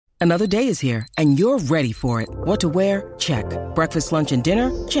Another day is here, and you're ready for it. What to wear? Check. Breakfast, lunch, and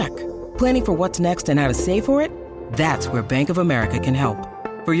dinner? Check. Planning for what's next and how to save for it? That's where Bank of America can help.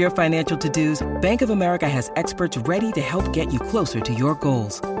 For your financial to-dos, Bank of America has experts ready to help get you closer to your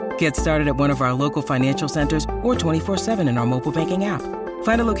goals. Get started at one of our local financial centers or 24/7 in our mobile banking app.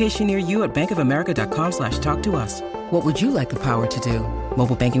 Find a location near you at bankofamerica.com/talktous. What would you like the power to do?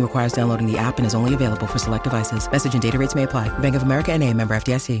 Mobile banking requires downloading the app and is only available for select devices. Message and data rates may apply. Bank of America NA, member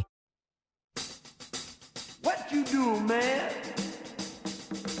FDIC. What you doing, man?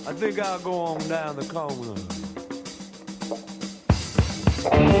 I think I'll go on down the corner.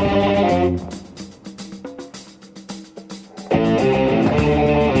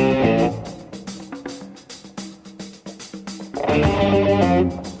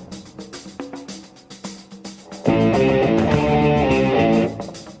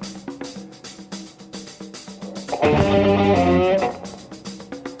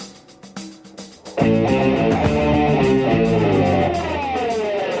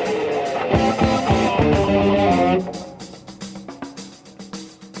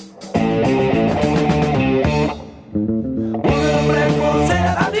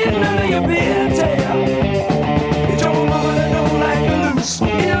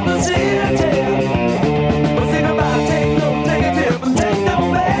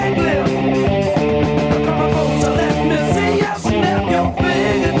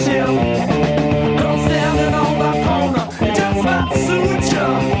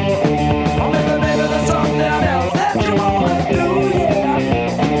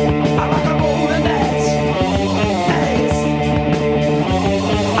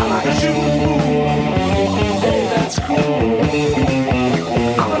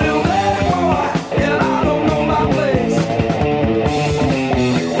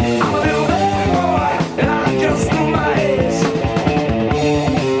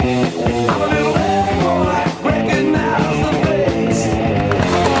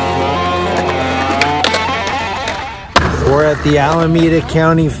 The Alameda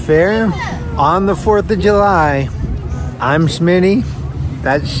County Fair on the 4th of July. I'm Schmitty,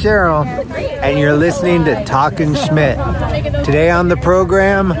 that's Cheryl, and you're listening to Talkin' Schmidt. Today on the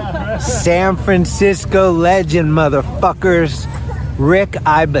program, San Francisco legend, motherfuckers, Rick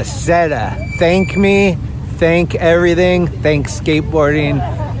Ibaseta. Thank me, thank everything, thank skateboarding.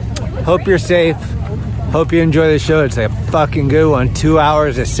 Hope you're safe. Hope you enjoy the show. It's a fucking good one. 2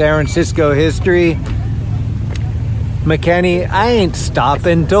 hours of San Francisco history. McKenny, I ain't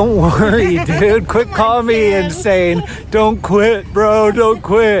stopping. Don't worry, dude. Quit calling me insane. Don't quit, bro. Don't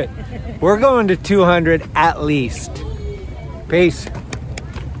quit. We're going to 200 at least. Peace.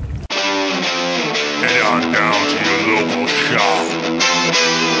 Head on down to your local shop.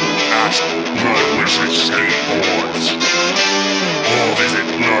 Ask Blood Wizard Skateboards. Or visit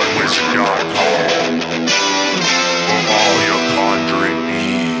bloodwizard.com for all your conjuring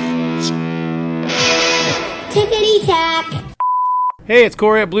needs. Tickety-tack. Hey, it's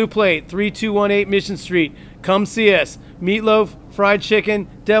Corey at Blue Plate, 3218 Mission Street. Come see us. Meatloaf, fried chicken,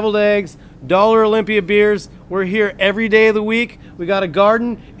 deviled eggs, Dollar Olympia beers. We're here every day of the week. We got a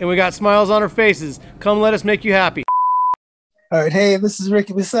garden, and we got smiles on our faces. Come let us make you happy. All right, hey, this is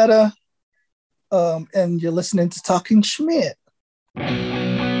Ricky Basetta, and you're listening to Talking Schmidt.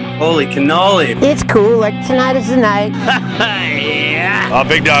 Holy cannoli. It's cool, like tonight is the night. Yeah.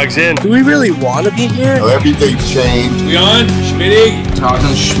 Big Dog's in. Do we really want to be here? Oh, everything's changed. We on? Schmitty?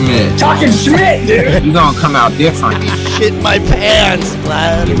 Talking Schmidt. Talking Schmidt, dude. You're gonna come out different. Shit my pants,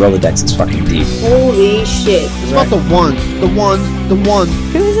 lad. Your Rolodex is fucking deep. Holy shit. It's about the ones.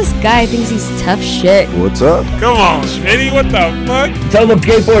 Who is this guy? Thinks he's tough shit. What's up? Come on, Schmitty, what the fuck? Tell the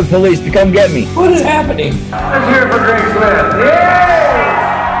skateboard police to come get me. What is happening? Let's hear it for Greg Swift.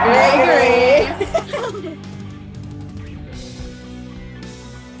 Gregory.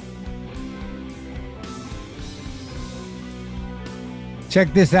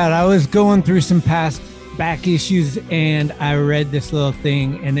 Check this out. I was going through some past back issues and I read this little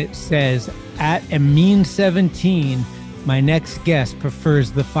thing and it says, at a mean 17, my next guest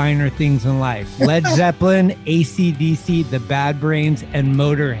prefers the finer things in life. Led Zeppelin, AC/DC, The Bad Brains, and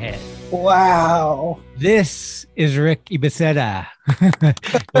Motorhead. Wow. This is Rick Ibaseta.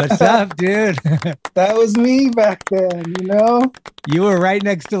 What's up, dude? That was me back then, you know? You were right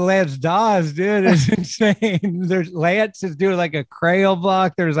next to Lance Dawes, dude. It's insane. There's Lance is doing like a Crayola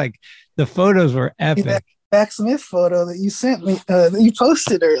block. There's like the photos were epic. That Jack Smith photo that you sent me, that you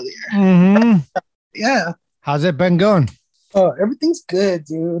posted earlier. Mm-hmm. Yeah. How's it been going? Oh, everything's good,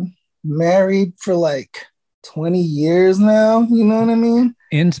 dude. Married for like 20 years now. You know what I mean?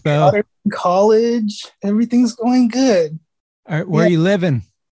 Inspo. College. Everything's going good. All right, where are you living?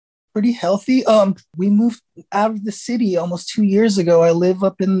 pretty healthy. We moved out of the city almost 2 years ago. I live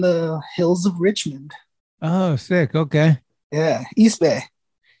up in the hills of Richmond. Oh, sick. Okay. Yeah, East Bay.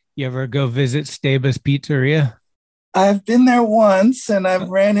 You ever go visit Staba's Pizzeria? I've been there once, and I've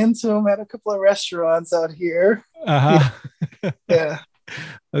ran into him at a couple of restaurants out here. Uh-huh. Yeah.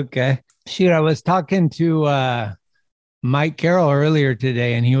 Okay. Shoot, I was talking to Mike Carroll earlier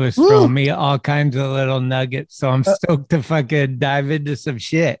today, and he was throwing me all kinds of little nuggets. So I'm stoked to fucking dive into some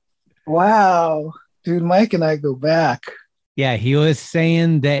shit. Wow. Dude, Mike and I go back. Yeah, he was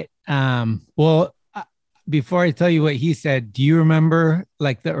saying that, before I tell you what he said, do you remember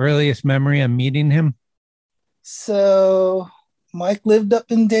like the earliest memory of meeting him? So Mike lived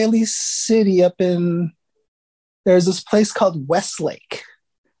up in Daly City, there's this place called Westlake,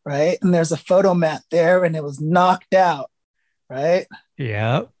 right? And there's a photo mat there, and it was knocked out, right?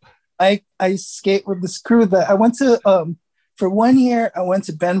 Yeah. I skate with this crew that I went to, for 1 year, I went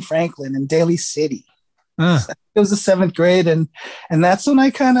to Ben Franklin in Daly City. It was the 7th grade, and that's when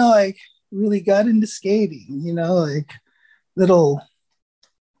I kind of like really got into skating, you know, like little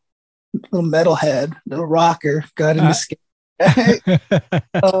metalhead, little rocker, got into skating.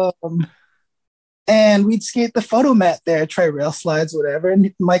 And we'd skate the photo mat there, try rail slides, whatever.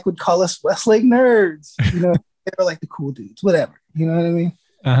 And Mike would call us Westlake nerds. You know, they were like the cool dudes, whatever. You know what I mean?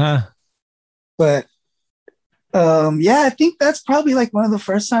 Uh-huh. But yeah, I think that's probably like one of the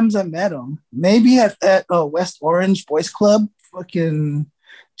first times I met him. Maybe at West Orange Boys Club, fucking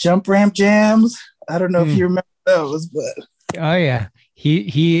jump ramp jams. I don't know if you remember those, but oh yeah.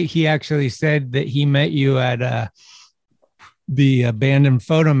 He actually said that he met you at the abandoned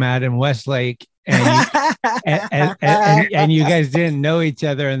photo mat in Westlake, and you guys didn't know each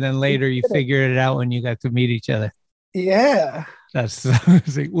other, and then later you figured it out when you got to meet each other. Yeah, that's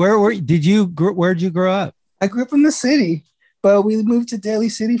where'd you grow up? I grew up in the city, but we moved to Daly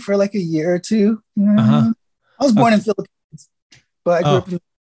City for like a year or two. I was born in Philippines, but I grew up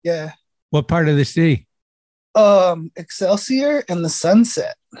in What part of the city? Excelsior and the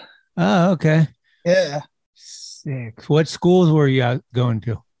Sunset. Oh, okay. Yeah. Sick. What schools were you going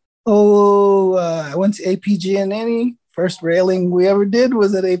to? I went to APG and Annie. First railing we ever did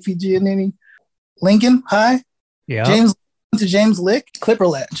was at APG and Annie. Lincoln High. Yeah. Went to James Lick, Clipper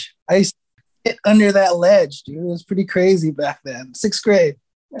Ledge. I used to sit under that ledge, dude. It was pretty crazy back then. 6th grade.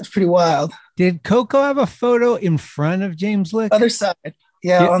 That's pretty wild. Did Coco have a photo in front of James Lick? Other side.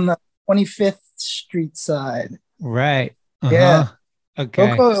 Yeah, on the 25th Street side. Right. Uh-huh. Yeah.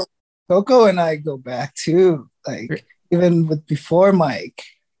 Okay. Coco and I go back too. Like even with before Mike.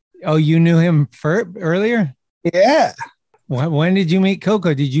 Oh, you knew him earlier? Yeah. When did you meet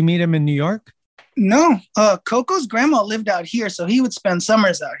Coco? Did you meet him in New York? No. Coco's grandma lived out here, so he would spend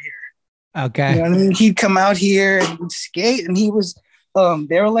summers out here. Okay. You know what I mean? He'd come out here and would skate, and he was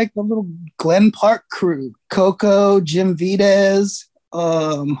they were like the little Glen Park crew. Coco, Jim Vides,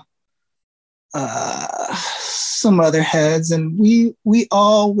 some other heads, and we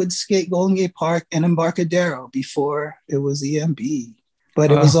all would skate Golden Gate Park and Embarcadero before it was EMB,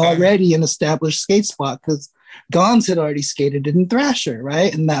 but it was already an established skate spot because Gons had already skated in Thrasher,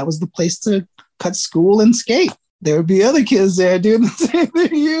 right? And that was the place to cut school and skate. There would be other kids there doing the same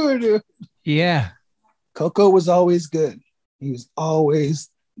thing you were doing. Yeah. Coco was always good. He was always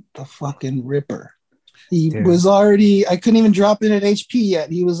the fucking ripper. He was already, I couldn't even drop in at HP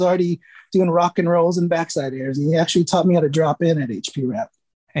yet. He was already doing rock and rolls and backside airs. He actually taught me how to drop in at HP Rap.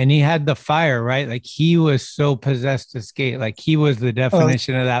 And he had the fire, right? Like he was so possessed to skate. Like he was the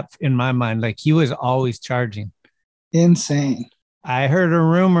definition of that in my mind. Like he was always charging. Insane. I heard a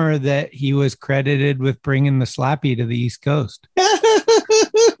rumor that he was credited with bringing the Slappy to the East Coast. You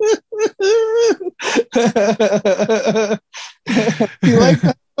like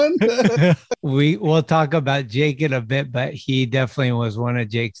that one? We'll talk about Jake in a bit, but he definitely was one of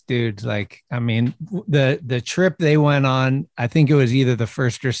Jake's dudes. Like, I mean, the trip they went on, I think it was either the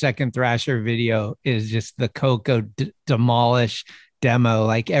first or second Thrasher video, is just the Coco demolish demo.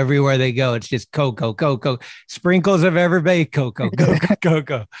 Like everywhere they go, it's just Coco, sprinkles of everybody, Coco.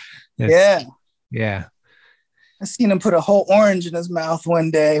 Yeah. I seen him put a whole orange in his mouth one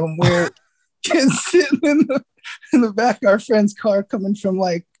day when we were sitting in the back of our friend's car coming from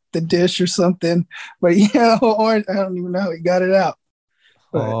like the dish or something. But yeah, whole orange. I don't even know how he got it out.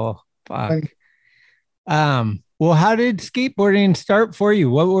 But, fuck. Well, how did skateboarding start for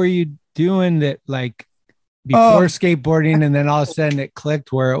you? What were you doing that like before skateboarding, and then all of a sudden it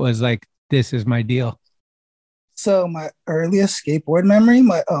clicked where it was like, this is my deal? So my earliest skateboard memory,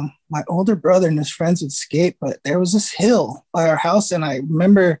 my older brother and his friends would skate, but there was this hill by our house, and I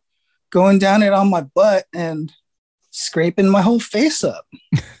remember going down it on my butt and scraping my whole face up.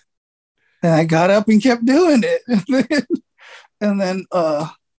 And I got up and kept doing it. and then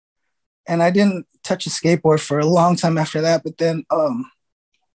and I didn't touch a skateboard for a long time after that. But then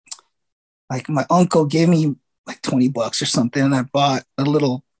like my uncle gave me like $20 or something, and I bought a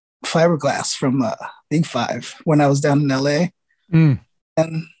little fiberglass from Big Five when I was down in LA. And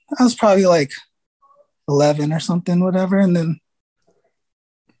I was probably like 11 or something, whatever. And then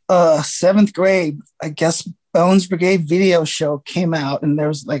 7th grade, I guess Bones Brigade video show came out, and there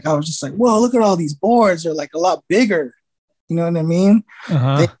was like, I was just like, whoa, look at all these boards. They're like a lot bigger. You know what I mean?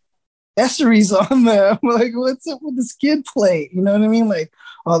 Accessories on them. Like, what's up with the skid plate? You know what I mean? Like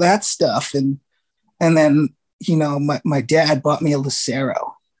all that stuff. And then, you know, my dad bought me a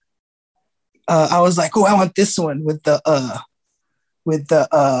Lucero. I was like, oh, I want this one with the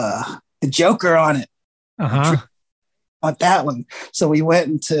Joker on it. I want that one. So we went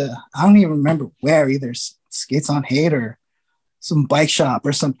into, I don't even remember where, either Skates on Hate or some bike shop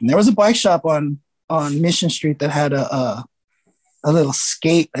or something. There was a bike shop on Mission Street that had a little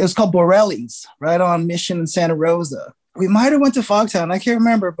skate. It was called Borelli's, right on Mission and Santa Rosa. We might have went to Fogtown. I can't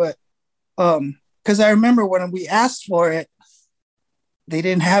remember, but because I remember when we asked for it, they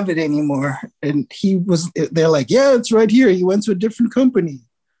didn't have it anymore. And they're like, yeah, it's right here. He went to a different company.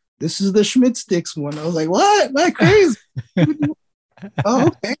 This is the Schmidt Sticks one. I was like, what? Am I crazy? Oh,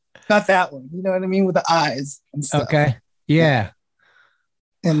 okay. Got that one. You know what I mean? With the eyes and stuff. Okay. Yeah.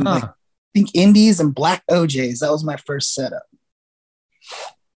 And like, I think Indies and Black OJs. That was my first setup.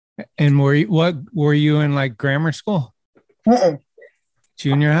 And what were you in, like grammar school?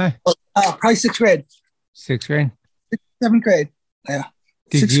 Junior high? Probably 6th grade. 6th grade? 7th grade. Yeah.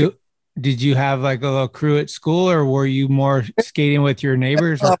 Did you have like a little crew at school, or were you more skating with your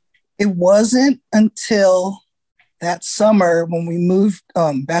neighbors? It wasn't until that summer when we moved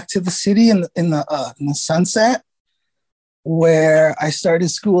back to the city in the Sunset, where I started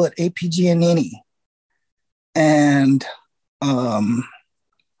school at APG and Nini. And my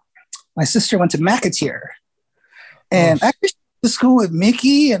sister went to McAteer. And I went to school with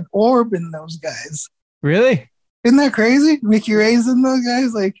Mickey and Orb and those guys. Really? Isn't that crazy? Mickey Ray's and those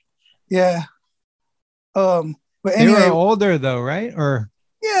guys, like, yeah. But anyway, they were older though, right? Or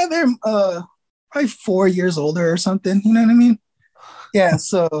yeah, they're probably 4 years older or something. You know what I mean? Yeah.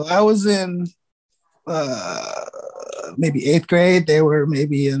 So I was in maybe 8th grade. They were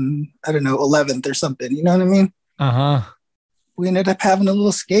maybe in, I don't know, 11th or something. You know what I mean? We ended up having a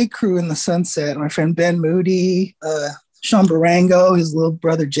little skate crew in the Sunset. My friend Ben Moody, Sean Barango, his little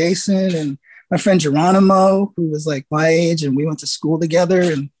brother Jason, and my friend Geronimo, who was like my age, and we went to school together,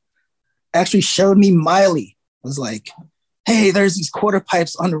 and actually showed me Miley. Was like, hey, there's these quarter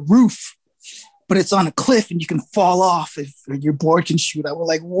pipes on the roof, but it's on a cliff and you can fall off if your board can shoot. I was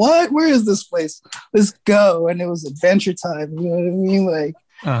like, what? Where is this place? Let's go. And it was adventure time. You know what I mean? Like,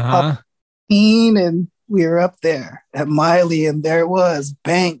 and we were up there at Miley, and there it was,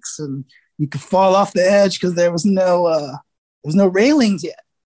 banks, and you could fall off the edge because there was no railings yet.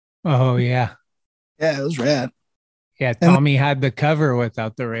 Oh yeah. Yeah, it was rad. Yeah, Tommy had the cover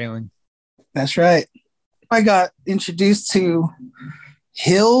without the railing. That's right. I got introduced to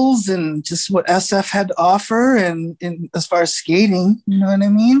hills and just what SF had to offer, and as far as skating, you know what I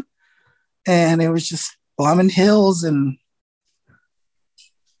mean? And it was just bombing hills and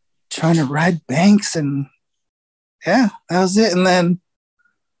trying to ride banks, and yeah, that was it. And then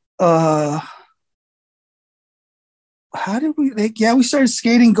we started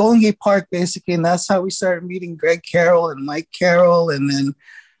skating Golden Gate Park basically, and that's how we started meeting Greg Carroll and Mike Carroll. And then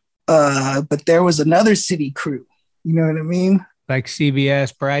but there was another city crew, you know what I mean, like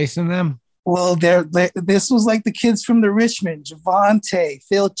CBS, Bryce and them. Well, this was like the kids from the Richmond, Javante,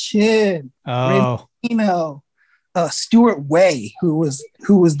 Phil Chin, Raymino, Stuart Way, who was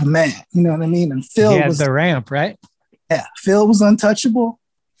the man, you know what I mean. And Phil was the ramp, right? Yeah, Phil was untouchable.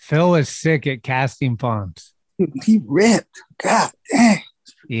 Phil was sick at casting ponds. He ripped. God dang.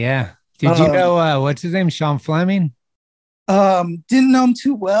 Yeah. Did you know what's his name? Sean Fleming? Didn't know him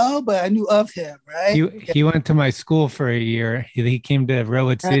too well, but I knew of him, right? He went to my school for a year. He came to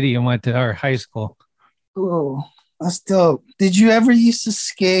Redwood City and went to our high school. Oh, that's dope. Did you ever used to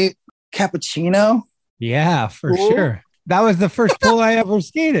skate Cappuccino? Yeah, for sure. That was the first pool I ever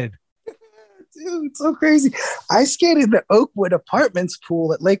skated. Dude, it's so crazy. I skated the Oakwood Apartments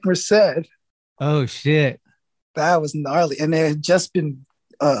pool at Lake Merced. Oh, shit. That was gnarly. And it had just been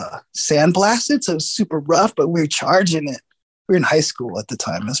sandblasted, so it was super rough, but we were charging it. We were in high school at the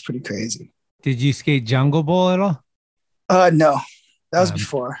time. That's pretty crazy. Did you skate Jungle Bowl at all? No. That was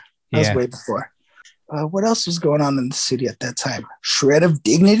before. That was way before. What else was going on in the city at that time? Shred of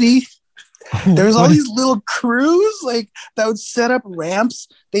Dignity? There was all these little crews like that would set up ramps.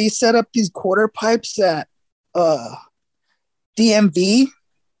 They set up these quarter pipes at DMV.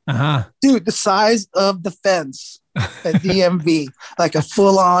 Dude, the size of the fence at DMV, like a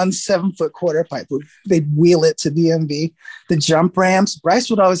full-on 7-foot quarter pipe. They'd wheel it to DMV. The jump ramps. Bryce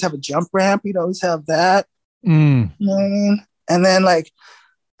would always have a jump ramp. He'd always have that. You know what I mean? And then, like,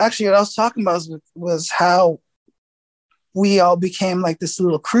 actually, what I was talking about was how we all became like this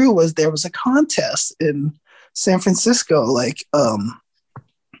little crew. Was there was a contest in San Francisco, like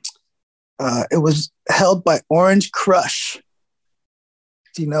it was held by Orange Crush.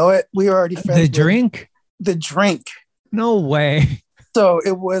 Do you know it? We were already friends. The drink? No way. So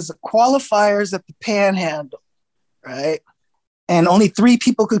it was qualifiers at the Panhandle, right? And only 3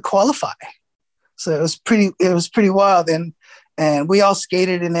 people could qualify. So it was pretty wild. And we all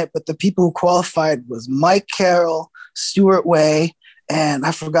skated in it, but the people who qualified was Mike Carroll, Stuart Way, and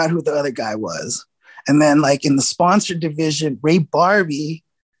I forgot who the other guy was. And then like in the sponsor division, Ray Barbie,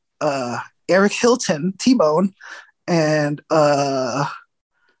 Eric Hilton, T-Bone, and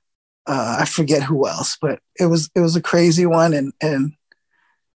I forget who else, but it was a crazy one. And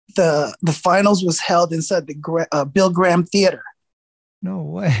the finals was held inside the Bill Graham Theater. No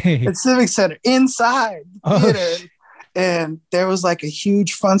way. At Civic Center, inside the theater. And there was like a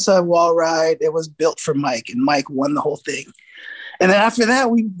huge frontside wall ride. It was built for Mike, and Mike won the whole thing. And then after that,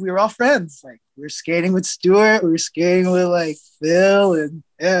 we were all friends. Like we were skating with Stuart, we were skating with like Phil, and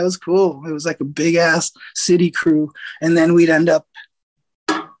yeah, it was cool. It was like a big ass city crew. And then we'd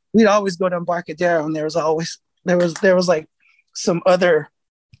always go to Embarcadero, and there was like some other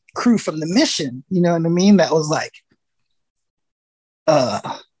crew from the Mission, you know what I mean? That was like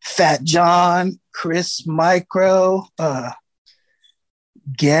Fat John, Chris Micro,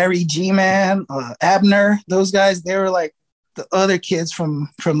 Gary G-Man, Abner, those guys, they were like the other kids from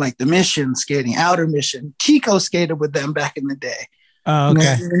like the Mission skating, Outer Mission. Chico skated with them back in the day. Oh,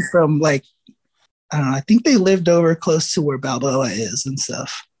 okay. You know, from like, I don't know, I think they lived over close to where Balboa is and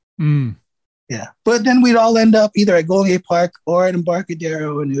stuff. Yeah. But then we'd all end up either at Golden Gate Park or at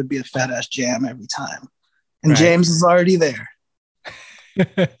Embarcadero, and it would be a fat ass jam every time. And James is already there.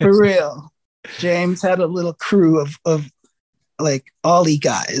 For real. James had a little crew of like Ollie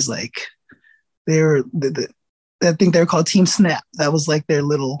guys. Like they were I think they were called Team Snap. That was like their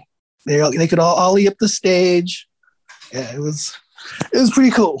little, they could all Ollie up the stage. Yeah, it was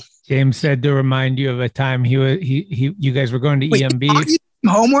pretty cool. James said to remind you of a time you guys were going to EMB.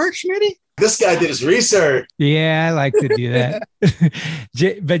 Homework, Schmitty? This guy did his research. Yeah, I like to do that.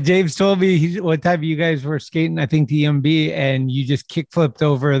 But James told me one time you guys were skating, I think, EMB, and you just kick flipped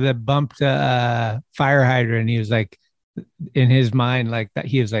over the bumped fire hydrant. He was like, in his mind, like that,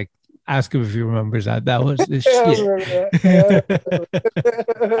 he was like, ask him if he remembers that. That was the shit.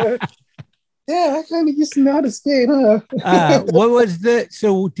 Yeah, I kind of used to know how to skate, huh? What was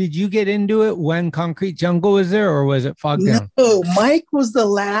so did you get into it when Concrete Jungle was there, or was it Fogtown? No, Mike was the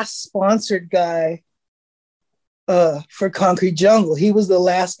last sponsored guy for Concrete Jungle. He was the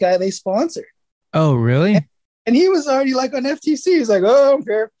last guy they sponsored. Oh, really? And he was already like on FTC. He's like, oh, I don't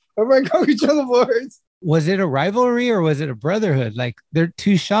care. I'm wearing Concrete Jungle boards. Was it a rivalry or was it a brotherhood? Like they're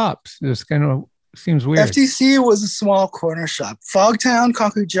two shops. It was kind of seems weird. FTC was a small corner shop. Fogtown,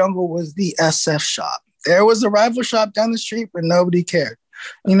 Concrete Jungle was the SF shop. There was a rival shop down the street, but nobody cared.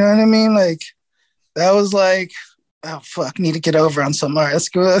 You know what I mean? Like that was like, oh fuck, need to get over on some. All right, let's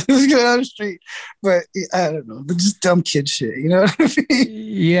go down the street. But I don't know, but just dumb kid shit. You know what I mean?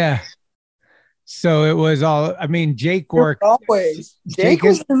 Yeah. So it was all. I mean, Jake worked always. Jake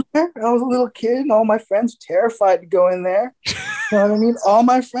was in there. I was a little kid, and all my friends terrified to go in there. You know what I mean? All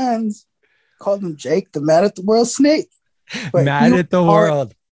my friends called him Jake, the Mad at the World Snake. But Mad at the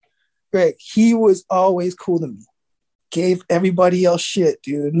World. Great. He was always cool to me. Gave everybody else shit,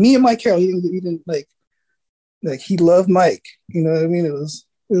 dude. Me and Mike Carroll, he didn't like he loved Mike. You know what I mean? It was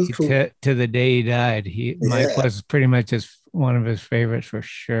cool. To the day he died, Mike was pretty much one of his favorites for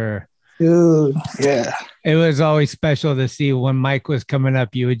sure. Dude, yeah. It was always special to see when Mike was coming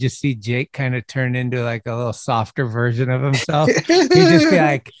up, you would just see Jake kind of turn into like a little softer version of himself. He'd just be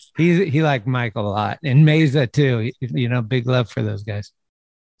like, he liked Mike a lot. And Mesa too, you know, big love for those guys.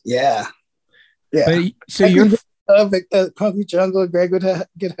 Yeah. Yeah. But, so you're Concrete Jungle, Greg would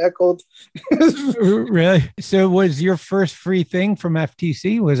get heckled. Really? So was your first free thing from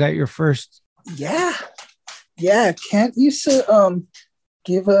FTC? Was that your first? Yeah. Yeah. Kent used to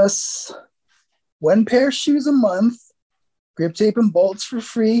give us 1 pair of shoes a month, grip tape and bolts for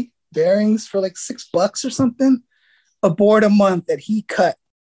free, bearings for like $6 or something, a board a month that he cut,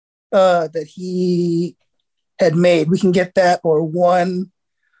 that he had made. We can get that, or one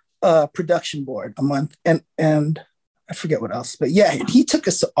production board a month, and I forget what else, but yeah, he took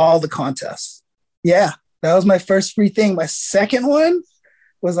us to all the contests. Yeah, that was my first free thing. My second one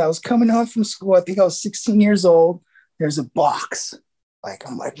was I was coming home from school. I think I was 16 years old. There's a box. Like,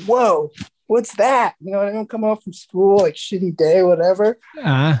 I'm like, whoa, what's that? You know, I'm coming home from school, like shitty day, whatever.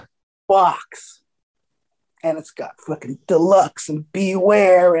 Box. And it's got fucking Deluxe and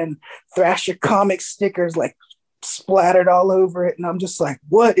Beware and Thrasher comic stickers like splattered all over it. And I'm just like,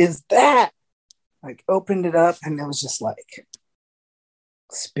 what is that? Like, opened it up and it was just like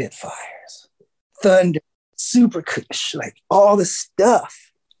Spitfires, Thunder, Super Kush, like all this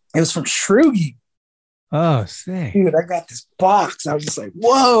stuff. It was from Shrugi. Oh, sick. Dude, I got this box. I was just like,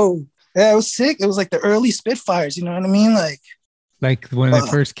 whoa. Yeah, it was sick. It was like the early Spitfires, you know what I mean? Like when they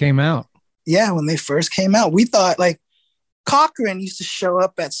first came out. Yeah, when they first came out. We thought like Cochran used to show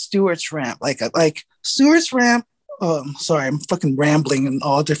up at Stewart's Ramp. Like Stewart's Ramp. Sorry, I'm fucking rambling in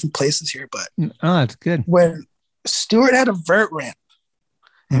all different places here, but it's good. When Stewart had a vert ramp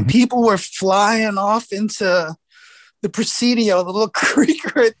and people were flying off into the Presidio, the little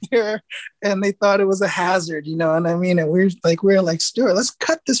creek right there, and they thought it was a hazard, you know what I mean? And we were like, Stewart, let's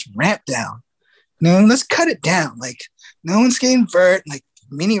cut this ramp down. No, let's cut it down. Like, no one's getting vert, like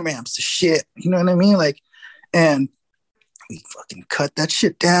mini ramps to shit, you know what I mean? Like, and we fucking cut that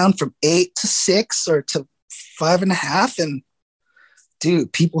shit down from 8 to 6 or to 5.5, and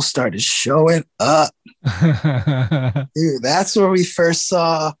dude, people started showing up. Dude, that's where we first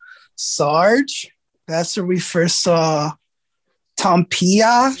saw Sarge. That's where we first saw Tom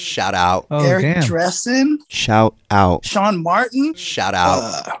Pia. Shout out. Eric Dressen. Shout out. Sean Martin. Shout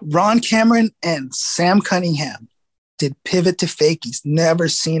out. Ron Cameron and Sam Cunningham did Pivot to Fakies. Never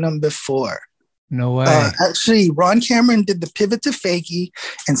seen them before. No way. Actually, Ron Cameron did the Pivot to Fakie,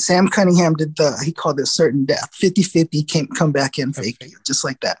 and Sam Cunningham did he called it Certain Death. 50-50 come back in Fakie, just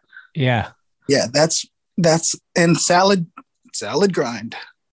like that. Yeah. Yeah, that's and Salad Grind.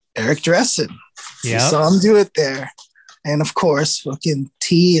 Eric Dressen. Yeah. You saw him do it there. And of course, fucking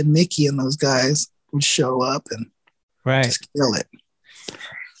T and Mickey and those guys would show up and just kill it.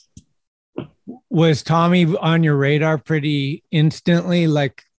 Was Tommy on your radar pretty instantly,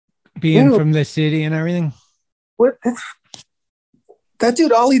 like being from the city and everything? What? That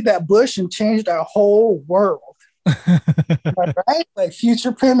dude ollied that bush and changed our whole world. Right? Like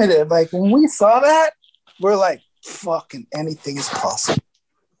Future Primitive. Like when we saw that, we're like, fucking anything is possible.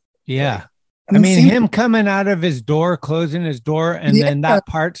 Yeah. I mean, him coming out of his door, closing his door, and then that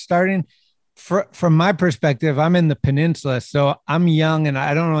part starting. From my perspective, I'm in the peninsula, so I'm young and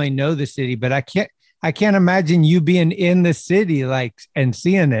I don't really know the city, but I can't imagine you being in the city like and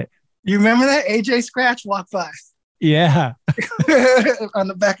seeing it. You remember that AJ Scratch walked by? Yeah. On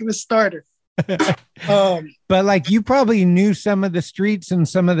the back of the starter. But like you probably knew some of the streets and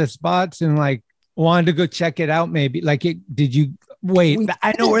some of the spots and like wanted to go check it out maybe. Like did you wait,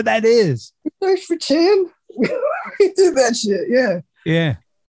 I know where that is. We searched for Chin. We did that shit, yeah. Yeah.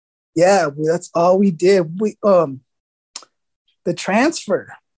 Yeah, that's all we did. We the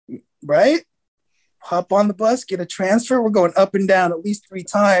transfer, right? Hop on the bus, get a transfer. We're going up and down at least 3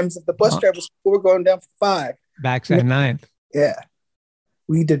 times. If the bus driver's cool, we're going down for 5. Backside 9th. Yeah.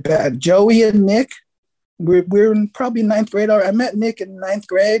 We did bad. Joey and Nick, we're in probably 9th grade. I met Nick in 9th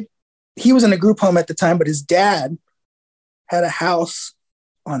grade. He was in a group home at the time, but his dad had a house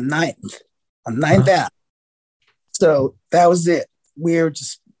on 9th Ave. So that was it. We were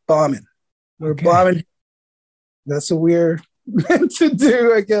just bombing. We're bombing. That's what we're meant to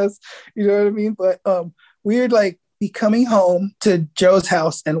do, I guess. You know what I mean? But we would like be coming home to Joe's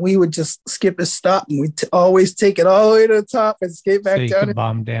house, and we would just skip a stop, and we'd always take it all the way to the top and skate back down. Could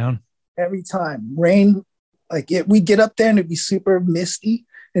bomb down every time. Rain, like it. We'd get up there and it'd be super misty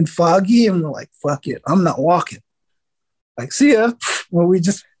and foggy, and we're like, "Fuck it, I'm not walking." Like, see ya. Well, we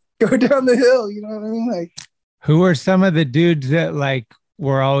just go down the hill. You know what I mean? Like, who are some of the dudes that like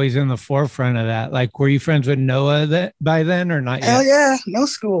were always in the forefront of that? Like, were you friends with Noah by then or not yet? Hell yeah, No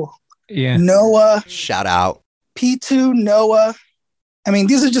School. Yeah, Noah. Shout out. P2, Noah. I mean,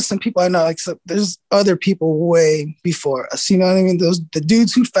 these are just some people I know. Like, so there's other people way before us. You know what I mean? The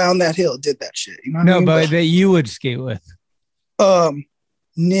dudes who found that hill did that shit. You know what I mean? But that you would skate with.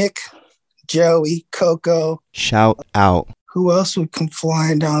 Nick, Joey, Coco. Shout out. Who else would come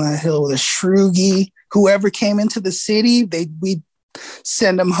flying down that hill with a Shroogie? Whoever came into the city, we'd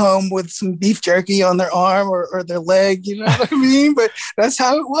send them home with some beef jerky on their arm or their leg. You know what I mean? But that's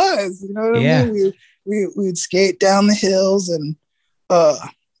how it was. You know what I mean? We'd skate down the hills and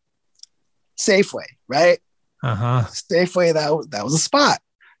Safeway, right? Safeway, that was a spot.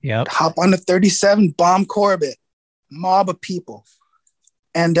 Yep. Hop on the 37, bomb Corbett, mob of people.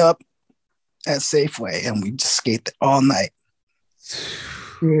 end up at Safeway, and we just skate there all night.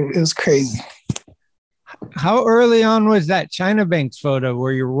 It was crazy. How early on was that China Banks photo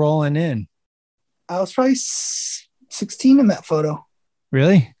where you're rolling in? I was probably 16 in that photo.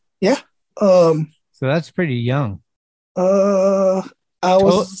 Really? Yeah. So that's pretty young. I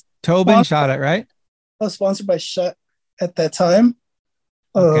was Tobin shot it, right? I was sponsored by Shut at that time.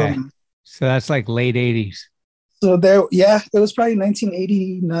 Okay. So that's like late 80s. So there, yeah, it was probably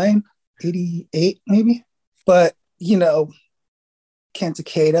 1989, 88 maybe. But, you know,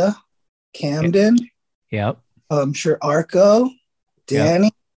 Kentucky, Camden. Yep. I'm sure Arco,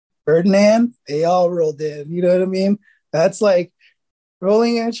 Danny, Ferdinand, they all rolled in. You know what I mean? That's like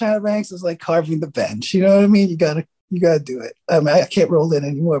rolling in China Banks is like carving the bench. You know what I mean? You gotta do it. I mean, I can't roll in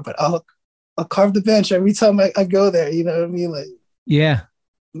anymore, but I'll carve the bench every time I go there. You know what I mean? Like, yeah,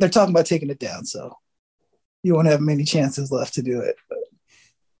 they're talking about taking it down, so you won't have many chances left to do it. But.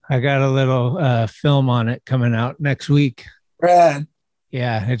 I got a little film on it coming out next week. Rad.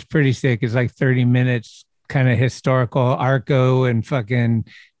 Yeah, it's pretty sick. It's like 30 minutes, kind of historical. Arco and fucking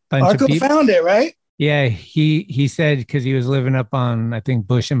bunch Arco of people found it, right? Yeah, he said because he was living up on, I think,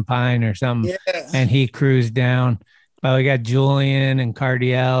 Bush and Pine or something, and he cruised down. Well, we got Julian and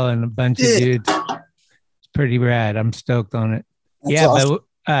Cardiel and a bunch of dudes. It's pretty rad. I'm stoked on it. That's awesome.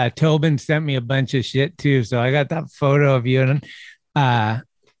 But Tobin sent me a bunch of shit too, so I got that photo of you and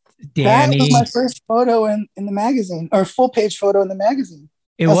Danny. That was my first photo in the magazine, or full page photo in the magazine.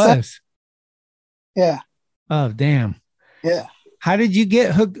 It was. Yeah. Oh, damn. Yeah. How did you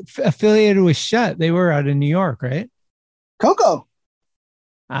get affiliated with Shut? They were out in New York, right? Coco.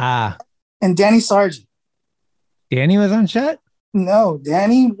 And Danny Sargent. Danny was on Shut? No,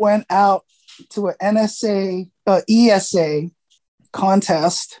 Danny went out to an ESA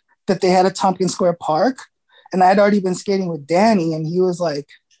contest that they had at Tompkins Square Park. And I'd already been skating with Danny, and he was like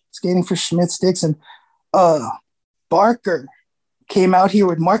skating for Schmidt Sticks. And Barker came out here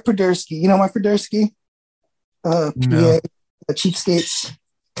with Mark Podersky. You know Mark Podersky? No. PA. Cheapskates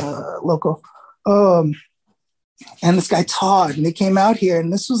local, and this guy Todd, and they came out here,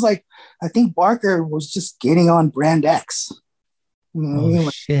 and this was like, I think Barker was just getting on Brand X, you know,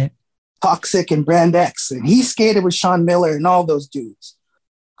 like shit, Toxic and Brand X, and he skated with Sean Miller and all those dudes.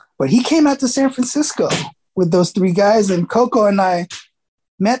 But he came out to San Francisco with those three guys, and Coco and I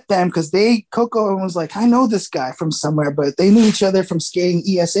met them because Coco was like, I know this guy from somewhere, but they knew each other from skating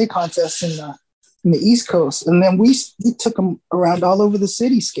ESA contests in the East Coast, and then we took them around all over the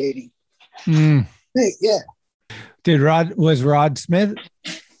city skating. Yeah. Was Rod Smith?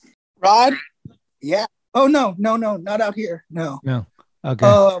 Rod? Yeah. Oh no, not out here. No.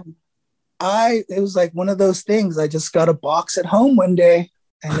 Okay. It was like one of those things. I just got a box at home one day,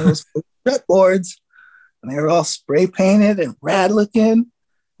 and it was shut boards, and they were all spray painted and rad looking.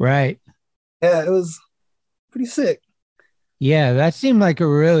 Right. Yeah, it was pretty sick. Yeah, that seemed like a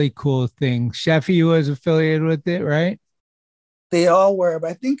really cool thing. Sheffy was affiliated with it, right? They all were, but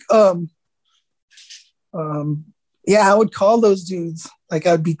I think, I would call those dudes. Like,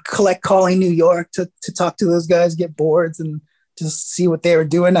 I'd be calling New York to talk to those guys, get boards, and just see what they were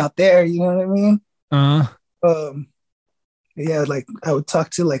doing out there. You know what I mean? Yeah, like I would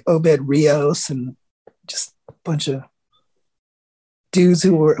talk to like Obed Rios and just a bunch of dudes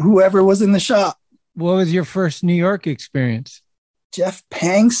whoever was in the shop. What was your first New York experience? Jeff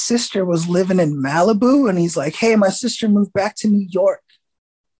Pang's sister was living in Malibu, and he's like, hey, my sister moved back to New York.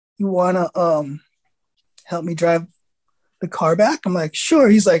 You want to help me drive the car back? I'm like, sure.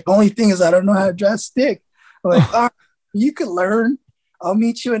 He's like, only thing is I don't know how to drive stick. I'm like, all right, you can learn. I'll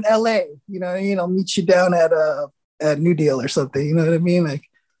meet you in LA. You know what I mean? I'll meet you down at New Deal or something. You know what I mean? Like,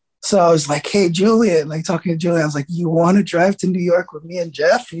 so I was like, hey, Julian, like talking to Julian, I was like, you want to drive to New York with me and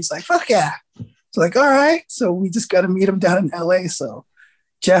Jeff? And he's like, fuck yeah. So like, all right. So we just got to meet him down in LA. So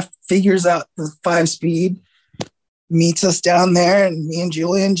Jeff figures out the 5-speed, meets us down there, and me and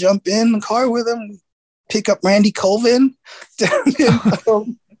Julian jump in the car with him, pick up Randy Colvin down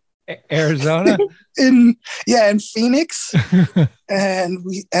in Arizona? in Phoenix. And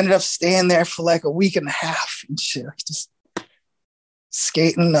we ended up staying there for like a week and a half and shit. Just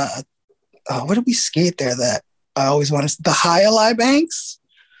skating. What did we skate there that I always wanted? The Hialeah Banks.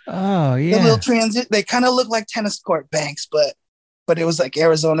 Oh yeah, the little transit. They kind of look like tennis court banks, but it was like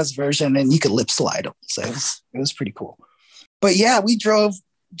Arizona's version, and you could lip slide them. So it was pretty cool. But yeah, we drove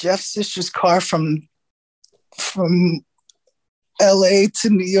Jeff's sister's car from LA to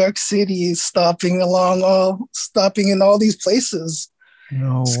New York City, stopping in all these places.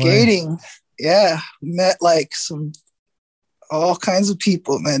 No skating. Way. Yeah, met like all kinds of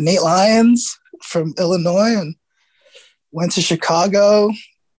people. Man, Nate Lyons from Illinois, and went to Chicago,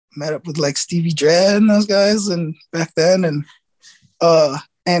 met up with like Stevie Dread and those guys, and back then, and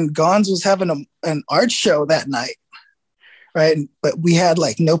Gonz was having an art show that night, right? But we had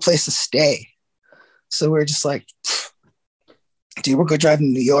like no place to stay, so we were just like, dude, we're going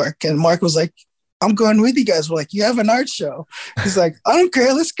driving to New York. And Mark was like, I'm going with you guys. We're like, you have an art show. He's like, I don't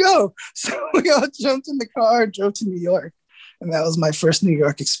care, let's go. So we all jumped in the car and drove to New York. And that was my first New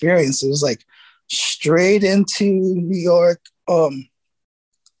York experience. It was like straight into New York. What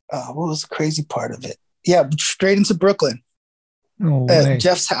was the crazy part of it? Yeah, straight into Brooklyn. No at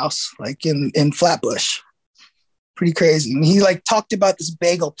Jeff's house, like in Flatbush. Pretty crazy. And he like talked about this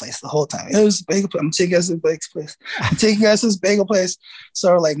bagel place the whole time. It was a bagel place. I'm taking you guys to the bagel place. I'm taking you guys to this bagel place.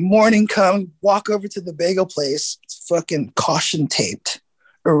 So like morning come, walk over to the bagel place. It's fucking caution taped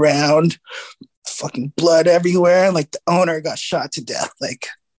around, fucking blood everywhere. Like the owner got shot to death like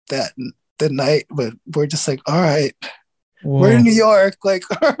that the night. But we're just like, all right, we're in New York, like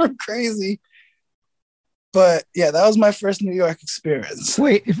crazy. But yeah, that was my first New York experience.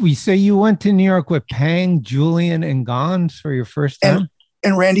 Wait, if we say you went to New York with Pang, Julian, and Gonz for your first time?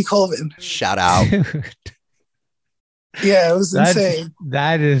 And Randy Colvin. Shout out. Yeah, it was insane.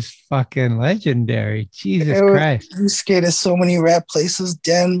 That is fucking legendary. Jesus Christ. We skated so many rap places.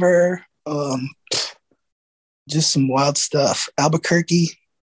 Denver, just some wild stuff. Albuquerque.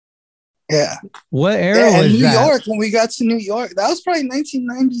 Yeah. What era was New that? York, when we got to New York, that was probably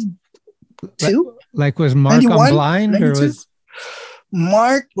 1992. Like was Mark 91, on Blind 92? or was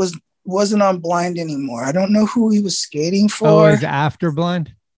Mark wasn't on Blind anymore. I don't know who he was skating for. Oh, is after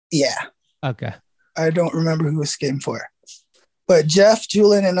Blind? Yeah. Okay. I don't remember who was skating for. But Jeff,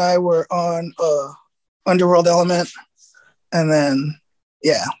 Julian, and I were on Underworld Element. And then,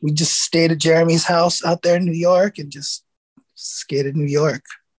 yeah, we just stayed at Jeremy's house out there in New York and just skated New York.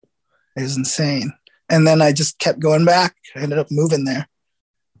 It was insane. And then I just kept going back. I ended up moving there.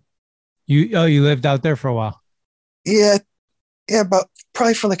 You lived out there for a while? Yeah, about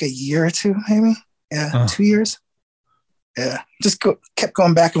probably for like a year or two, maybe. Yeah, 2 years. Yeah, just kept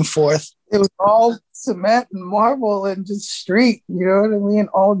going back and forth. It was all cement and marble and just street, you know what I mean?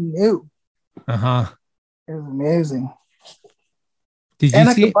 All new. Uh-huh. It was amazing. Did you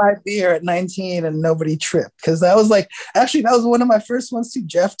I could buy beer at 19 and nobody tripped, because that was one of my first ones too.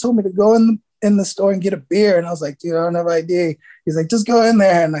 Jeff told me to go in the store and get a beer, and I was like, dude, I don't have ID. He's like, just go in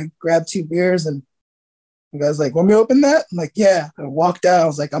there, and I grabbed 2 beers, and the guy's like, want me to open that? I'm like, yeah. I walked out. I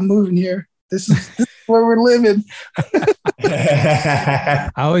was like, I'm moving here. This is where we're living. I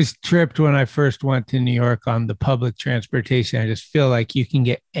always tripped when I first went to New York on the public transportation. I just feel like you can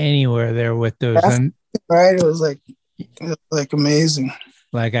get anywhere there with those. Right? It was like amazing.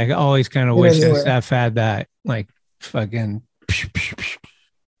 Like I always kind of wish SF had that, like fucking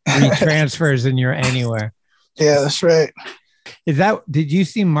transfers and you're anywhere. Yeah, that's right. Did you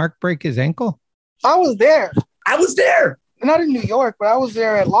see Mark break his ankle? I was there. Not in New York, but I was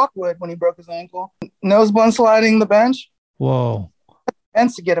there at Lockwood when he broke his ankle. Nose bone sliding the bench. Whoa.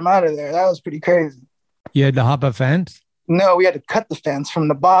 Fence to get him out of there. That was pretty crazy. You had to hop a fence? No, we had to cut the fence from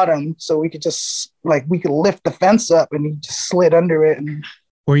the bottom so we could just we could lift the fence up, and he just slid under it. And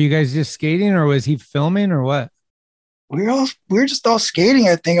were you guys just skating, or was he filming, or what? We were just all skating,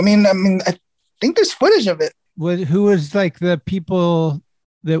 I think. I mean, I think there's footage of it. Who was like the people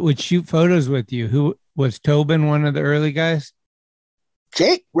that would shoot photos with you? Who was Tobin one of the early guys?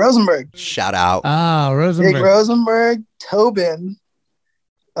 Jake Rosenberg. Shout out. Ah, Rosenberg. Jake Rosenberg, Tobin,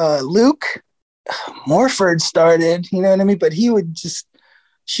 Luke Morford started, you know what I mean? But he would just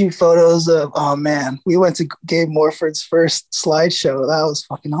shoot photos of, oh man, we went to Gabe Morford's first slideshow. That was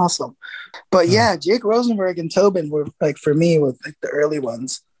fucking awesome. But yeah, Jake Rosenberg and Tobin were for me, were the early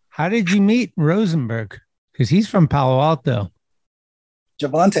ones. How did you meet Rosenberg? Because he's from Palo Alto.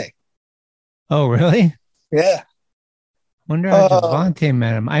 Javante. Oh, really? Yeah. Wonder how Javante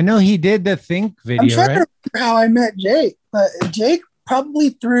met him. I know he did the Think video, I'm trying to right? remember how I met Jake. Jake probably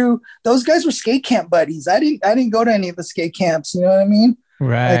through, those guys were skate camp buddies. I didn't go to any of the skate camps. You know what I mean?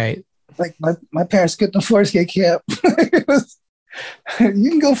 Right. Like my parents couldn't afford skate camp. You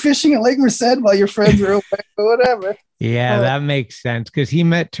can go fishing at Lake Merced while your friends are away or whatever. Yeah, that makes sense, because he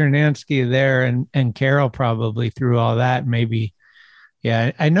met Ternansky there and Carol probably through all that. Maybe.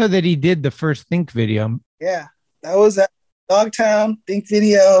 Yeah, I know that he did the first Think video. Yeah, that was at Dogtown Think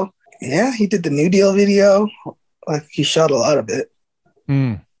video. Yeah, he did the New Deal video. He shot a lot of it.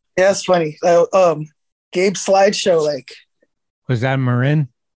 Yeah, it's funny. Gabe's slideshow, was that Marin?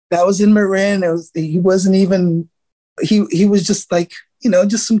 That was in Marin. He wasn't even. He was just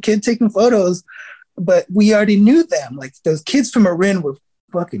just some kid taking photos, but we already knew them. Like those kids from Marin were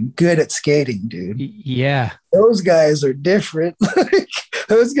fucking good at skating, dude. Yeah. Those guys are different. Like,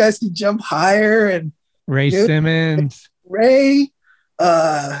 those guys can jump higher. And Ray Simmons. Ray.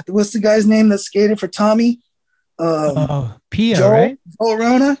 What's the guy's name that skated for Tommy? Pia, Joel, right? Joel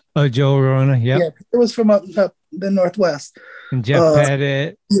Rona. Oh, Joel Rona. Yep. Yeah, it was from up the Northwest. And Jeff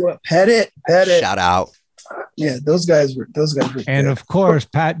Pettit. Pettit. Shout out. Yeah, those guys were and good. Of course,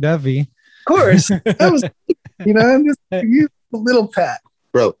 Pat Duffy. Of course. That was, I'm just a little Pat.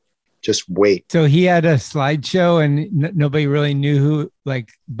 Bro, just wait. So he had a slideshow and nobody really knew who,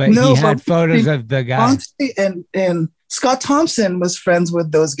 but he had photos of the guys. And Scott Thompson was friends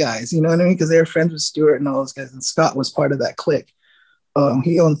with those guys, you know what I mean? Because they were friends with Stewart and all those guys. And Scott was part of that clique.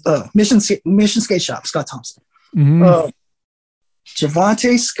 He owned Mission Skate Shop, Scott Thompson. Mm-hmm.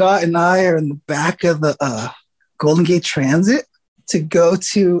 Javante, Scott, and I are in the back of the Golden Gate Transit to go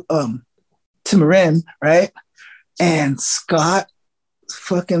to Marin, right? And Scott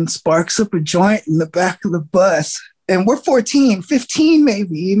fucking sparks up a joint in the back of the bus. And we're 14, 15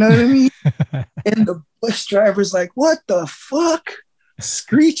 maybe, you know what I mean? And the bus driver's like, what the fuck?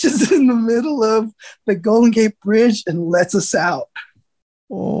 Screeches in the middle of the Golden Gate Bridge and lets us out.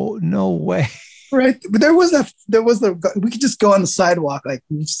 Oh, no way. Right. But we could just go on the sidewalk, like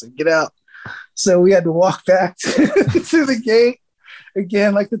we just get out. So we had to walk back to the gate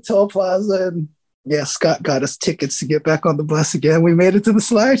again, like the toll plaza. And yeah, Scott got us tickets to get back on the bus again. We made it to the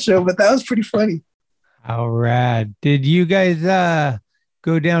slideshow, but that was pretty funny. How rad. Did you guys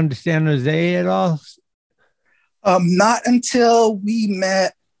go down to San Jose at all? Not until we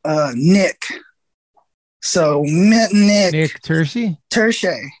met Nick. So we met Nick Tershey?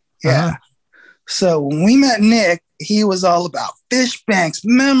 Tershey, yeah. Uh-huh. So when we met Nick, he was all about Fish Banks,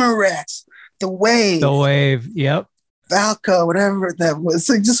 Memorex, The Wave, yep. Valco, whatever that was,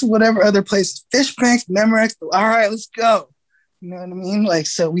 like just whatever other places. Fish Banks, Memorex, all right, let's go. You know what I mean? Like,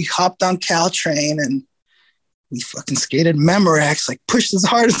 so we hopped on Caltrain and we fucking skated Memorex, like pushed as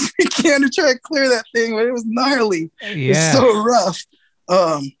hard as we can to try to clear that thing, but it was gnarly. Yeah. It was so rough.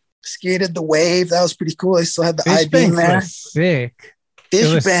 Skated The Wave, that was pretty cool. I still had the Fish ID Banks there. was sick. Fish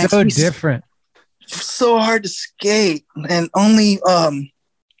it was Banks, so different. So hard to skate, and only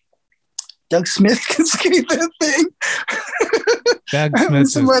Doug Smith can skate that thing. Doug Smith,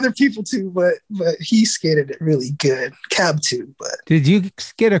 some other people too, but he skated it really good. Cab too, but did you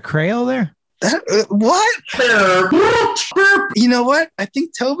skate a crail there? What? You know what? I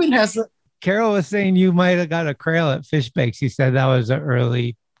think Tobin has a. Carol was saying you might have got a crail at Fish Banks. He said that was an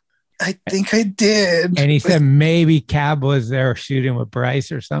early. I think I did. And he said maybe Cab was there shooting with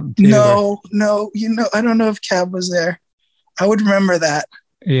Bryce or something too. No. I don't know if Cab was there. I would remember that.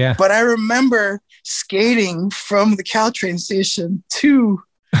 Yeah. But I remember skating from the Caltrain station to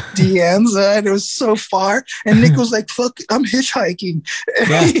DM's, and it was so far. And Nick was like, fuck, I'm hitchhiking.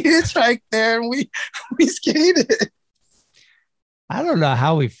 Yeah. He hitchhiked there and we skated. I don't know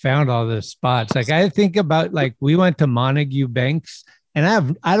how we found all those spots. Like I think about we went to Montague Banks,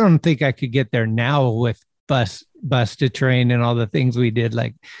 and I don't think I could get there now with bus to train and all the things we did.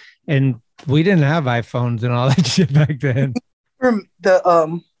 And we didn't have iPhones and all that shit back then. From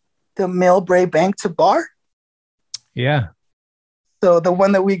the Millbrae Bank to Bar. Yeah. So the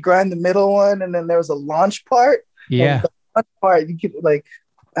one that we grind the middle one, and then there was a launch part. Yeah. And the launch part, you could I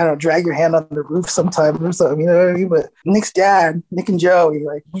don't know, drag your hand on the roof sometimes or something, you know what I mean? But Nick's dad, Nick and Joey,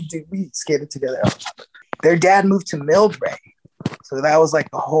 we skated together. Their dad moved to Millbrae. So that was like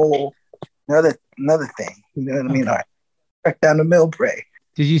a whole another thing. You know what I mean? All right. Back down to Millbrae.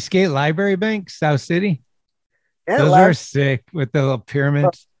 Did you skate Library Bank, South City? Yeah, those are sick with the little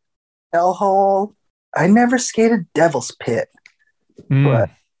pyramids. Hellhole. I never skated Devil's Pit. But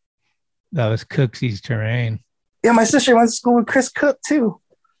that was Cooksy's terrain. Yeah, my sister went to school with Chris Cook too.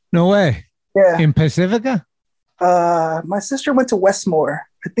 No way. Yeah. In Pacifica? My sister went to Westmore.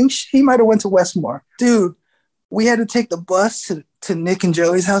 I think he might have went to Westmore. Dude, we had to take the bus to Nick and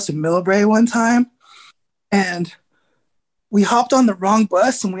Joey's house in Millbrae one time. And we hopped on the wrong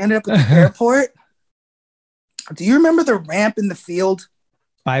bus and we ended up at the airport. Do you remember the ramp in the field?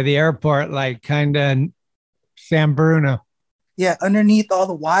 By the airport, kind of San Bruno. Yeah, underneath all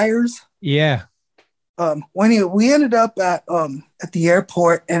the wires. Yeah. We ended up at the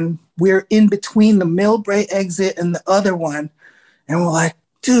airport, and we're in between the Millbrae exit and the other one. And we're like,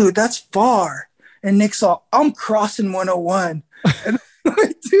 dude, that's far. And Nick saw, I'm crossing 101. And I'm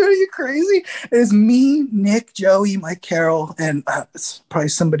like, dude, are you crazy? It's me, Nick, Joey, Mike Carroll, and it's probably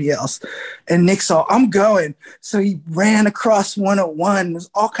somebody else. And Nick saw, I'm going. So he ran across 101. There's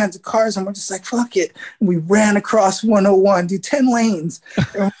all kinds of cars. And we're just like, fuck it. And we ran across 101, dude, 10 lanes.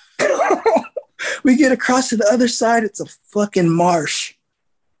 And we get across to the other side. It's a fucking marsh.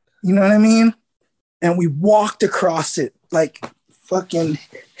 You know what I mean? And we walked across it like fucking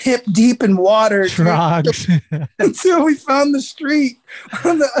hip deep in water until we found the street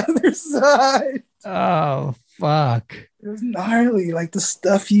on the other side. Oh, fuck. It was gnarly. Like the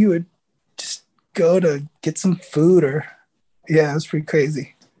stuff you would just go to get some food or, yeah, it was pretty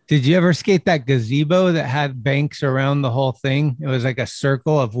crazy. Did you ever skate that gazebo that had banks around the whole thing? It was like a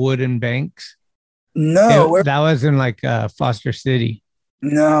circle of wooden banks. No. That was in like Foster City.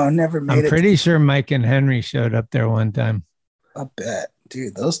 No, never made it. I'm pretty sure Mike and Henry showed up there one time. I bet.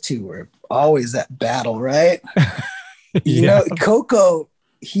 Dude, those two were always at battle, right? You know, Coco,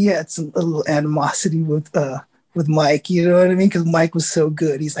 he had some little animosity with Mike, you know what I mean? Because Mike was so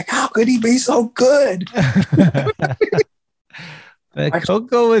good. He's like, how could he be so good? But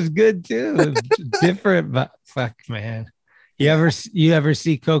Coco was good too. It was different, but fuck, man. You ever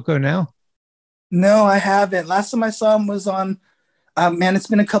see Coco now? No, I haven't. Last time I saw him was on, man, it's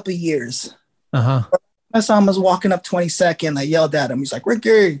been a couple of years. I saw him was walking up 22nd. I yelled at him. He's like,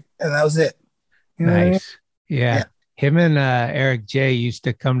 Ricky. And that was it. You know nice. What I mean? Yeah. Him and Eric J used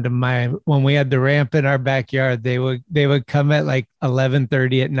to come to when we had the ramp in our backyard, they would come at like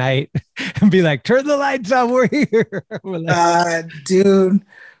 11:30 at night and be like, turn the lights on, we're here. We're like, dude,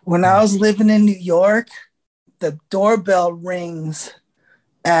 when I was living in New York, the doorbell rings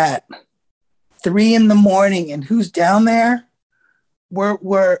at 3 a.m. and who's down there?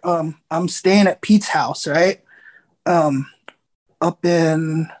 We're I'm staying at Pete's house, right? Up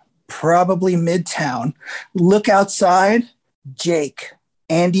in probably Midtown. Look outside, Jake,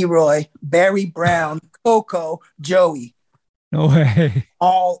 Andy Roy, Barry Brown, Coco, Joey. No way.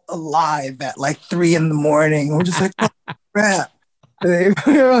 All alive at like 3 a.m. We're just like, oh, crap. They're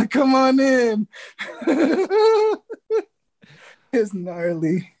like, come on in. It's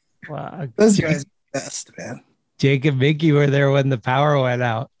gnarly. Wow. Those guys are the best, man. Jake and Mickey were there when the power went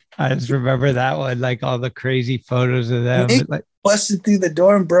out. I just remember that one, like all the crazy photos of them. Nick busted through the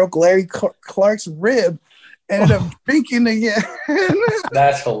door and broke Larry Clark's rib. Ended up drinking again.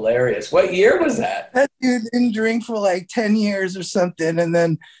 That's hilarious. What year was that? That dude didn't drink for like 10 years or something. And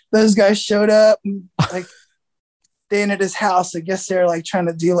then those guys showed up and like staying at his house. I guess they're like trying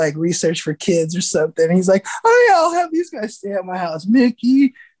to do like research for kids or something. And he's like, oh yeah, I'll have these guys stay at my house.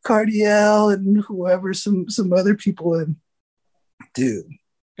 Mickey, Cardiel, and whoever, some other people. And dude,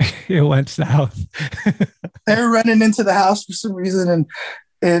 it went south. They were running into the house for some reason,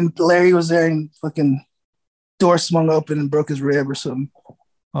 and Larry was there, and fucking door swung open and broke his rib or something.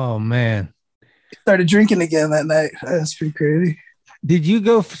 Oh man! Started drinking again that night. That's pretty crazy. Did you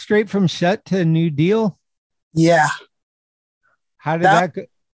go straight from Shut to New Deal? Yeah. How did that go?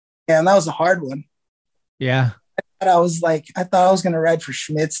 Yeah, and that was a hard one. Yeah. I thought I was gonna ride for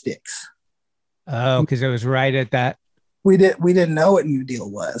Schmidt Sticks. Oh, because it was right at that. We didn't know what New Deal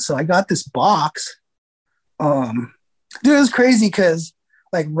was, so I got this box. Dude, it was crazy because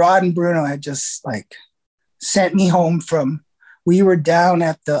like Rod and Bruno had just like sent me home from. We were down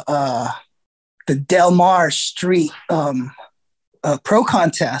at the Del Mar Street pro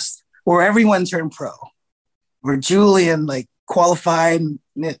contest where everyone turned pro. Where Julian like qualified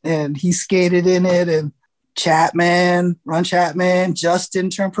and he skated in it, and Ron Chapman, Justin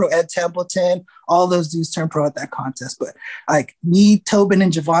turned pro, Ed Templeton, all those dudes turned pro at that contest. But like me, Tobin,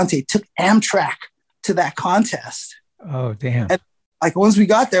 and Javante took Amtrak to that contest. Oh, damn. And like once we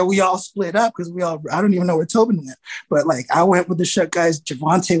got there, we all split up because I don't even know where Tobin went. But like I went with the Shut guys,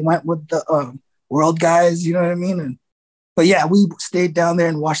 Javante went with the World guys, you know what I mean? But yeah, we stayed down there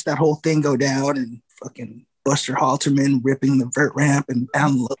and watched that whole thing go down, and fucking Buster Halterman ripping the vert ramp and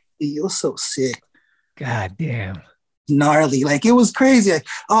down low. It was so sick. God damn. Gnarly. Like it was crazy. Like,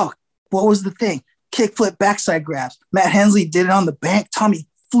 oh, what was the thing? Kickflip backside grabs. Matt Hensley did it on the bank. Tommy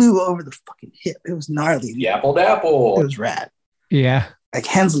flew over the fucking hip. It was gnarly. Yapple dapple. It was rad. Yeah. Like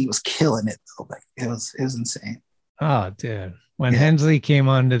Hensley was killing it though. Like it was insane. Oh, dude. When Hensley came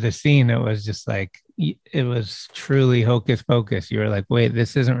onto the scene, it was just like, it was truly hocus pocus. You were like, wait,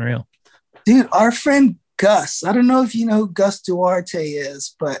 this isn't real. Dude, our friend Gus, I don't know if you know who Gus Duarte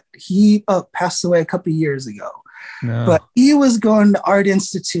is, but he passed away a couple of years ago. No. But he was going to Art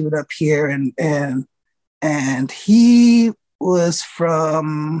Institute up here, and he was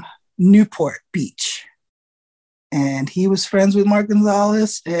from Newport Beach. And he was friends with Mark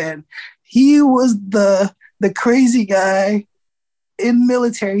Gonzalez, and he was the crazy guy in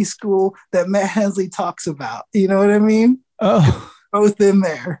military school that Matt Hensley talks about. You know what I mean? Oh. Both in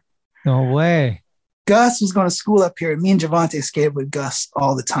there. No way. Gus was going to school up here, and me and Javante skated with Gus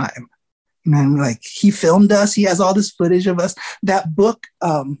all the time. And like he filmed us. He has all this footage of us. That book,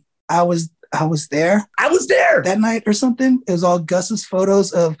 I was I was there. I was there that night or something. It was all Gus's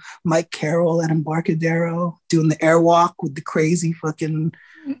photos of Mike Carroll at Embarcadero doing the airwalk with the crazy fucking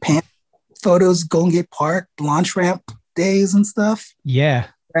pants. Photos, Golden Gate Park, launch ramp days and stuff. Yeah.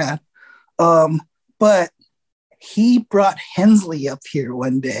 But he brought Hensley up here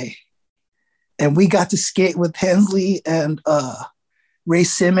one day, and we got to skate with Hensley and Ray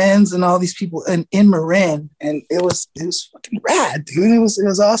Simmons and all these people in Marin, and it was fucking rad, dude. It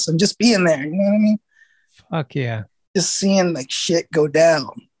was awesome just being there. You know what I mean? Fuck yeah! Just seeing like shit go down.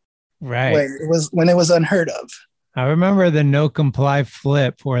 Right. When it was unheard of. I remember the no comply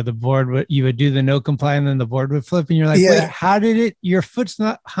flip where the board you would do the no comply and then the board would flip and you're like, wait, how did it? Your foot's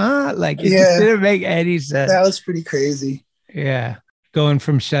not, huh? Like it just didn't make any sense. That was pretty crazy. Yeah. Going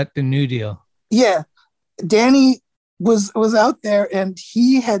from Shut to New Deal. Yeah. Danny was out there and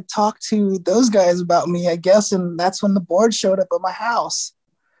he had talked to those guys about me, I guess. And that's when the board showed up at my house.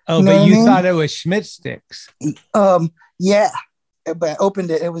 Oh, you know but you thought it was Schmidt sticks. Yeah. But I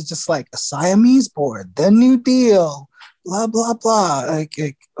opened it. It was just like a Siamese board, the New Deal, blah, blah, blah. Like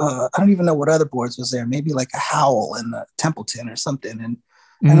I don't even know what other boards was there. Maybe like a Howell and a Templeton or something.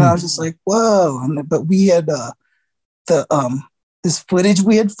 And I was just like, whoa. But we had this footage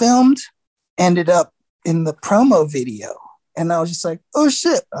we had filmed ended up in the promo video. And I was just like, oh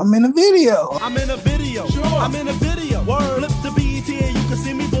shit, I'm in a video. I'm in a video. Sure. I'm in a video. Word. Flip the BET and you can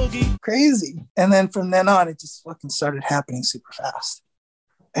see me boogie. Crazy. And then from then on, it just fucking started happening super fast.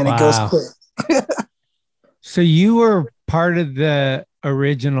 And it goes quick. So you were part of the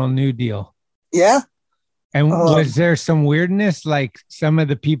original New Deal. Yeah. And was there some weirdness, like some of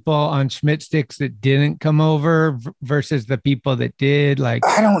the people on Schmidt sticks that didn't come over versus the people that did? Like,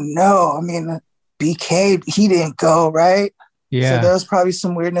 I don't know. I mean, BK, he didn't go, right? Yeah. So there was probably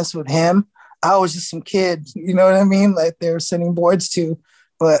some weirdness with him. I was just some kid, you know what I mean? Like they were sending boards to,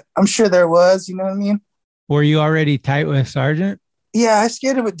 but I'm sure there was, you know what I mean? Were you already tight with Sargent? Yeah, I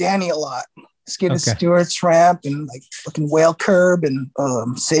skated with Danny a lot. I skated Stewart's Ramp and like fucking Whale Curb and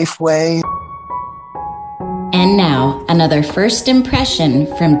Safeway. And now, another first impression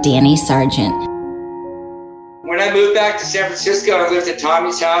from Danny Sargent. When I moved back to San Francisco, I lived at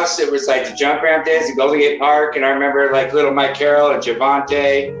Tommy's house. It was like the jump ramp days at Golden Gate Park. And I remember like little Mike Carroll and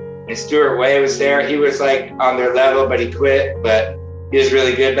Javante and Stuart Way was there. He was like on their level, but he quit. But he was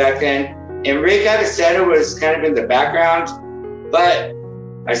really good back then. And Rick Avicena was kind of in the background. But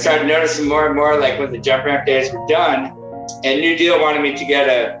I started noticing more and more like when the jump ramp days were done. And New Deal wanted me to get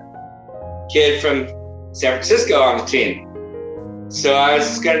a kid from San Francisco on the team. So I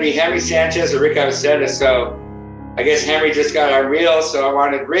was going to be Henry Sanchez or Rick Avicena. So I guess Henry just got on reel, so I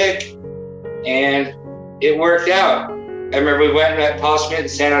wanted Rick, and it worked out. I remember we went and met Paul Schmidt in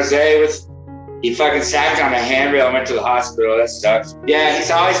San Jose he fucking sagged on a handrail and went to the hospital. That sucks. Yeah,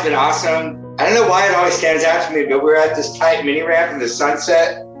 he's always been awesome. I don't know why it always stands out to me, but we were at this tight mini ramp in the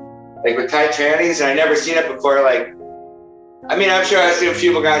Sunset, like with tight trannies, and I never seen it before. Like, I mean, I'm sure I was doing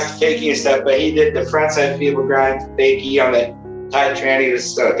Feeble Grinds to fakie and stuff, but he did the frontside Feeble Grind to fakie on the tight tranny. It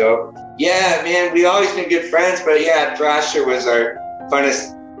was so dope. Yeah, man, we always been good friends, but yeah, Thrasher was our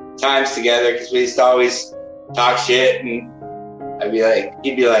funnest times together because we used to always talk shit, and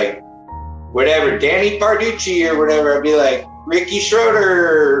he'd be like, whatever, Danny Parducci or whatever. I'd be like, Ricky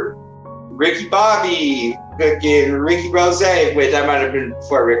Schroeder, Ricky Bobby, fucking Ricky Rose. Wait, that might have been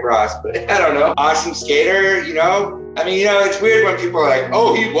before Rick Ross, but I don't know. Awesome skater, you know? I mean, you know, it's weird when people are like,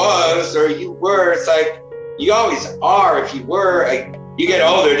 oh, he was or you were. It's like, you always are if you were. Like, you get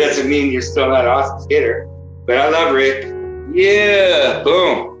older, doesn't mean you're still not an awesome skater. But I love Rick. Yeah,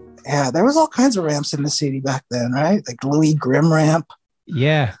 boom. Yeah, there was all kinds of ramps in the city back then, right? Like Louis Grimm ramp.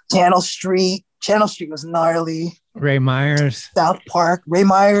 Yeah. Channel Street. Channel Street was gnarly. Ray Myers. South Park. Ray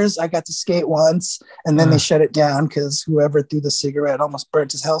Myers, I got to skate once, and then they shut it down because whoever threw the cigarette almost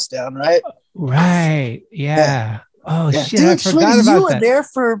burnt his house down, right? Right. Yeah. Oh, yeah. shit, Dude, I forgot about you were that. there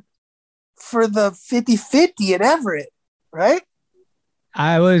for the 50-50 at Everett, right?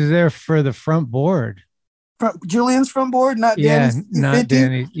 I was there for the front board. Julian's front board, not Danny's 50? Not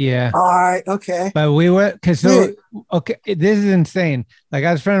Danny. Yeah. All right. Okay. But we were okay. This is insane. Like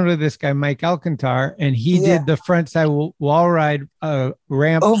I was friends with this guy, Mike Alcantar, and he did the front side wall ride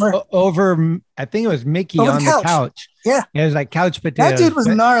ramp over. I think it was Mickey over on the couch. Yeah. It was like couch potatoes. That dude was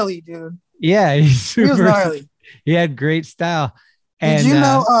gnarly, dude. Yeah, he was gnarly. He had great style. And,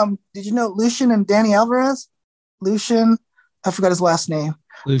 did you know Lucian and Danny Alvarez? Lucian, I forgot his last name.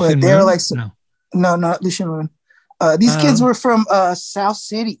 Lucian but they Moon? were like, no, not Lucian Moon. These kids were from South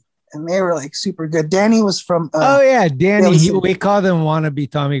City, and they were like super good. Danny was from. Danny. We called him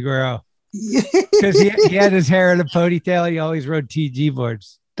wannabe Tommy Guerrero because he had his hair in a ponytail. He always rode TG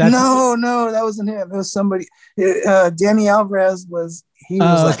boards. No, that wasn't him. It was somebody. Danny Alvarez was. He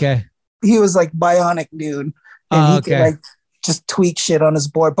was okay. He was like bionic dude, and he could like just tweak shit on his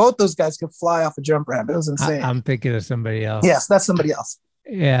board. Both those guys could fly off a jump ramp. It was insane. I'm thinking of somebody else. Yes, that's somebody else.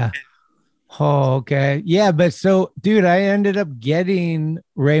 Yeah. Oh, okay. Yeah, but so, dude, I ended up getting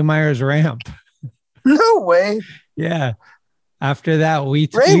Ray Meyer's ramp. No way. Yeah. After that, we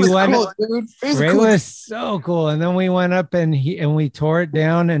was went. Cool, dude. Ray was so cool, and then we went up and we tore it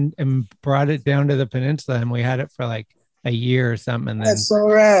down and brought it down to the peninsula, and we had it for like a year or something. And then, that's so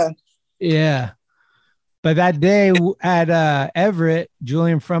rad. Yeah. But that day at Everett,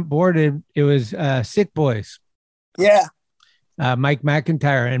 Julian front boarded. It was Sick Boys. Yeah. Mike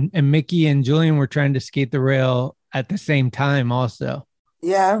McIntyre and Mickey and Julian were trying to skate the rail at the same time also.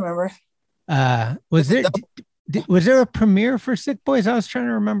 Yeah, I remember. Was there a premiere for Sick Boys? I was trying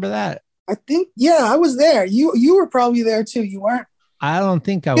to remember that. I think, yeah, I was there. You were probably there too. You weren't? I don't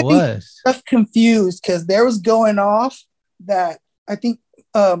think I was. I'm confused because there was going off that I think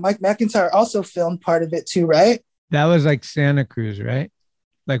Mike McIntyre also filmed part of it too, right? That was like Santa Cruz, right?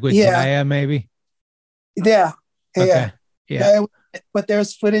 Like with Jaya, maybe? Yeah. Okay. Yeah. But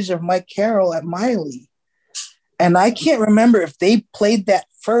there's footage of Mike Carroll at Miley. And I can't remember if they played that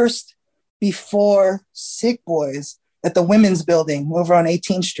first before Sick Boys at the women's building over on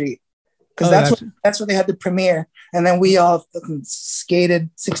 18th Street. Because that's where they had the premiere. And then we all fucking skated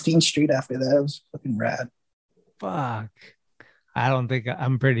 16th Street after that. It was fucking rad. Fuck.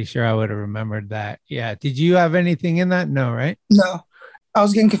 I'm pretty sure I would have remembered that. Yeah. Did you have anything in that? No, right? No. I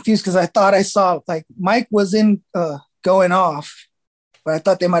was getting confused because I thought I saw like Mike was in Going Off, but I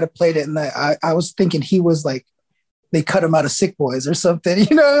thought they might have played it. And I was thinking he was like, they cut him out of Sick Boys or something,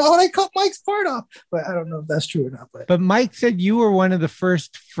 they cut Mike's part off, but I don't know if that's true or not. But Mike said you were one of the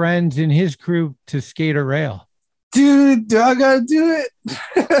first friends in his crew to skate a rail. Dude, do I gotta do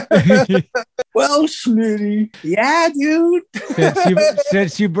it? Well, Schmitty. Yeah, dude.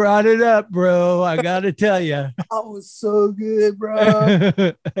 Since you brought it up, bro, I gotta tell you. That was so good,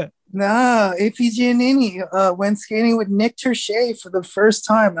 bro. Nah, AP Giannini went skating with Nick Terche for the first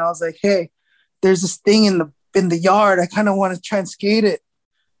time. And I was like, hey, there's this thing in the yard. I kind of want to try and skate it.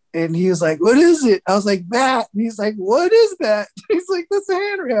 And he was like, what is it? I was like, that. And he's like, what is that? He's like, that's a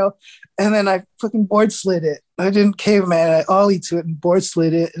handrail. And then I fucking board slid it. I didn't caveman. I ollied to it and board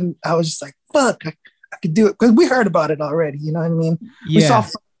slid it. And I was just like, fuck, I could do it. Because we heard about it already. You know what I mean? Yeah. We saw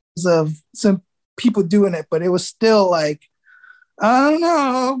photos of some people doing it, but it was still like, I don't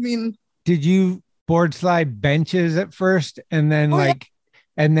know. I mean, did you board slide benches at first? And then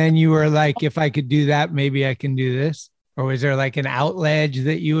and then you were like, if I could do that, maybe I can do this? Or was there like an out ledge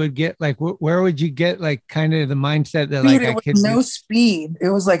that you would get? Like, where would you get like kind of the mindset that like I could no speed? It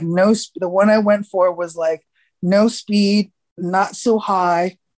was like no. The one I went for was like no speed, not so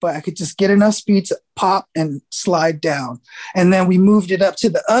high, but I could just get enough speed to pop and slide down. And then we moved it up to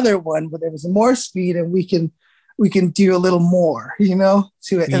the other one where there was more speed, and we can do a little more, to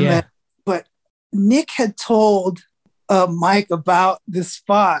it. And then, but Nick had told Mike about this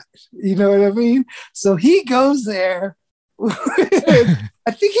spot, you know what I mean? So he goes there.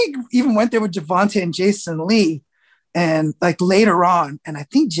 I think he even went there with Javante and Jason Lee, and like later on, and I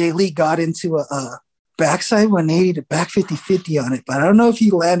think Jay Lee got into a backside 180 to back 50-50 on it, but I don't know if he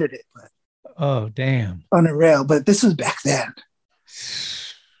landed it. But oh, damn. On a rail, but this was back then.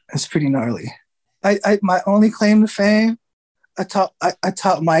 That's pretty gnarly. I my only claim to fame, I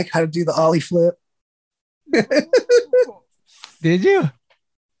taught Mike how to do the ollie flip. Did you?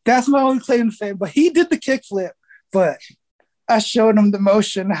 That's my only claim to fame. But he did the kick flip, but I showed him the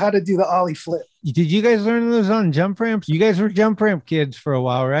motion, how to do the ollie flip. Did you guys learn those on jump ramps? You guys were jump ramp kids for a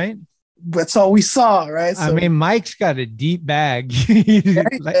while, right? That's all we saw, right? So, I mean, Mike's got a deep bag.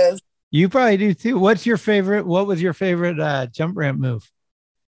 You probably do too. What was your favorite jump ramp move?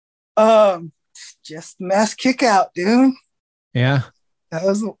 Just mass kick out, dude. Yeah. That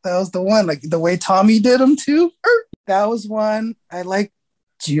was the one. Like the way Tommy did them too. That was one. I like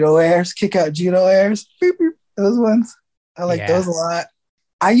judo airs, kick out judo airs. Beep, beep. Those ones. I like those a lot.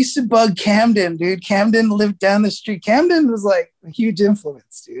 I used to bug Camden, dude. Camden lived down the street. Camden was like a huge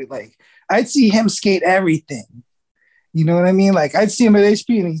influence, dude. Like I'd see him skate everything. You know what I mean? Like I'd see him at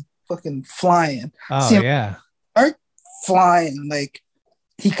HP and he's fucking flying. Oh, yeah. Art flying. Like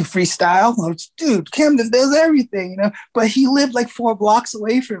he could freestyle. Dude, Camden does everything, But he lived like 4 blocks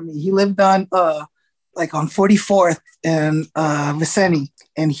away from me. He lived on like on 44th and Vicente.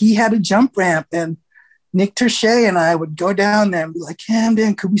 And he had a jump ramp, and Nick Terche and I would go down there and be like,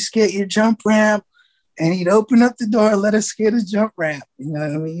 Camden, could we skate your jump ramp? And he'd open up the door and let us skate his jump ramp. You know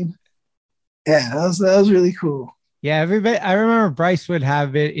what I mean? Yeah, that was really cool. Yeah, everybody. I remember Bryce would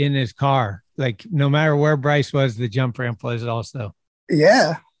have it in his car. Like no matter where Bryce was, the jump ramp was also.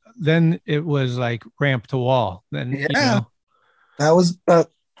 Yeah. Then it was like ramp to wall. Then that was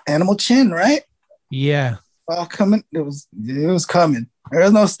Animal Chin, right? Yeah. All coming. It was coming. There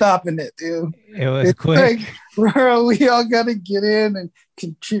was no stopping it, dude. It was quick. Like, bro, we all gotta get in and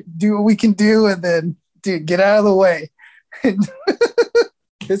do what we can do, and then dude, get out of the way.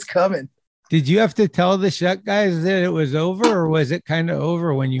 It's coming. Did you have to tell the Shuck guys that it was over, or was it kind of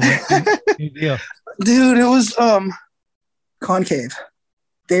over when you went to New Deal? Dude, it was concave.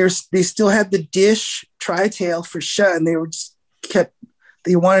 They still had the dish tri-tail for Shutt, and they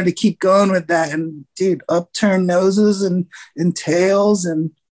wanted to keep going with that. And dude, upturned noses and tails,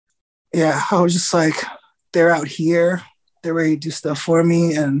 and yeah, I was just like, they're out here, they're ready to do stuff for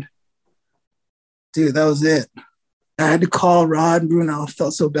me, and dude, that was it. I had to call Rod and Bruno. I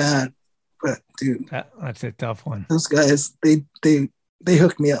felt so bad. But dude, that's a tough one. Those guys, they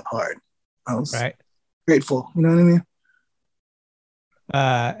hooked me up hard. I was grateful. You know what I mean?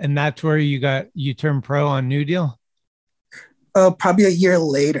 And that's where you turned pro on New Deal? Probably a year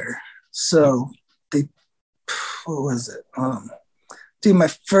later. So what was it? Dude, my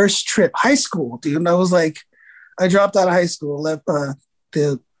first trip, high school, dude. And I was like, I dropped out of high school,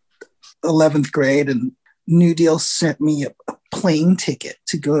 the 11th grade, and New Deal sent me a plane ticket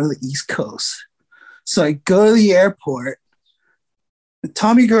to go to the East Coast. So I go to the airport.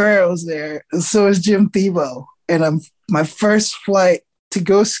 Tommy Guerrero's there, and so is Jim Thiebaud. And my first flight to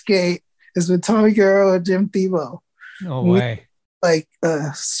go skate is with Tommy Guerrero and Jim Thiebaud. No way. Like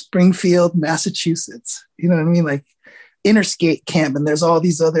Springfield, Massachusetts. You know what I mean? Like Interskate Camp, and there's all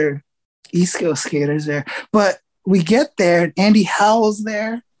these other East Coast skaters there. But we get there, and Andy Howell's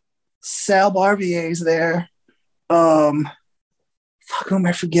there. Sal Barbier's there. Who am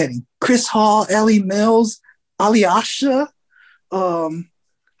I forgetting? Chris Hall, Ellie Mills, Alyosha. Dude,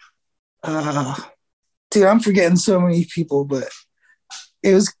 I'm forgetting so many people, but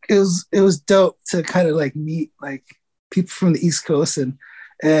it was dope to kind of like meet like people from the East Coast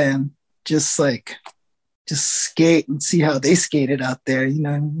and just skate and see how they skated out there. You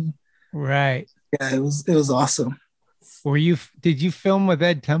know what I mean? Right. Yeah, it was awesome. Did you film with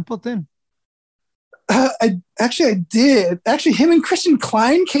Ed Templeton? I did. Actually, him and Christian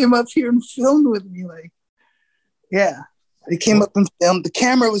Klein came up here and filmed with me. Like, yeah, they came up and filmed. The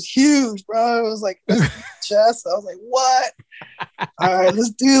camera was huge, bro. It was like chest. I was like, what? All right,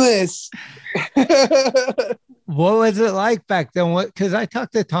 let's do this. What was it like back then? Because I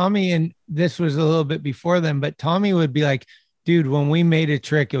talked to Tommy, and this was a little bit before then, but Tommy would be like, dude, when we made a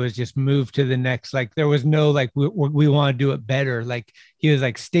trick, it was just move to the next. Like there was no like we want to do it better. Like he was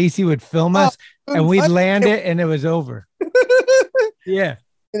like, Stacy would film us and we'd land it and it was over. Yeah.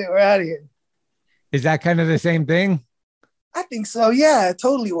 We're out of here. Is that kind of the same thing? I think so. Yeah, it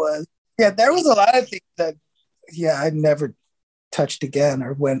totally was. Yeah, there was a lot of things that I never touched again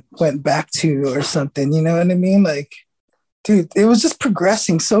or went back to or something. You know what I mean? Like, dude, it was just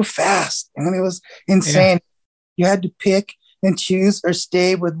progressing so fast. I mean, it was insane. Yeah. You had to pick and choose or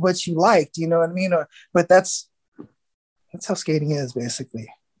stay with what you liked, you know what I mean? But that's how skating is,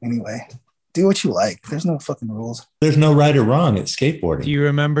 basically. Anyway, do what you like. There's no fucking rules. There's no right or wrong. It's skateboarding. Do you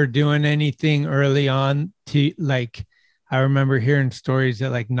remember doing anything early on to like, I remember hearing stories that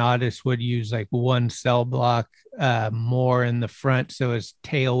like Nodis would use like one cell block more in the front so his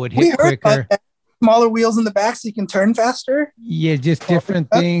tail would hit quicker. Smaller wheels in the back so you can turn faster. Yeah, just different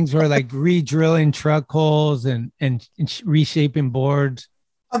things, or like re-drilling truck holes and reshaping boards.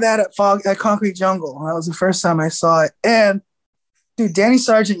 I saw that at Concrete Jungle. That was the first time I saw it. And dude, Danny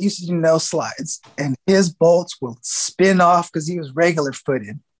Sargent used to do no slides, and his bolts would spin off because he was regular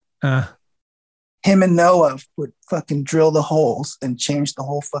footed. Him and Noah would fucking drill the holes and change the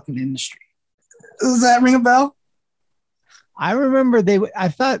whole fucking industry. Does that ring a bell? I remember I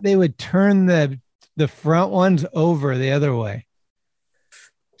thought they would turn the front ones over the other way.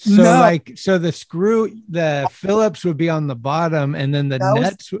 So the Phillips would be on the bottom, and then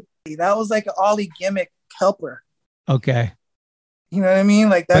nets. That was like an ollie gimmick helper. Okay. You know what I mean?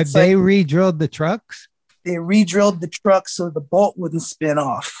 Like that's. But they re-drilled the trucks? They re-drilled the trucks so the bolt wouldn't spin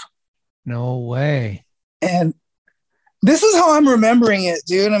off. No way. And this is how I'm remembering it,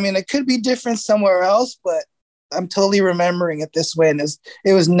 dude. I mean, it could be different somewhere else, but I'm totally remembering it this way. And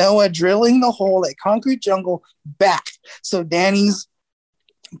it was Noah drilling the hole at Concrete Jungle back so Danny's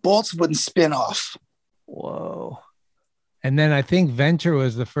bolts wouldn't spin off. Whoa. And then I think Venture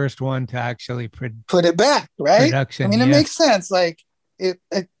was the first one to actually put it back, right? Production, I mean, it makes sense. Like it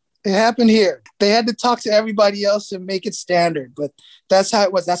happened here. They had to talk to everybody else and make it standard, but that's how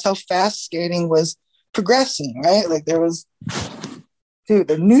it was. That's how fast skating was progressing, right? Like there was, dude,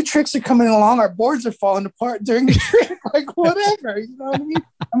 the new tricks are coming along. Our boards are falling apart during the trick, like whatever. You know what I mean?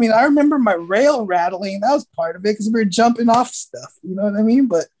 I mean, I remember my rail rattling. That was part of it because we were jumping off stuff. You know what I mean?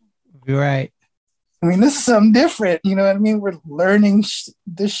 But you're right. I mean, this is something different. You know what I mean? We're learning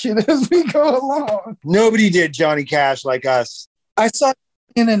this shit as we go along. Nobody did Johnny Cash like us. I saw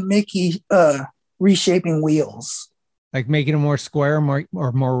Ian and Mickey reshaping wheels. Like making them more square, more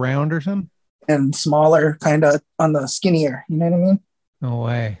round or something? And smaller, kind of on the skinnier. You know what I mean? No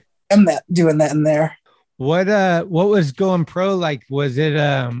way. I'm doing that in there. What was going pro like? Was it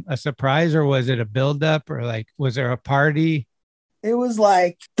a surprise or was it a build-up or like was there a party? It was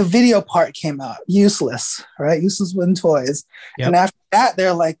like the video part came out, Useless, right? Useless Wooden Toys. Yep. And after that,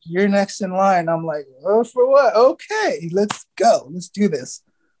 they're like, you're next in line. I'm like, oh, for what? Okay, let's go. Let's do this.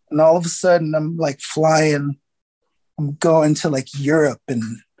 And all of a sudden, I'm like flying. I'm going to like Europe and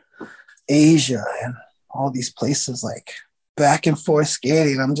Asia and all these places, like back and forth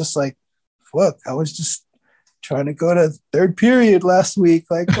skating. I'm just like, fuck, I was just trying to go to third period last week.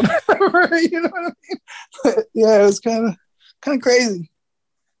 Like, whatever, you know what I mean? But yeah, it was kind of crazy.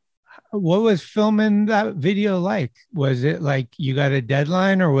 What was filming that video like? Was it like you got a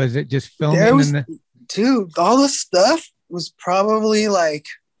deadline or was it just filming? Dude, all the stuff was probably like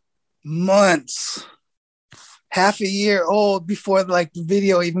months, half a year old before like the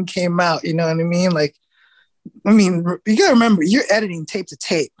video even came out. You know what I mean? Like, I mean, you gotta remember, you're editing tape to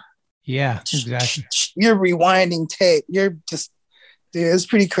tape. Yeah, exactly. You're rewinding tape. You're just, dude, it's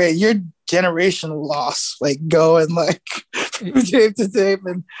pretty crazy. You're generational loss, like going like tape to tape.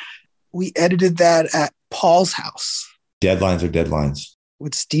 And we edited that at Paul's house. Deadlines are deadlines.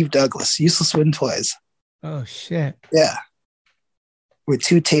 With Steve Douglas, Useless Wooden Toys. Oh, shit. Yeah. With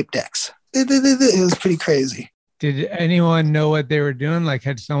 2 tape decks. It was pretty crazy. Did anyone know what they were doing? Like,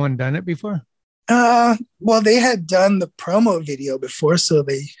 had someone done it before? Well, they had done the promo video before, so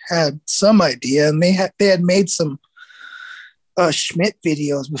they had some idea, and they had made some Schmidt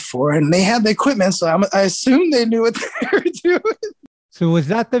videos before, and they had the equipment, so I assume they knew what they were doing. So was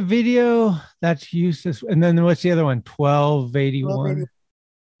that the video that's Useless? And then what's the other one? 1281.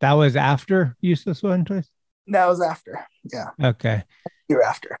 That was after Useless Wooden Toys? That was after. Yeah. Okay. Year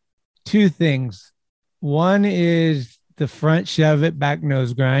after. 2 things. One is the front shove it, back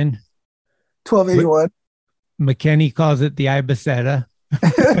nose grind. 1281. McKenny calls it the Ibisetta.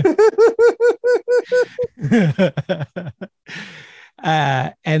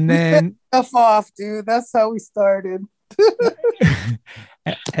 And then stuff off, dude. That's how we started.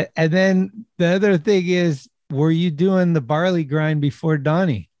 And then the other thing is, were you doing the barley grind before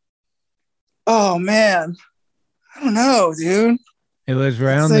Donnie? Oh man, I don't know, dude. It was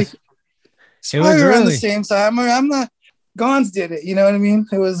around. It was around the same time. I'm not. Gons did it. You know what I mean?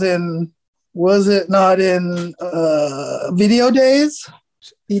 It was in. Was it not in Video Days?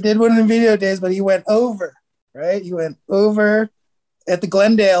 He did one in Video Days, but he went over. Right? He went over at the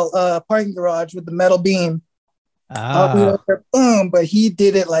Glendale parking garage with the metal beam. Boom! But he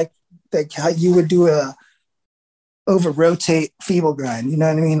did it like how you would do a over rotate feeble grind. You know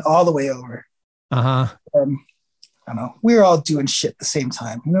what I mean? All the way over. I don't know. We were all doing shit at the same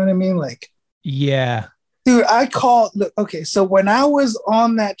time. You know what I mean? Like, yeah, dude. Okay, so when I was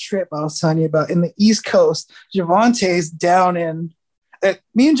on that trip I was telling you about in the East Coast, Javante's down in.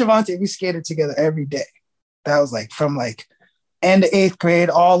 Me and Javante, we skated together every day. That was like from like end of 8th grade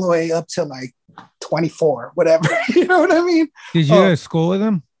all the way up to like 24, whatever. You know what I mean? Did you go to school with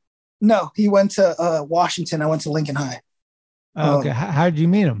him? No, he went to Washington. I went to Lincoln High. Okay. How did you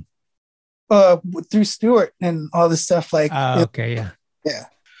meet him? Through Stewart and all this stuff. Like, okay, yeah. Yeah.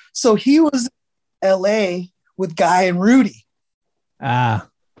 So he was in LA with Guy and Rudy. I'm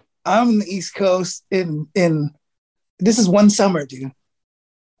in the East Coast in this is one summer, dude.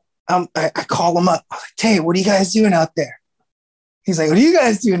 I call him up. I was like, hey, what are you guys doing out there? He's like, what are you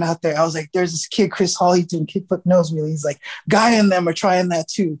guys doing out there? I was like, there's this kid, Chris Hall, he's doing kickflip nose wheel. He's like, Guy and them are trying that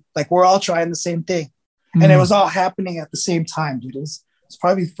too. Like, we're all trying the same thing. Mm-hmm. And it was all happening at the same time, dude. It's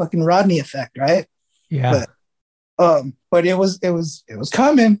probably fucking Rodney effect, right? Yeah. But it was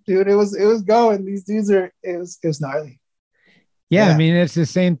coming, dude. It was going. These dudes it was gnarly. Yeah, I mean, it's the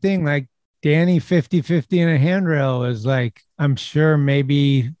same thing. Like Danny 50-50 in a handrail was like, I'm sure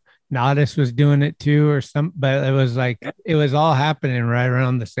maybe Nodis was doing it too or some, but it was like, it was all happening right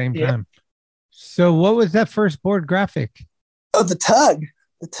around the same time. So what was that first board graphic? Oh, the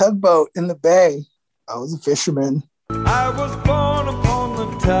tugboat in the bay. I was a fisherman. I was born upon the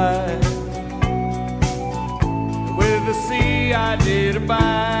tide. With the sea I did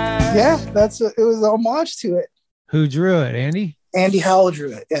abide. Yeah, it was a homage to it. Who drew it, Andy? Andy Howell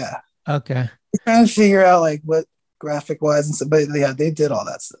drew it, yeah. Okay. trying to figure out like what graphic wise and stuff, but yeah, they did all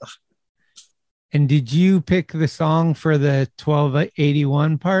that stuff. And did you pick the song for the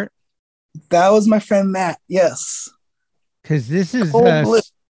 1281 part? That was my friend Matt. Yes. Because this is Cold Blue.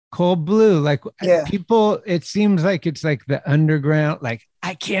 Cold Blue. Like Yeah. people, it seems like it's like the underground, like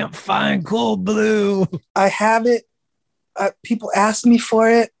I can't find Cold Blue. I have it. People ask me for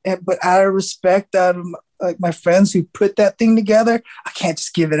it, but out of respect, out of like my friends who put that thing together, I can't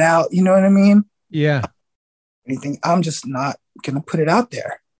just give it out. You know what I mean? Yeah. Anything. I'm just not gonna put it out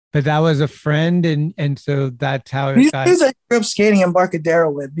there. But that was a friend, and so that's how it These got. days I grew up skating in Embarcadero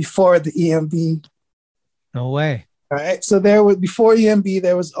with before the EMB. No way. All right. So there was before EMB,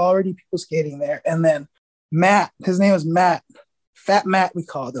 there was already people skating there. And then Matt, his name was Matt, Fat Matt, we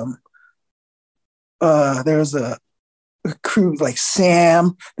called him. There was a crew like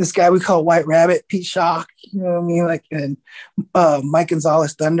Sam, this guy we call White Rabbit, Pete Shock, you know what I mean? Like, and Mike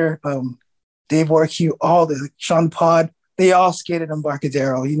Gonzalez Thunder, Dave Warq, all the Sean Pod, they all skated in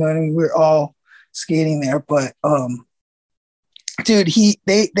Embarcadero. You know what I mean? We're all skating there. But dude,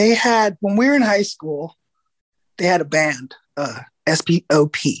 they had, when we were in high school, they had a band,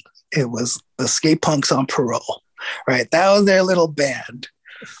 SPOP. It was the Skate Punks on Parole, right? That was their little band.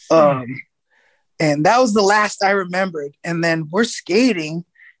 And that was the last I remembered. And then we're skating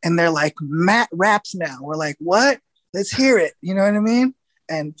and they're like, Matt raps now. We're like, what? Let's hear it. You know what I mean?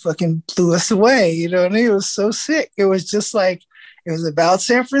 And fucking blew us away. You know what I mean? It was so sick. It was just like, it was about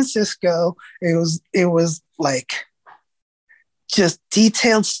San Francisco. It was like just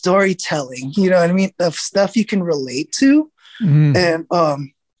detailed storytelling, you know what I mean? Of stuff you can relate to. Mm-hmm. And,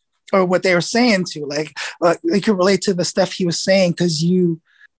 or what they were saying to, like you could relate to the stuff he was saying because you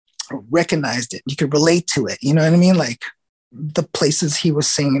recognized it. You could relate to it. You know what I mean? Like the places he was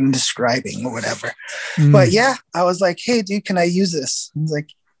saying and describing or whatever. Mm. But yeah, I was like, hey, dude, can I use this? He was like,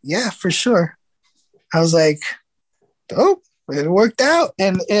 yeah, for sure. I was like, dope. It worked out.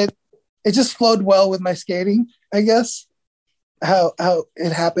 And it just flowed well with my skating, I guess, how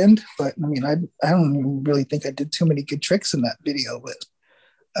it happened. But I mean, I don't even really think I did too many good tricks in that video, but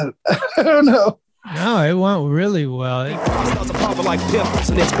I don't know. No, it went really well. Like pimples,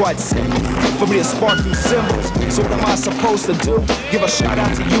 and it's quite simple for me to spark these symbols. So what am I supposed to do? Give a shout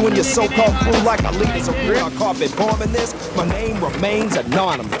out to you and your so-called crew like my leaders of real carpet bombing this. My name remains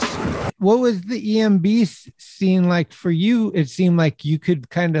anonymous. What was the EMB scene like for you? It seemed like you could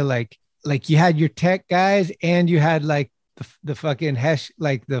kind of like you had your tech guys and you had like the fucking hesh,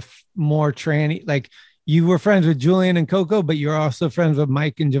 like the more tranny, like you were friends with Julian and Coco, but you're also friends with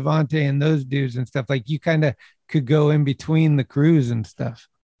Mike and Javante and those dudes and stuff. Like you kind of could go in between the crews and stuff.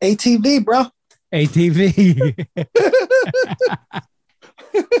 ATV, bro. ATV.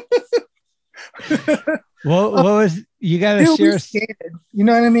 what was, you got to share? Skated, you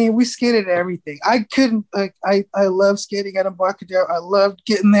know what I mean? We skated everything. I couldn't, like, I love skating at Embarcadero. I loved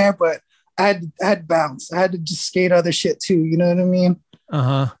getting there, but I had bounce. I had to just skate other shit too. You know what I mean?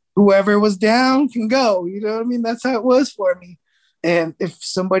 Uh-huh. Whoever was down can go. You know what I mean? That's how it was for me. And if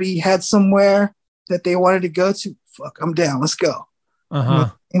somebody had somewhere that they wanted to go to, fuck, I'm down. Let's go. Uh-huh.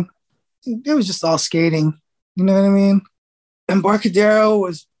 You know, it was just all skating. You know what I mean? Embarcadero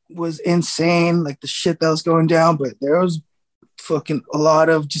was insane, like the shit that was going down, but there was fucking a lot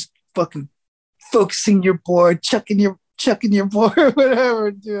of just fucking focusing your board, chucking your board,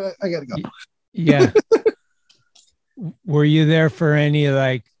 whatever. Dude, I gotta go. Yeah. Were you there for any,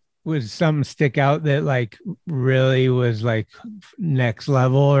 like, was something stick out that like really was like next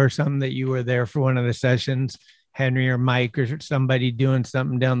level or something that you were there for one of the sessions, Henry or Mike or somebody doing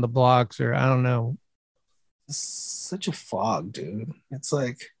something down the blocks, or I don't know? It's such a fog, dude. It's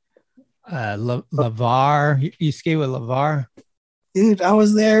like LeVar. You skate with LeVar? Dude, I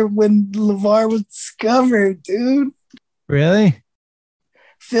was there when LeVar was discovered, dude. Really?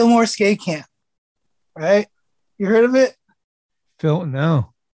 Fillmore Skate Camp, right? You heard of it?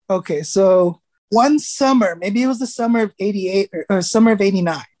 No. Okay, so one summer, maybe it was the summer of 88 or summer of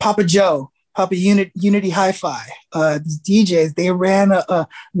 89, Papa Unity Hi-Fi, these DJs, they ran a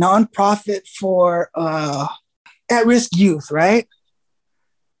nonprofit for at-risk youth, right?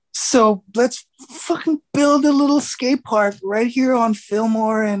 So let's fucking build a little skate park right here on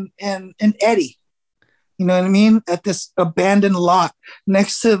Fillmore and Eddy. You know what I mean? At this abandoned lot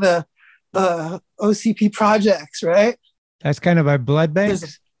next to the OCP projects, right? That's kind of by Blood Banks.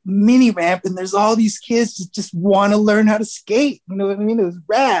 There's a mini ramp, and there's all these kids that just want to learn how to skate. You know what I mean? It was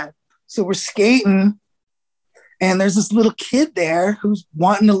rad. So we're skating, and there's this little kid there who's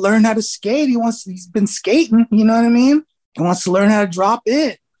wanting to learn how to skate. He's been skating. You know what I mean? He wants to learn how to drop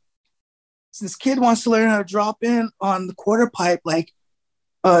in. So this kid wants to learn how to drop in on the quarter pipe, like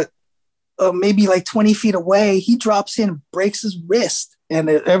maybe like 20 feet away, he drops in, breaks his wrist, and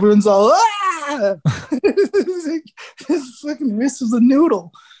everyone's all, ah! His fucking wrist was a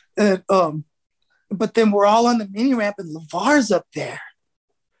noodle. And, but then we're all on the mini ramp and LeVar's up there.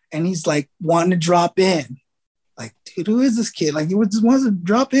 And he's like wanting to drop in. Like, dude, who is this kid? Like, he just wants to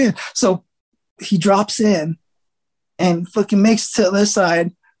drop in. So he drops in and fucking makes it to the other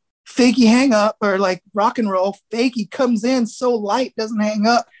side. Fakey hang up or like rock and roll. Fakey comes in so light, doesn't hang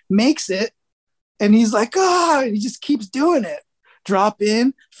up, makes it. And he's like, and he just keeps doing it. Drop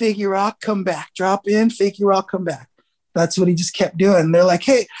in, Fakey rock, come back. Drop in, Fakey rock, come back. That's what he just kept doing. They're like,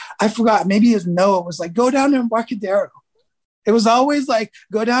 hey, I forgot. Maybe it was Noah was like, go down to Embarcadero. It was always like,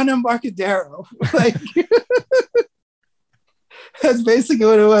 go down to Embarcadero. Like, that's basically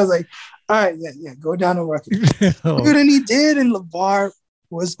what it was. Like, all right, yeah, go down to Embarcadero. Dude, and he did, and LeVar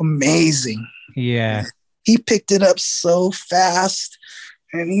was amazing. Yeah. He picked it up so fast,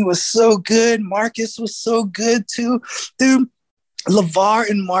 and he was so good. Marcus was so good, too. Dude, LeVar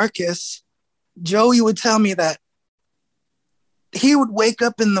and Marcus, Joey would tell me that he would wake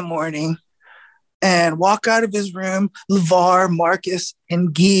up in the morning and walk out of his room. LeVar, Marcus,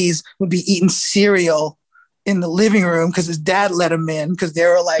 and Geese would be eating cereal in the living room because his dad let him in because they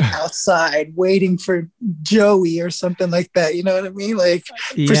were like outside waiting for Joey or something like that. You know what I mean? Like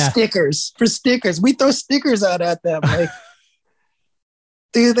for stickers. We throw stickers out at them. Like,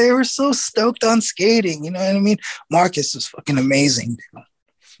 dude, they were so stoked on skating. You know what I mean? Marcus was fucking amazing, dude.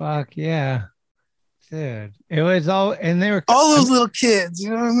 Fuck yeah. Dude, it was all, and they were all those little kids, you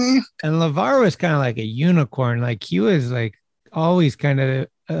know what I mean? And LeVar was kind of like a unicorn. Like he was like always kind of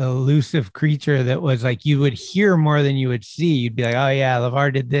an elusive creature that was like, you would hear more than you would see. You'd be like, oh yeah,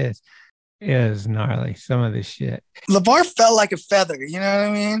 LeVar did this. It was gnarly, some of this shit. LeVar felt like a feather, you know what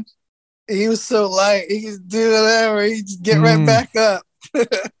I mean? He was so light. He could do whatever. He just get right back up.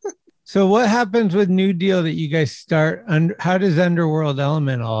 So what happens with New Deal that you guys start? How does Underworld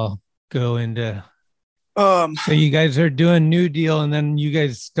Element all go into? So you guys are doing New Deal and then you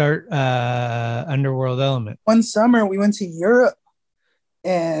guys start Underworld Element. One summer we went to Europe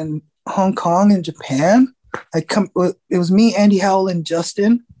and Hong Kong and Japan. It was me, Andy Howell, and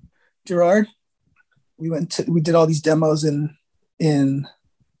Justin Gerard. We did all these demos in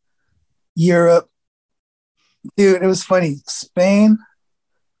Europe. Dude, it was funny. Spain,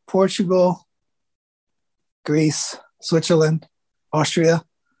 Portugal, Greece, Switzerland, Austria.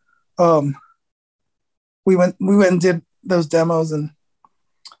 We went and did those demos and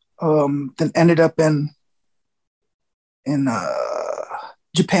then ended up in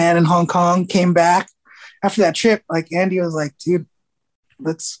Japan and Hong Kong, came back. After that trip, like Andy was like, dude,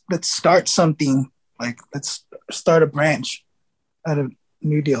 let's start something. Like, let's start a branch out of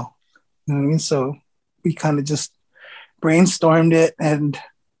New Deal. You know what I mean? So we kind of just brainstormed it and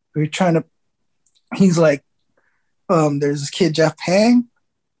we were trying to, he's like, there's this kid, Jeff Pang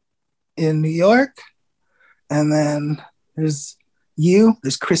in New York. And then there's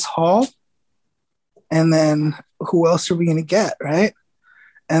Chris Hall. And then who else are we going to get, right?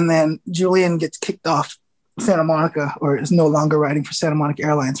 And then Julian gets kicked off Santa Monica, or is no longer riding for Santa Monica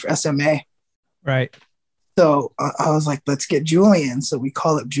Airlines for SMA. Right. So I was like, let's get Julian. So we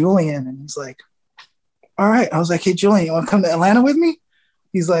call up Julian and he's like, all right. I was like, hey, Julian, you want to come to Atlanta with me?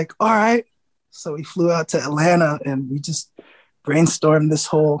 He's like, all right. So we flew out to Atlanta and we just brainstormed this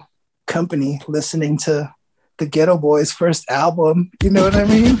whole company listening to the Ghetto Boys' first album. You know what I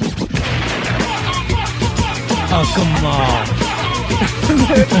mean? Oh, come on.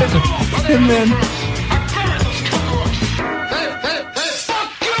 And then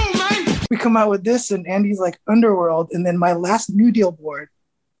we come out with this and Andy's like Underworld. And then my last New Deal board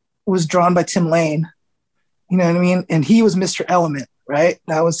was drawn by Tim Lane. You know what I mean? And he was Mr. Element, right?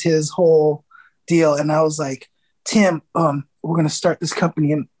 That was his whole deal. And I was like, Tim, we're going to start this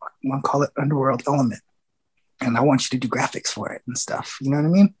company and I'm going to call it Underworld Element. And I want you to do graphics for it and stuff. You know what I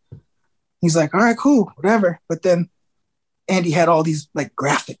mean? He's like, all right, cool, whatever. But then Andy had all these like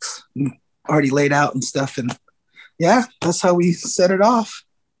graphics already laid out and stuff. And yeah, that's how we set it off.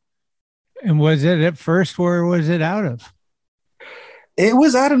 And was it at first, where was it out of? It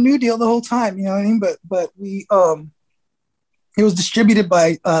was out of New Deal the whole time, you know what I mean? But we, it was distributed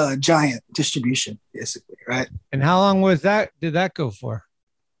by Giant Distribution, basically, right? And how long was that? Did that go for?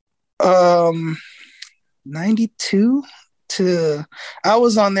 92 to, I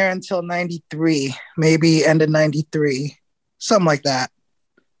was on there until 93, maybe end of 93, something like that.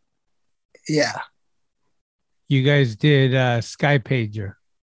 Yeah. You guys did Sky Pager.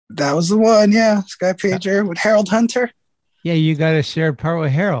 That was the one, yeah. Sky Pager with Harold Hunter. Yeah, you got a shared part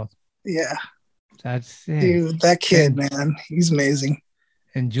with Harold. Yeah. That's it. Dude, that kid, man, he's amazing.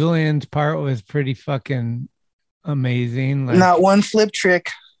 And Julian's part was pretty fucking amazing. Like, not one flip trick.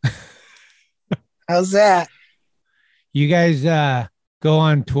 How's that? You guys go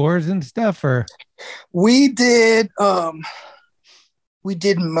on tours and stuff, or? We did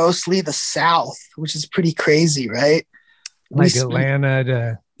mostly the South, which is pretty crazy, right? Like Atlanta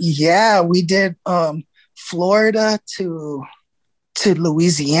to... Yeah, we did Florida to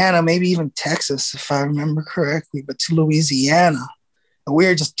Louisiana, maybe even Texas, if I remember correctly, but to Louisiana. We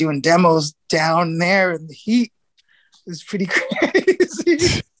were just doing demos down there in the heat. It was pretty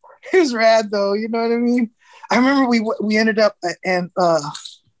crazy. It was rad, though. You know what I mean? I remember we ended up, and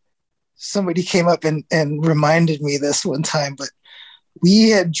somebody came up and reminded me this one time, but we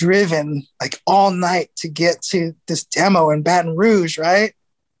had driven like all night to get to this demo in Baton Rouge, right?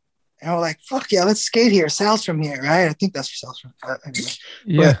 And we're like, fuck yeah, let's skate here. Sal's from here, right? I think that's Sal's from. Anyway.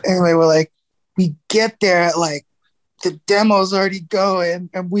 Yeah. But anyway, we're like, we get there at like, the demo's already going,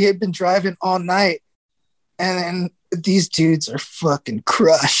 and we had been driving all night. And then these dudes are fucking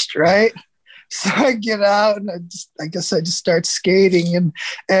crushed, right? So I get out and I guess I just start skating and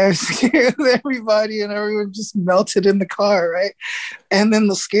everybody and everyone just melted in the car, right? And then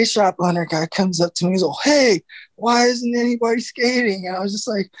the skate shop owner guy comes up to me, he's like, hey, why isn't anybody skating? And I was just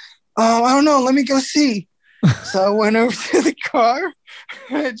like, oh, I don't know, let me go see. So I went over to the car,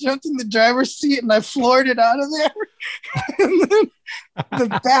 and I jumped in the driver's seat and I floored it out of there. And then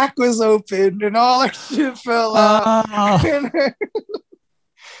the back was open and all our shit fell out.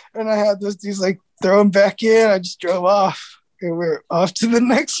 And I had those dudes like throw them back in. I just drove off and we're off to the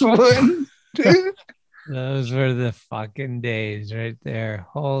next one. Those were the fucking days right there.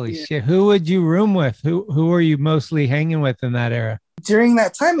 Holy shit. Who would you room with? Who were you mostly hanging with in that era? During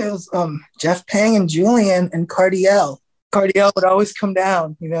that time, it was Jeff Pang and Julian and Cardiel. Cardiel would always come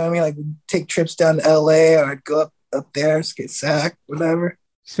down, you know what I mean? Like we'd take trips down to LA, or I'd go up there, skate sack, whatever.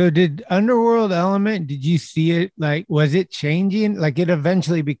 So did Underworld Element, did you see it? Like, was it changing? Like it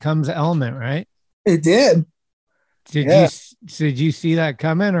eventually becomes Element, right? It did. Did you see that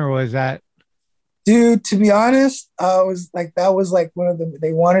coming, or was that? Dude, to be honest, I was like, that was like one of them.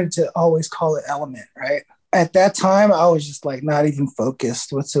 They wanted to always call it Element, right? At that time, I was just like not even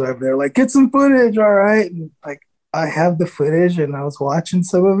focused whatsoever. They're like, get some footage, all right? And like, I have the footage, and I was watching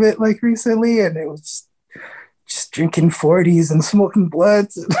some of it like recently, and it was just drinking 40s and smoking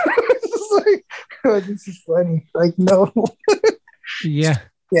blunts. And just like, oh, this is funny. Like, no. Yeah.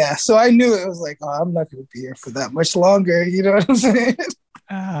 Yeah. So I knew it was like, oh, I'm not going to be here for that much longer. You know what I'm saying?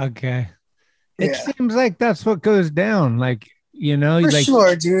 Okay. It seems like that's what goes down. Like, you know, for like,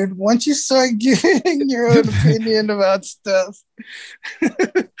 sure, dude. Once you start giving your own opinion about stuff,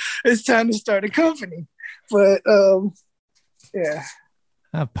 it's time to start a company. But yeah,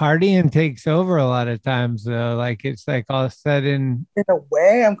 partying takes over a lot of times, though. Like it's like all of a sudden, in a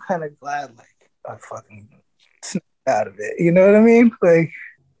way, I'm kind of glad like I fucking snapped out of it. You know what I mean? Like,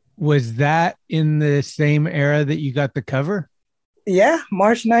 was that in the same era that you got the cover? Yeah,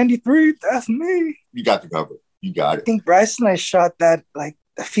 March '93. That's me. You got the cover. You got it. I think Bryce and I shot that like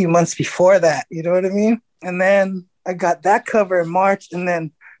a few months before that. You know what I mean? And then I got that cover in March, and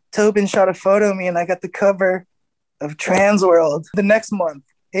then Tobin shot a photo of me, and I got the cover of Transworld the next month,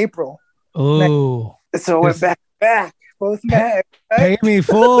 April. Oh, so we're back, both back. Pay me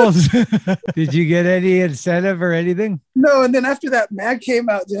fools. Did you get any incentive or anything? No, and then after that mag came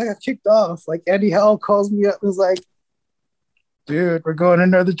out, dude, I got kicked off. Like Andy Howell calls me up and was like, dude, we're going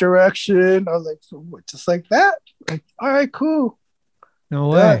another direction. I was like, so what, just like that? Like, all right, cool. No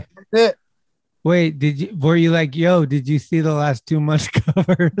way. That's it. Wait, were you like, yo, did you see the last 2 months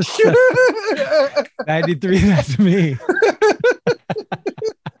covers? 93, that's me.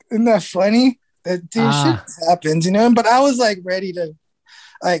 Isn't that funny? That shit happens, you know? But I was like ready to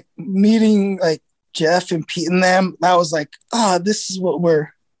like meeting like Jeff and Pete and them. I was like, this is what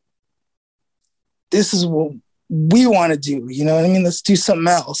we want to do. You know what I mean? Let's do something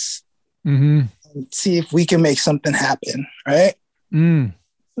else. Mm-hmm. And see if we can make something happen. Right. Mm.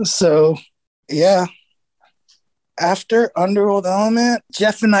 So yeah. After Underworld Element,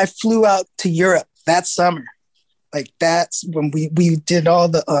 Jeff and I flew out to Europe that summer. Like that's when we did all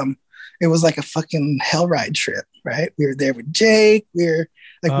the, it was like a fucking hell ride trip, right? We were there with Jake. We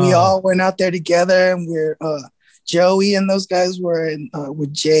all went out there together, and Joey and those guys were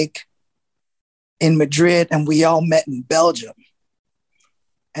with Jake in Madrid, and we all met in Belgium.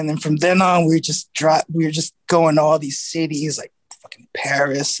 And then from then on, we were just going to all these cities like fucking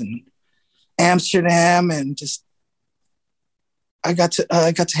Paris and Amsterdam, and just I got to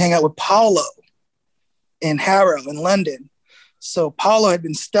hang out with Paolo in Harrow in London. So Paolo had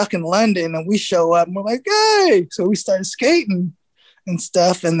been stuck in London, and we show up and we're like, hey, so we started skating. and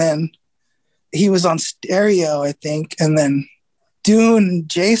stuff. And then he was on stereo, I think. And then Dune and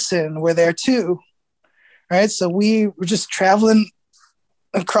Jason were there too. Right. So we were just traveling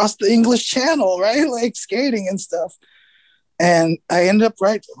across the English Channel, right? Like skating and stuff. And I ended up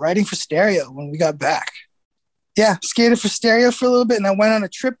writing for stereo when we got back. Yeah, skated for stereo for a little bit. And I went on a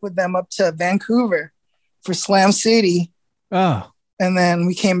trip with them up to Vancouver for Slam City. Oh. And then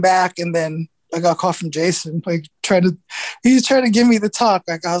we came back, and then I got a call from Jason, like he was trying to give me the talk.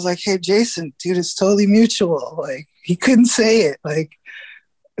 Like, I was like, hey, Jason, dude, it's totally mutual. Like, he couldn't say it. Like,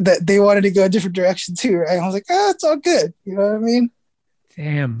 that they wanted to go a different direction too, right? I was like, it's all good. You know what I mean?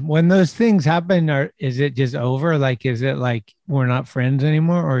 Damn. When those things happen, is it just over? Like, is it like we're not friends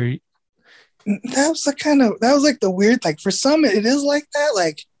anymore? Or that was like the weird, like, for some it is like that.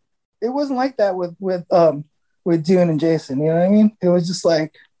 Like, it wasn't like that with Dune and Jason. You know what I mean? It was just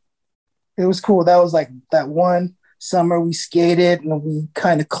like, it was cool. That was like that one summer we skated and we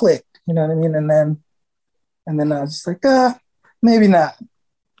kind of clicked. You know what I mean? And then I was just like, maybe not.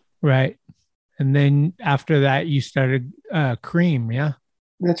 Right. And then after that, you started Cream, yeah?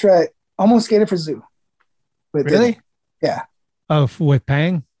 That's right. Almost skated for Zoo. But really? Yeah. Oh, with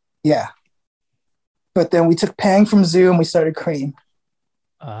Pang? Yeah. But then we took Pang from Zoo and we started Cream.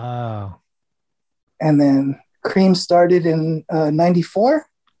 Oh. And then Cream started in 94,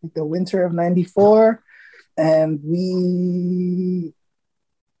 like the winter of 94. And we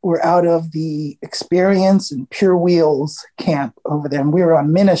were out of the Experience and Pure Wheels camp over there. And we were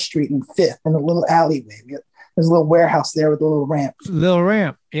on Minna Street in 5th in a little alleyway. There's a little warehouse there with a little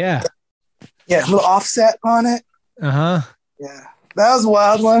ramp. Yeah. Yeah, a little offset on it. Uh-huh. Yeah, that was a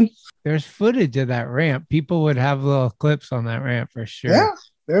wild one. There's footage of that ramp. People would have little clips on that ramp for sure. Yeah,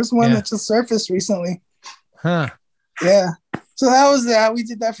 there's one that just surfaced recently. Huh. Yeah. So that was that. We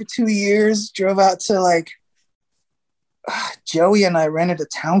did that for 2 years. Drove out to like, Joey and I rented a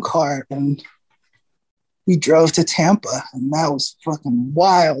town car and we drove to Tampa, and that was fucking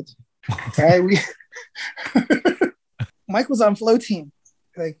wild. Right? Mike was on Flow Team,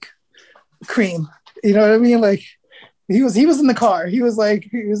 like Cream. You know what I mean? Like he was in the car. He was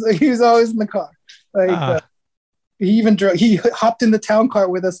always in the car. Like he even drove. He hopped in the town car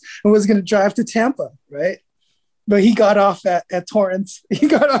with us and was going to drive to Tampa, right? But he got off at Torrance. He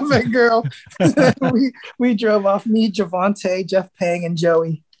got off at Girl. we drove off. Me, Javante, Jeff Pang, and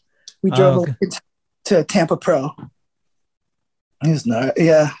Joey. We drove to Tampa Pro. He was not,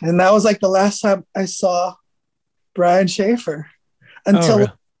 yeah. And that was like the last time I saw Brian Schaefer until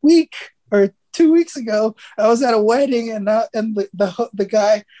a week or 2 weeks ago. I was at a wedding, and the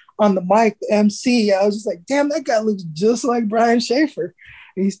guy on the mic, the MC, I was just like, damn, that guy looks just like Brian Schaefer.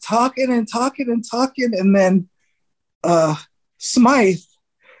 He's talking and talking and talking, and then Smythe,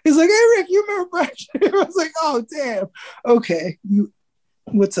 he's like, hey Rick, you remember Brian Schaefer? I was like, oh damn, okay,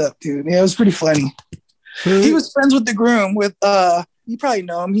 what's up, dude? Yeah, it was pretty funny. He was friends with the groom, with you probably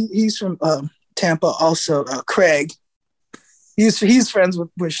know him. He's from Tampa also. Craig. He's friends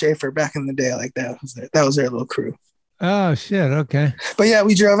with Schaefer back in the day. Like that was their little crew. Oh shit, okay. But yeah,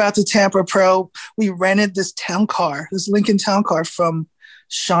 we drove out to Tampa Pro. We rented this Lincoln town car from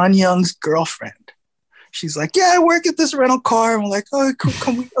Sean Young's girlfriend. She's like, yeah, I work at this rental car. And we're like, oh,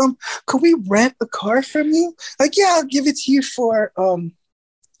 can we rent a car from you? Like, yeah, I'll give it to you for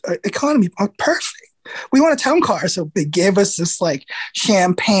economy. Oh, perfect. We want a town car. So they gave us this like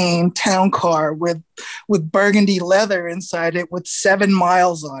champagne town car with burgundy leather inside it with 7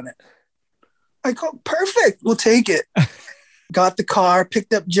 miles on it. I go, perfect. We'll take it. Got the car,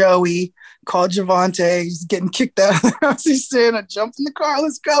 picked up Joey, called Javante. He's getting kicked out of the house. He's saying, I jumped in the car.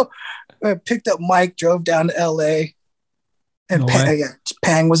 Let's go. I picked up Mike, drove down to LA. And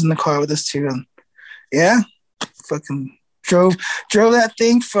Pang was in the car with us too. And yeah, fucking drove that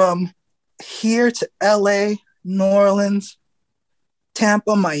thing from here to LA, New Orleans,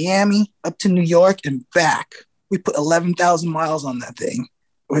 Tampa, Miami, up to New York and back. We put 11,000 miles on that thing.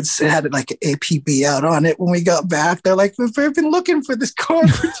 It had like an APB out on it when we got back. They're like, we've been looking for this car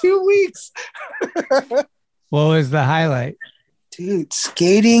for 2 weeks. What was the highlight? Dude,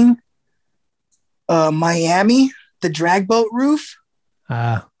 skating Miami, the drag boat roof.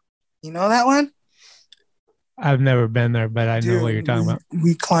 You know that one? I've never been there, but I know what you're talking about.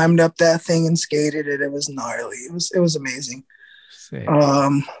 We climbed up that thing and skated it. It was gnarly. It was amazing. Sick.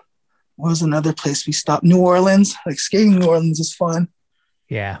 What was another place we stopped? New Orleans. Like skating New Orleans is fun.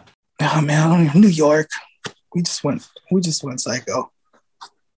 Yeah. Oh man, New York. We just went psycho.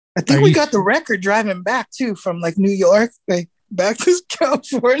 I think we got the record driving back too from like New York, like back to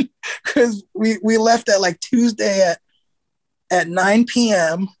California, because we left at like Tuesday at 9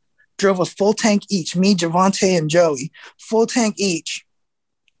 p.m., drove a full tank each, me, Javante, and Joey, full tank each.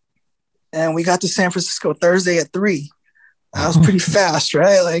 And we got to San Francisco Thursday at 3. That was pretty fast,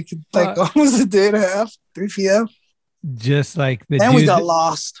 right? Like almost a day and a half, 3 p.m. Just like the and we got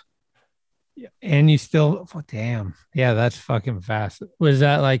lost. And you still, oh, damn. Yeah, that's fucking fast. Was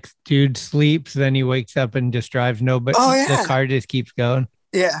that like dude sleeps, then he wakes up and just drives nobody? Oh, yeah. The car just keeps going?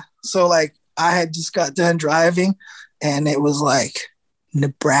 Yeah. So like I had just got done driving and it was like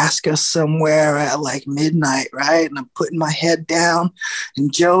Nebraska somewhere at like midnight, right? And I'm putting my head down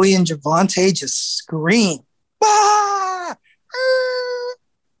and Joey and Javante just scream. Bah!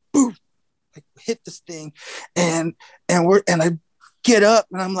 Boom! Like hit this thing and I get up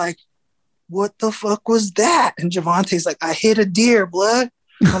and I'm like, what the fuck was that? And Javante's like, I hit a deer, blood.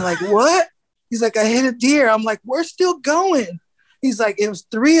 I'm like, what? He's like, I hit a deer. I'm like, we're still going. He's like, it was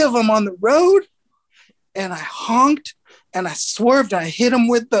 3 of them on the road. And I honked and I swerved. And I hit him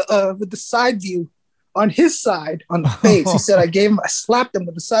with the side view on his side on the face. He said, I slapped him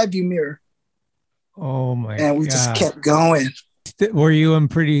with the side view mirror. Oh my God. And we just kept going. Were you in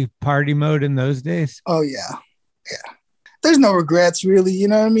pretty party mode in those days? Oh yeah. Yeah. There's no regrets really. You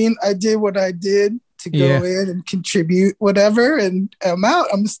know what I mean? I did what I did to go in and contribute whatever. And I'm out.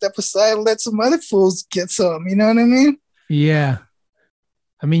 I'm gonna step aside and let some other fools get some. You know what I mean? Yeah.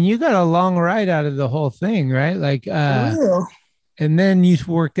 I mean, you got a long ride out of the whole thing, right? Like, and then you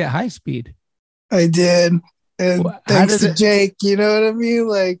worked at High Speed. I did. And thanks to Jake, you know what I mean?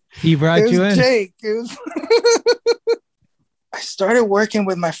 Like he brought you in. Jake. It was I started working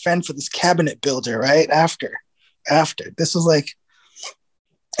with my friend for this cabinet builder, right? After this was like,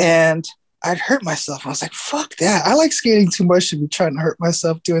 and I'd hurt myself. I was like, fuck that. I like skating too much to be trying to hurt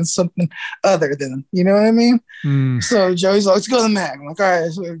myself doing something other than, you know what I mean? So Joey's like, let's go to the mag. I'm like, all right,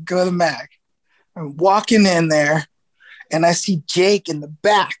 let's go to the mag. I'm walking in there and I see Jake in the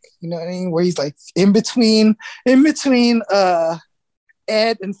back, you know what I mean? Where he's like in between Ed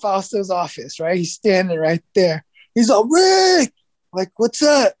and Fausto's office, right? He's standing right there. He's all, Rick, like, what's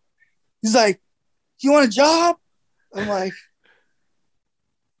up? He's like, you want a job? I'm like,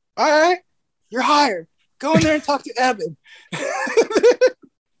 all right, you're hired. Go in there and talk to Eben.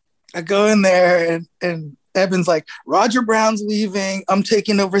 I go in there and Eben's like, Roger Brown's leaving. I'm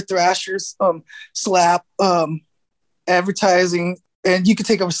taking over Thrasher's Slap advertising, and you can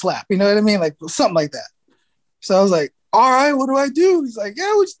take over Slap. You know what I mean? Like something like that. So I was like, all right, what do I do? He's like,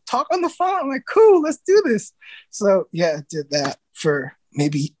 yeah, we just talk on the phone. I'm like, cool, let's do this. So yeah, I did that for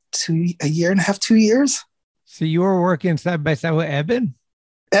maybe a year and a half, 2 years. So you were working side by side with Eben?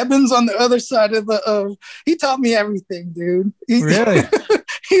 Eben's on the other side of the, he taught me everything, dude. Really?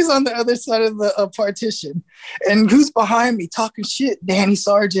 He's on the other side of the partition. And who's behind me talking shit? Danny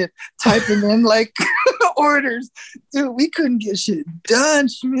Sargent typing in like orders. Dude, we couldn't get shit done,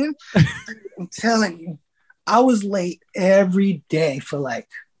 man. I'm telling you, I was late every day for like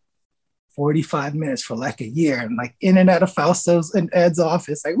 45 minutes for like a year, and like in and out of Fausto's and Ed's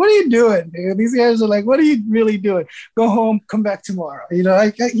office. Like, what are you doing, dude? These guys are like, what are you really doing? Go home, come back tomorrow. You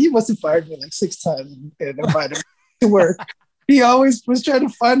know, he must have fired me like 6 times and invited me to work. He always was trying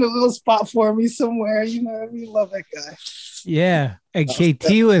to find a little spot for me somewhere. You know, we love that guy. Yeah. And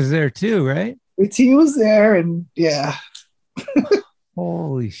KT was there too, right? KT was there, and yeah.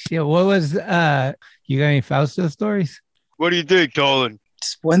 Holy shit. What was, you got any Fausto stories? What do you think, Dolan?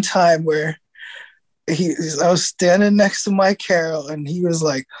 Just one time where I was standing next to Mike Carroll, and he was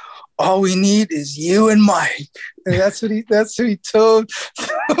like, all we need is you and Mike. And that's what he told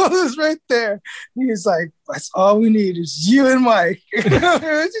us right there. He was like, that's all we need is you and Mike. What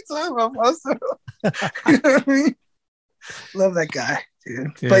you talking about, Fausto? You know what I mean? Love that guy,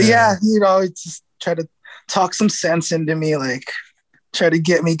 dude. Yeah. But yeah, he'd always just try to talk some sense into me, like try to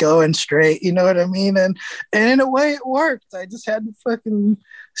get me going straight, you know what I mean? And in a way it worked. I just had to fucking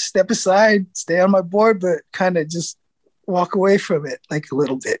step aside, stay on my board, but kind of just walk away from it like a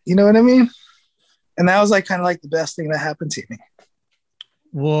little bit, you know what I mean? And that was like kind of like the best thing that happened to me.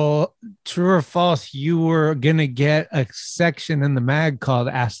 Well, true or false, you were gonna get a section in the mag called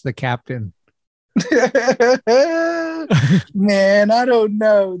Ask the Captain. Man, I don't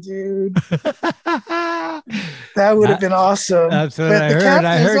know, dude. That would have been awesome. That's what I heard.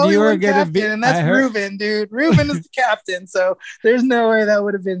 I heard you were going to be. And that's Ruben, dude. Ruben is the captain. So there's no way that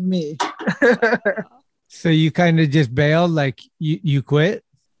would have been me. So you kind of just bailed, like you quit?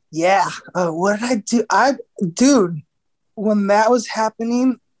 Yeah. What did I do? Dude, when that was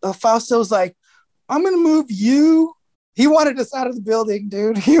happening, Fausto was like, I'm going to move you. He wanted us out of the building,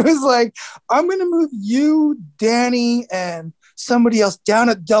 dude. He was like, I'm going to move you, Danny, and somebody else down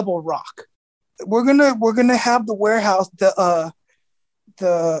at Double Rock. We're gonna have the warehouse, the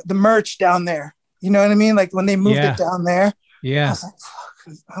the merch down there. You know what I mean? Like when they moved Yeah. it down there. Yeah. I was like,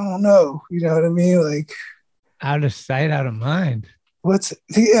 fuck, I don't know. You know what I mean? Like Out of sight, out of mind.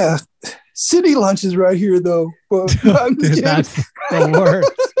 City lunch is right here though. But I'm just Dude, kidding. that's the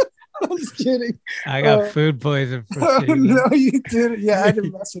worst. I'm just kidding. I got food poisoning for City No, Lunch. you didn't. Yeah, I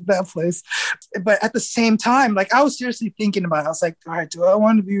didn't mess with that place. But at the same time, like I was seriously thinking about it. I was like, all right, do I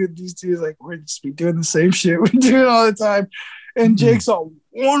want to be with these dudes? Like, we're just be doing the same shit we're doing all the time. And Jake's all,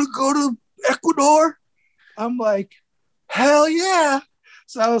 want to go to Ecuador? I'm like, hell yeah.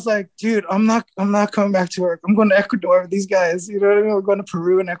 So I was like, dude, I'm not coming back to work. I'm going to Ecuador with these guys. You know what I mean? We're going to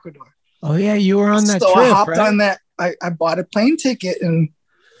Peru and Ecuador. Oh yeah, you were on that So trip, I hopped right? on that. I bought a plane ticket and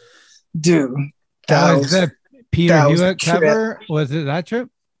dude, That was the Peter that was Hewitt the trip. cover. Was it that trip?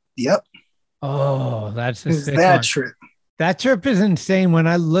 Yep. Oh, that's a It was sick that one. trip. That trip is insane. When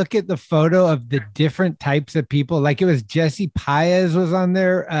I look at the photo of the different types of people, like it was Jesse Paez was on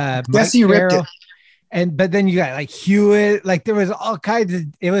there. Jesse Mike ripped Farrell, it. but then you got like Hewitt. Like there was all kinds of.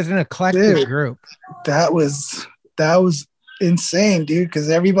 It was an eclectic Dude. group. That was insane, dude,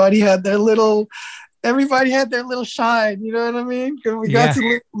 because everybody had their little shine, you know what I mean? Because we got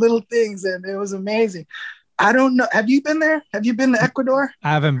to little things and it was amazing. I don't know. Have you been there? Have you been to Ecuador?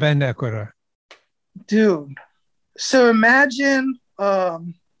 I haven't been to Ecuador. Dude. So imagine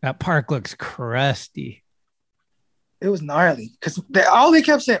That park looks crusty. it was gnarly because all they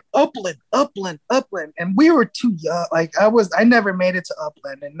kept saying Upland, and we were too young. Like I never made it to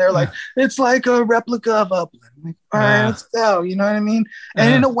Upland, and they're like, it's like a replica of Upland. I'm like, all right, let's go. You know what I mean?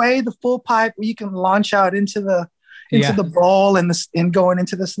 And in a way, the full pipe where you can launch out into the bowl and going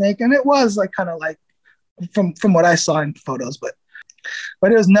into the snake, and it was like kind of like from what I saw in photos, but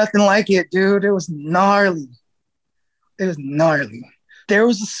it was nothing like it, dude. It was gnarly. There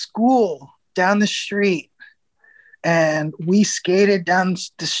was a school down the street. And we skated down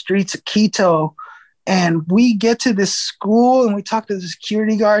the streets of Quito, and we get to this school and we talk to the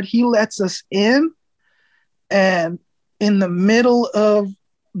security guard. He lets us in, and in the middle of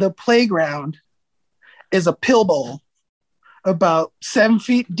the playground is a pill bowl about 7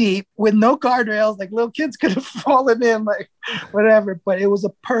 feet deep with no guardrails. Like little kids could have fallen in, like whatever, but it was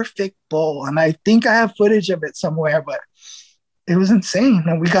a perfect bowl. And I think I have footage of it somewhere, but it was insane.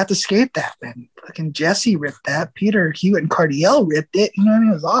 And we got to skate that, man. Fucking Jesse ripped that. Peter Hewitt and Cardiel ripped it. You know what I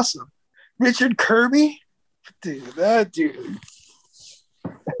mean? It was awesome. Richard Kirby. Dude, that dude.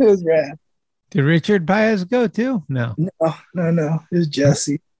 It was rad. Did Richard Paez go too? No. It was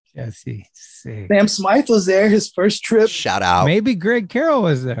Jesse. Jesse. Sick. Sam Smythe was there. His first trip. Shout out. Maybe Greg Carroll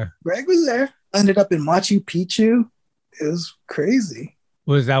was there. Greg was there. Ended up in Machu Picchu. It was crazy.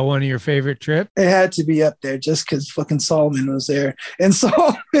 Was that one of your favorite trips? It had to be up there just because fucking Solomon was there. And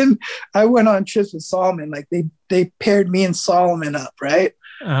Solomon, I went on trips with Solomon. Like they paired me and Solomon up, right?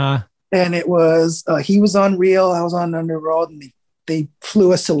 And it was, he was on Reel, I was on Underworld, and they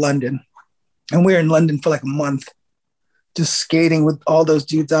flew us to London. And we were in London for like a month, just skating with all those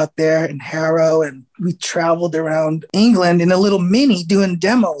dudes out there in Harrow. And we traveled around England in a little Mini doing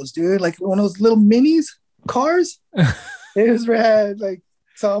demos, dude. Like one of those little minis cars. It was rad. Like,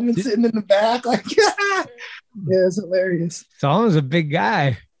 Solomon sitting in the back, like, yeah, it's hilarious. Solomon's a big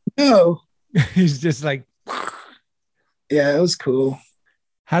guy. No. He's just like, yeah, it was cool.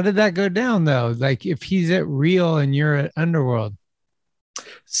 How did that go down though? Like if he's at Reel and you're at Underworld.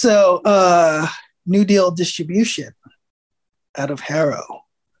 So New Deal Distribution out of Harrow.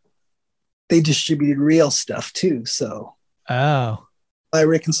 They distributed Reel stuff too. So I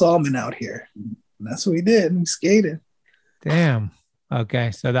Rick and Solomon out here. And that's what we did. We skated. Damn.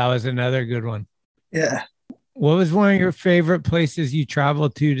 Okay, so that was another good one. Yeah. What was one of your favorite places you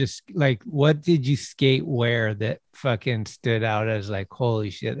traveled to like, what did you skate where that fucking stood out as like, holy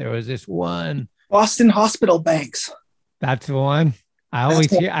shit, there was this one? Boston Hospital Banks. That's the one. I always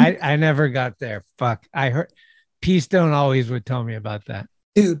hear, I never got there. Fuck. I heard P-Stone always would tell me about that.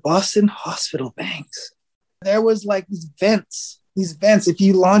 Dude, Boston Hospital Banks. There was like these vents. If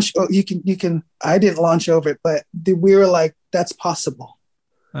you launch, you can, I didn't launch over it, but we were like, that's possible.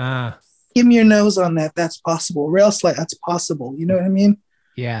 Give me your nose on that. That's possible. Rail slide. That's possible. You know what I mean?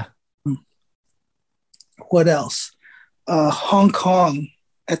 Yeah. What else? Hong Kong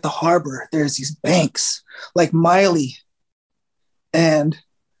at the harbor. There's these banks like Miley, and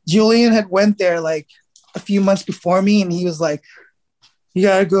Julian had went there like a few months before me, and he was like, "You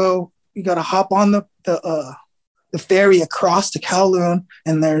gotta go. You gotta hop on the ferry across to Kowloon,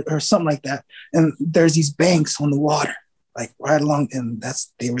 and there or something like that. And there's these banks on the water." Like right along, and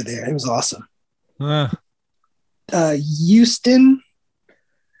they were there. It was awesome. Euston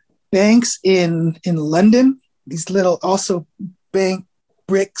Banks in London. These little also bank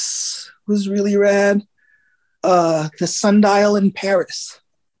Bricks was really rad. The Sundial in Paris.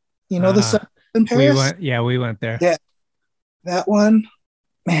 You know the Sundial in Paris? We went there. Yeah. That one.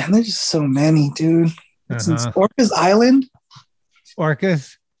 Man, there's just so many, dude. It's Orcas Island.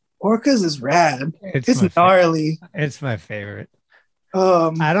 Orcas is rad. It's gnarly. It's my favorite.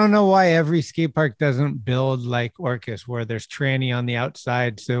 I don't know why every skate park doesn't build like Orcas, where there's tranny on the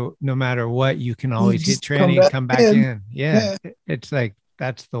outside, so no matter what, you can always hit tranny and come back in. Yeah, it's like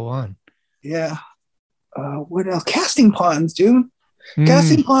that's the one. Yeah. What else? Casting ponds, dude.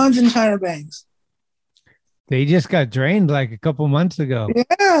 Casting ponds in China Banks. They just got drained like a couple months ago.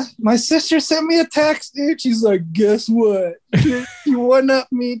 Yeah, my sister sent me a text, dude. She's like, "Guess what? You one up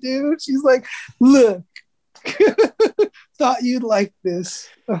me, dude." She's like, "Look, thought you'd like this."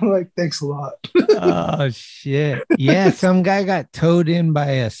 I'm like, "Thanks a lot." Oh shit! Yeah, some guy got towed in by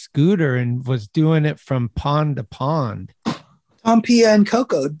a scooter and was doing it from pond to pond. Tom Pia and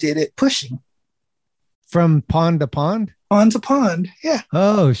Coco did it pushing from pond to pond. Pond to pond. Yeah.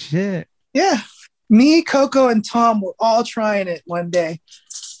 Oh shit. Yeah. Me, Coco, and Tom were all trying it one day,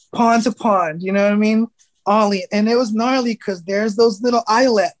 pond to pond. You know what I mean? Ollie, and it was gnarly because there's those little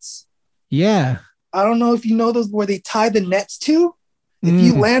eyelets. Yeah. I don't know if you know those where they tie the nets to. If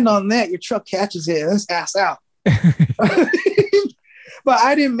you land on that, your truck catches it and it's ass out. But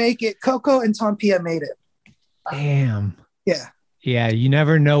I didn't make it. Coco and Tom Pia made it. Damn. Yeah. Yeah, you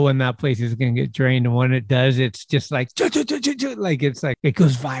never know when that place is going to get drained. And when it does, it's just like, like it's like, it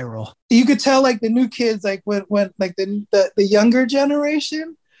goes viral. You could tell like the new kids, like when like the younger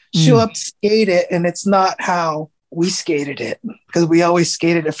generation show up to skate it, and it's not how we skated it, because we always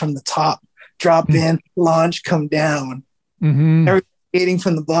skated it from the top, drop in, launch, come down. Every skating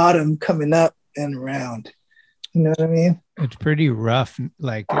from the bottom, coming up and around. You know what I mean? It's pretty rough.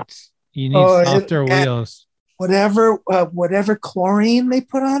 Like you need softer wheels. Whatever chlorine they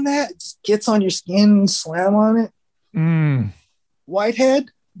put on that, it just gets on your skin and slam on it. Whitehead,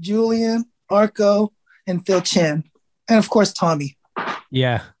 Julian, Arco, and Phil Chen. And of course, Tommy.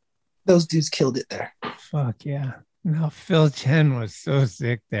 Yeah. Those dudes killed it there. Fuck yeah. No, Phil Chen was so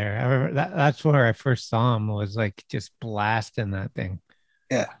sick there. I remember that's where I first saw him, was like just blasting that thing.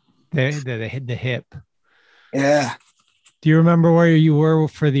 Yeah. The hip. Yeah. Do you remember where you were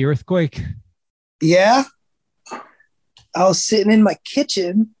for the earthquake? Yeah. I was sitting in my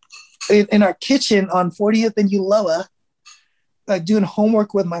kitchen, in our kitchen on 40th and Ulloa, doing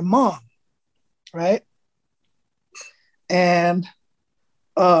homework with my mom, right? And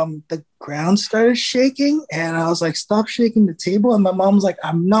the ground started shaking, and I was like, "Stop shaking the table." And my mom was like,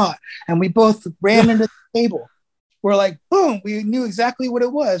 "I'm not." And we both ran under the table. We're like, boom, we knew exactly what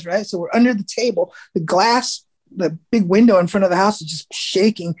it was, right? So we're under the table. The glass, the big window in front of the house is just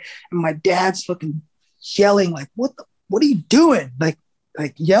shaking. And my dad's fucking yelling, like, what are you doing? Like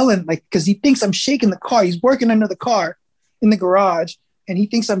yelling, like, because he thinks I'm shaking the car. He's working under the car in the garage, and he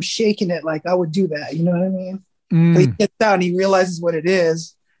thinks I'm shaking it like I would do that. You know what I mean? But he gets out and he realizes what it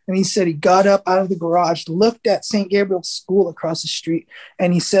is. And he said he got up out of the garage, looked at St. Gabriel's School across the street,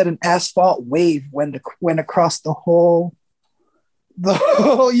 and he said an asphalt wave went across the whole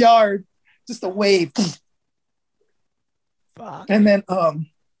yard. Just a wave. Fuck. And then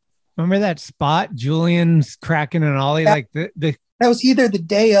remember that spot Julian's cracking an ollie, like the that was either the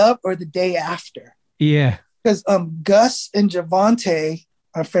day up or the day after. Yeah. Because Gus and Javante,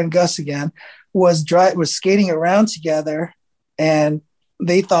 our friend Gus again, was skating around together, and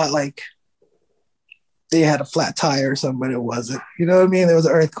they thought like they had a flat tire or something, but it wasn't. You know what I mean? There was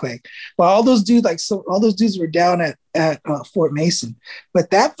an earthquake. But all those dudes were down at Fort Mason. But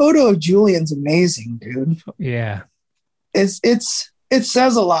that photo of Julian's amazing, dude. Yeah. It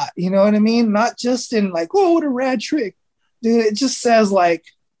says a lot, you know what I mean? Not just in like, oh, what a rad trick. Dude, it just says like,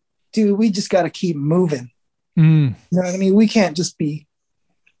 dude, we just got to keep moving. You know what I mean? We can't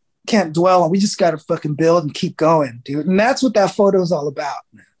dwell on, we just got to fucking build and keep going, dude. And that's what that photo is all about.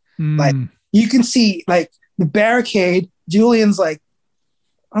 Like, you can see like the barricade, Julian's like,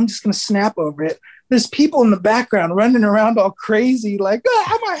 I'm just going to snap over it. There's people in the background running around all crazy, like,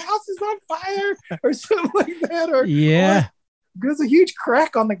 my house is on fire or something like that. Or there's a huge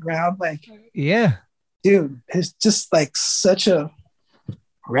crack on the ground. Like, yeah, dude, it's just like such a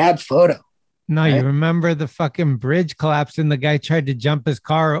rad photo. No, right? You remember the fucking bridge collapsed and the guy tried to jump his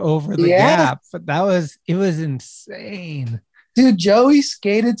car over the gap. But it was insane. Dude, Joey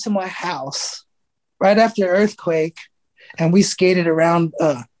skated to my house right after earthquake, and we skated around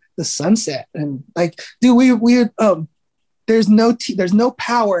the sunset. And like, dude, we there's no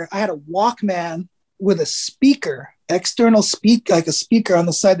power. I had a Walkman with a speaker, external like a speaker on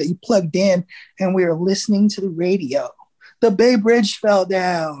the side that you plugged in, and we were listening to the radio. the Bay Bridge fell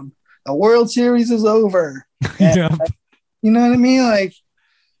down. The World Series is over. And, you know what I mean? Like,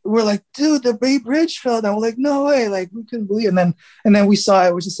 we're like, dude, the Bay Bridge fell down. We're like, no way. Like, we couldn't believe it. And then we saw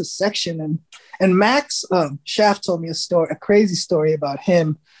it was just a section. And Max Shaft told me a crazy story about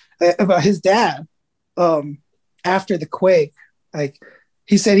him, about his dad after the quake. Like,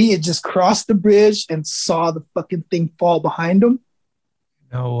 he said he had just crossed the bridge and saw the fucking thing fall behind him.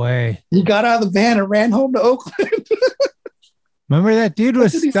 No way. He got out of the van and ran home to Oakland. Remember that dude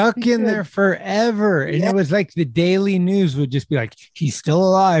was stuck in there forever. And it was like the daily news would just be like, he's still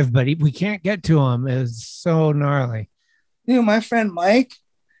alive, but we can't get to him. It was so gnarly. Dude, my friend Mike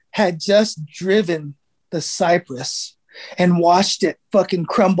had just driven the Cypress and watched it fucking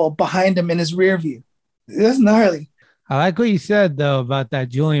crumble behind him in his rear view. It was gnarly. I like what you said, though, about that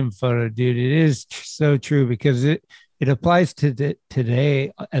Julian photo, dude. It is so true because it applies to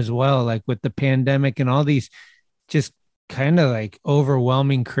today as well, like with the pandemic and all these just kind of like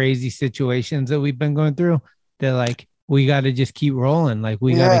overwhelming, crazy situations that we've been going through. That like we got to just keep rolling. Like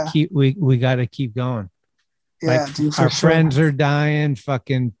we got to keep going. Yeah, like dude, our friends are dying,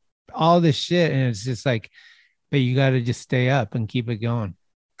 fucking all this shit, and it's just like, but you got to just stay up and keep it going.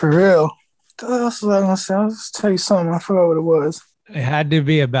 For real. What else was I gonna say? I'll just tell you something. I forgot what it was. It had to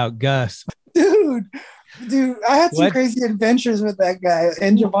be about Gus. Dude, I had some crazy adventures with that guy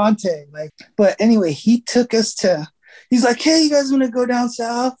and Javante. Like, but anyway, he took us to. He's like, hey, you guys want to go down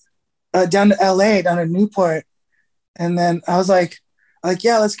south, down to LA, down to Newport? And then I was like,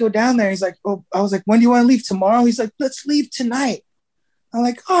 yeah, let's go down there. He's like, oh, I was like, when do you want to leave? Tomorrow? He's like, let's leave tonight. I'm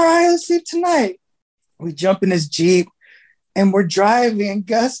like, all right, let's leave tonight. We jump in his Jeep and we're driving. And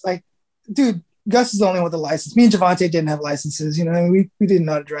Gus, like, dude, Gus is the only one with a license. Me and Javante didn't have licenses. You know, I mean, we didn't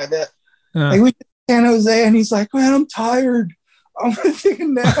know how to drive that. Like, we went to San Jose and he's like, man, I'm tired. I'm going to take a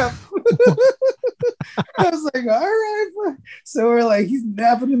nap. I was like, all right. So we're like, he's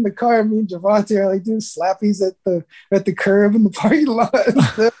napping in the car. Me and Javante are like doing slappies at the curb in the parking lot.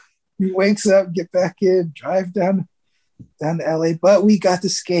 He wakes up, get back in, drive down to LA. But we got to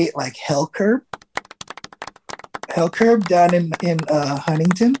skate like Hell Curb down in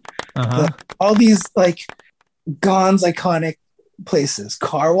Huntington. All these like Gon's iconic places.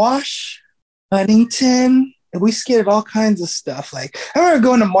 Car Wash, Huntington. And we skated all kinds of stuff. Like, I remember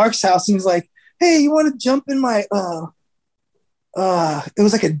going to Mark's house and he was like, hey, you want to jump in my, it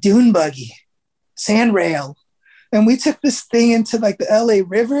was like a dune buggy, sand rail. And we took this thing into like the LA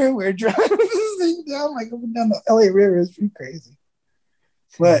River. We were driving this thing down, like up and down the LA River. It's pretty crazy.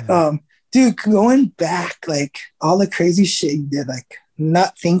 But, dude, going back, like all the crazy shit you did, like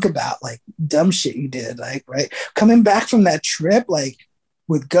not think about, like dumb shit you did, like, right? Coming back from that trip, like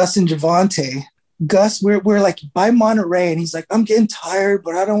with Gus and Javante, Gus, we're like by Monterey, and he's like, I'm getting tired,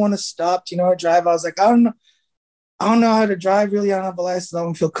 but I don't want to stop. Do you know how to drive? I was like, I don't know how to drive really. I don't have a license. I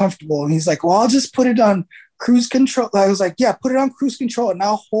don't feel comfortable. And he's like, well, I'll just put it on cruise control. I was like, yeah, put it on cruise control, and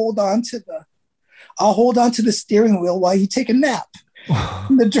I'll hold on to the steering wheel while you take a nap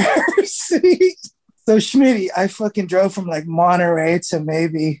in the driver's seat. So Schmitty, I fucking drove from like Monterey to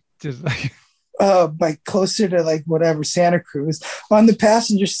maybe just like closer to like whatever Santa Cruz. On the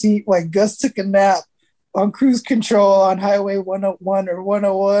passenger seat, like Gus took a nap on cruise control on Highway 101 or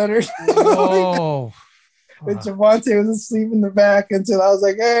 101 or something. Oh, but Javante was asleep in the back until I was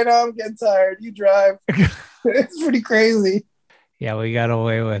like, hey, no, I'm getting tired. You drive. It's pretty crazy. Yeah, we got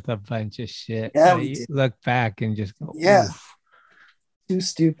away with a bunch of shit. Yeah, we did. Look back and just go, yeah, oof. Too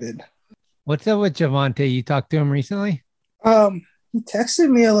stupid. What's up with Javante? You talked to him recently? He texted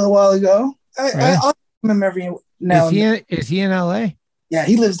me a little while ago. I'll him every now and then. Is he in LA? Yeah,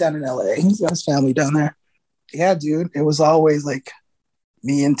 he lives down in LA. He's got his family down there. Yeah, dude. It was always like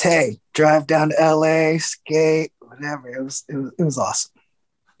me and Tay drive down to LA, skate, whatever. It was awesome.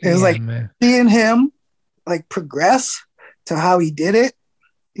 It was like seeing him like progress to how he did it.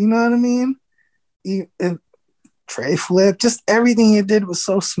 You know what I mean? Tray flip, just everything he did was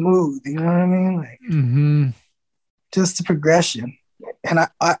so smooth. You know what I mean? Like just the progression. And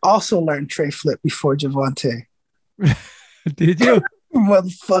I also learned tray flip before Javante. Did you?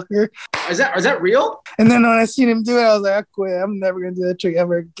 Motherfucker. Is that real? And then when I seen him do it, I was like, I quit. I'm never going to do that trick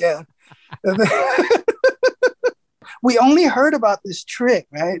ever again. We only heard about this trick,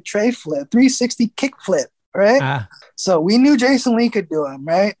 right? Tray flip, 360 kick flip, right? So we knew Jason Lee could do them,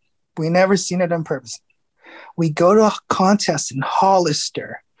 right? We never seen it on purpose. We go to a contest in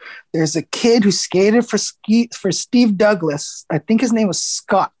Hollister. There's a kid who skated for Steve Douglas. I think his name was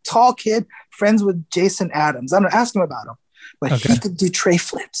Scott. Tall kid, friends with Jason Adams. I'm going to ask him about him. But he could do tray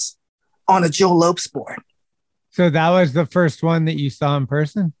flips on a Joe Lopes board. So that was the first one that you saw in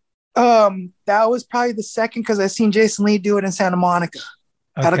person? That was probably the second because I seen Jason Lee do it in Santa Monica.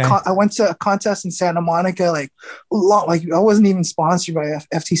 Okay. I went to a contest in Santa Monica, like I wasn't even sponsored by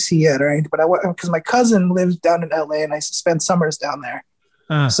FTC yet or anything, but I went because my cousin lives down in LA and I used to spend summers down there.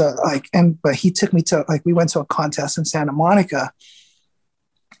 So but he took me to we went to a contest in Santa Monica,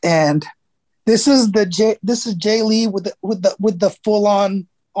 and this is Jay Lee with the full on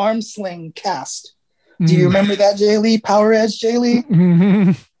arm sling cast. Do you remember that Jay Lee, Power Edge Jay Lee?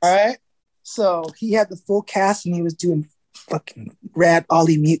 Mm-hmm. All right, so he had the full cast and he was doing fucking rad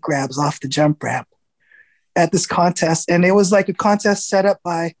ollie mute grabs off the jump ramp at this contest, and it was like a contest set up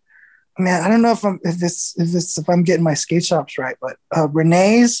by, man, I don't know if I'm getting my skate shops right, but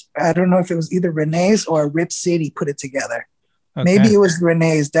Renee's. I don't know if it was either Renee's or Rip City put it together. Okay. Maybe it was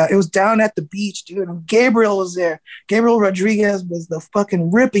Renee's. It was down at the beach, dude. And Gabriel was there. Gabriel Rodriguez was the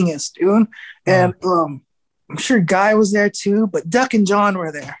fucking rippingest, dude. And I'm sure Guy was there too, but Duck and John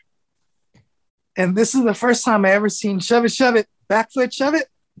were there. And this is the first time I ever seen shove it, back foot, shove it.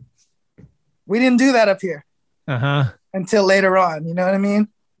 We didn't do that up here until later on. You know what I mean?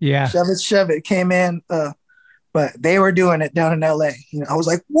 Yeah. Shove it came in, but they were doing it down in LA. You know, I was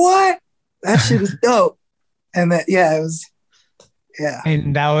like, what? That shit is dope. And that, it was,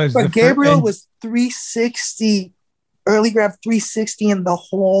 And that was, but Gabriel was 360, early grab 360 in the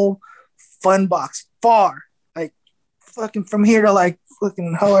whole fun box, far, like fucking from here to like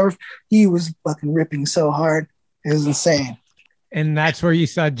fucking however, he was fucking ripping so hard. It was insane. And that's where you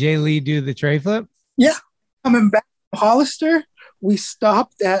saw Jay Lee do the tray flip? Yeah. Coming back to Hollister, we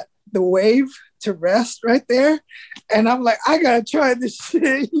stopped at the Wave to rest right there. And I'm like, I gotta try this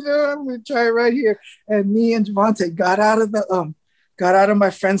shit. You know, I'm gonna try it right here. And me and Javante got out of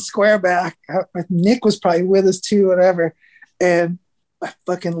my friend's square back. Nick was probably with us too, whatever. And I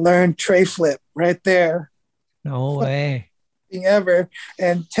fucking learned tray flip right there. No way. Ever.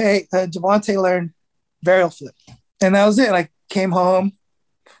 And Javante learned varial flip. And that was it. Like, came home,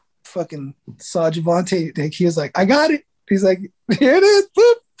 fucking saw Javante. Like, he was like, I got it. He's like, here it is.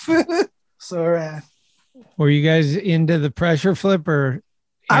 Boop. So rad. Were you guys into the pressure flip or?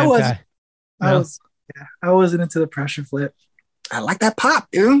 I wasn't into the pressure flip. I like that pop,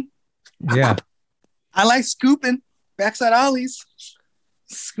 dude. Yeah. I like scooping, backside ollies,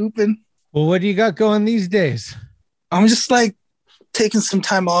 scooping. Well, what do you got going these days? I'm just like taking some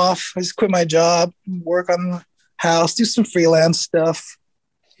time off. I just quit my job, work on the house, do some freelance stuff.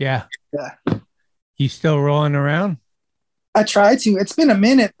 Yeah. You still rolling around? I try to. It's been a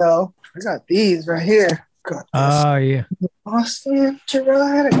minute though. I got these right here. Oh yeah. Austin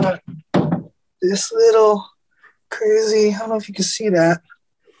Gerard. I got this little crazy. I don't know if you can see that.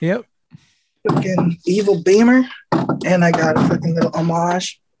 Yep. Fucking Evil Beamer. And I got a fucking little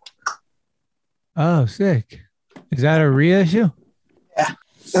homage. Oh, sick. Is that a reissue? Yeah.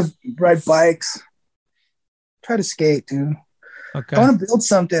 I ride bikes. Try to skate, dude. Okay. I want to build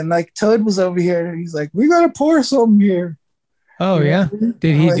something. Like Toad was over here. He's like, we gotta pour something here. Oh, you yeah.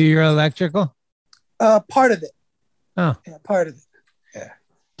 Did he do your electrical? Part of it. Oh. Yeah, part of it. Yeah.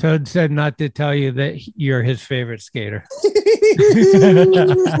 Toad said not to tell you that you're his favorite skater.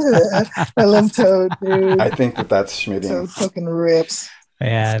 I love Toad, dude. I think that's Schmitty. Toad fucking rips.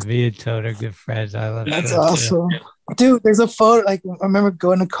 Yeah, me and Toad are good friends. I love That's Toad awesome. too. Dude, there's a photo. Like, I remember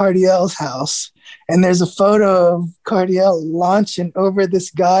going to Cardiel's house, and there's a photo of Cardiel launching over this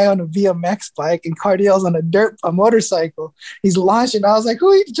guy on a BMX bike, and Cardiel's on a motorcycle. He's launching. I was like, who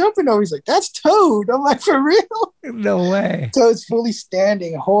are you jumping over? He's like, that's Toad. I'm like, for real? No way. Toad's fully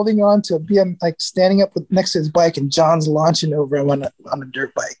standing, holding on to a like standing up next to his bike, and John's launching over him on a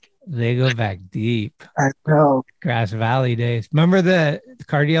dirt bike. They go back deep. I know. Grass Valley days. Remember the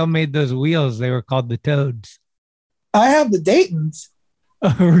Cardiel made those wheels? They were called the Toads. I have the Daytons.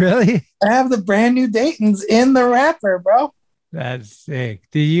 Oh, really? I have the brand new Daytons in the wrapper, bro. That's sick.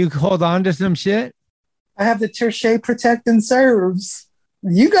 Do you hold on to some shit? I have the Terche Protect and Serves.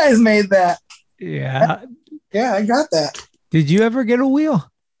 You guys made that. Yeah. Yeah, I got that. Did you ever get a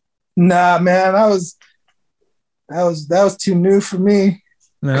wheel? Nah, man. That was too new for me.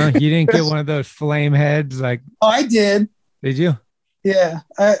 No, you didn't get one of those flame heads like. Oh, I did. Did you? Yeah,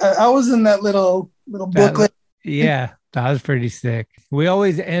 I was in that little booklet. Yeah, that was pretty sick. We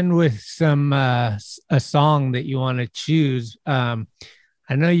always end with some a song that you want to choose. I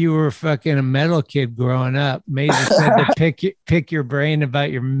know you were fucking a metal kid growing up. Major said to pick your brain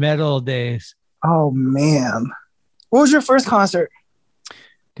about your metal days. Oh man, what was your first concert?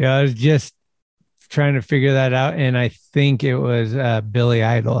 Dude, I was just trying to figure that out, and I think it was Billy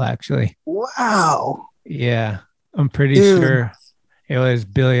Idol, actually. Wow. Yeah, I'm pretty sure it was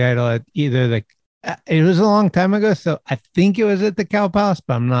Billy Idol at either the It was a long time ago, so I think it was at the Cow Palace,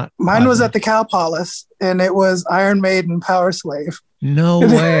 but I'm not. Mine was at the Cow Palace, and it was Iron Maiden, Power Slave. No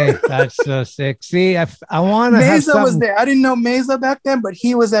way. That's so sick. See, I want to have Mesa was something. there. I didn't know Mesa back then, but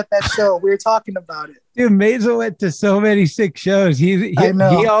he was at that show. We were talking about it. Dude, Mesa went to so many sick shows. He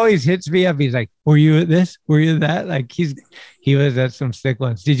always hits me up. He's like, "Were you at this? Were you at that?" Like he was at some sick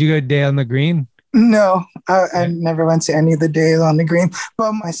ones. Did you go Day on the Green? No, I never went to any of the days on the Green,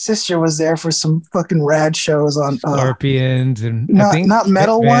 but my sister was there for some fucking rad shows on Scorpions and not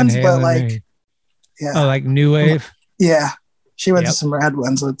metal Van ones, but Halen like like New Wave. Yeah, she went to some rad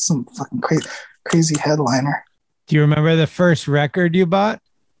ones with some fucking crazy headliner. Do you remember the first record you bought?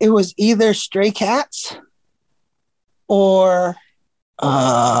 It was either Stray Cats or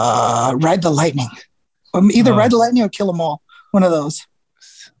Ride the Lightning. Either Ride the Lightning or Kill 'Em All. One of those.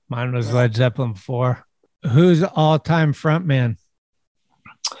 Mine was Led Zeppelin 4. Who's all-time frontman?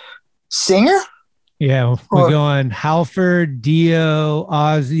 Singer? Yeah, we're going Halford, Dio,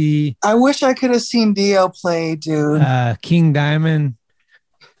 Ozzy. I wish I could have seen Dio play, dude. King Diamond.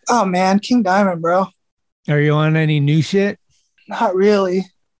 Oh, man, King Diamond, bro. Are you on any new shit? Not really.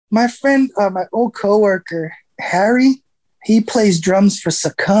 My friend, my old coworker, Harry, he plays drums for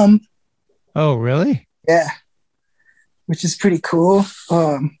Succumb. Oh, really? Yeah, which is pretty cool.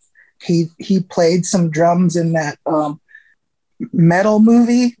 He played some drums in that metal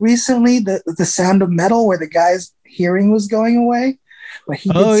movie recently, the Sound of Metal, where the guy's hearing was going away. But he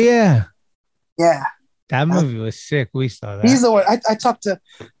yeah, yeah, that movie was sick. We saw that. He's the one. I talk to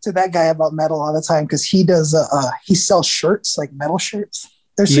that guy about metal all the time because he does. He sells shirts, like metal shirts.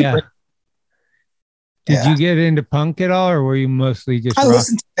 They're super. Did you get into punk at all, or were you mostly just? I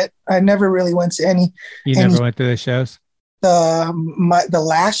listened to it. I never really went to any. You never went to the shows. The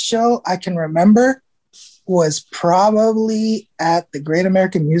last show I can remember was probably at the Great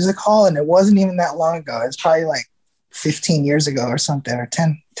American Music Hall, and it wasn't even that long ago. It's probably like 15 years ago or something, or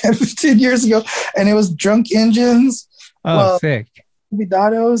 15 years ago, and it was Drunk Engines. Oh, sick.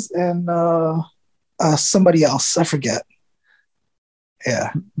 Vidados and somebody else. I forget.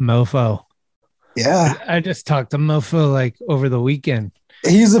 Yeah. Mofo. Yeah. I just talked to Mofo like over the weekend.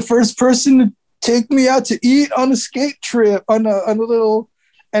 He's the first person to take me out to eat on a skate trip on a little,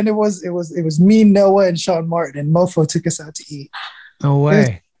 and it was me, Noah, and Sean Martin, and Mofo took us out to eat. No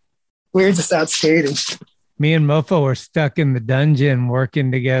way. We were just out skating. Me and Mofo were stuck in the dungeon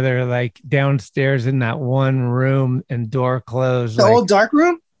working together, like downstairs in that one room and door closed. The old dark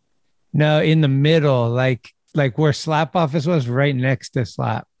room? No, in the middle, like where Slap Office was, right next to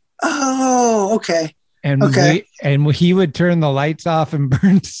Slap. Oh, okay. And he would turn the lights off and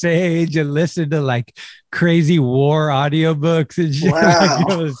burn sage and listen to like crazy war audiobooks and shit. Wow.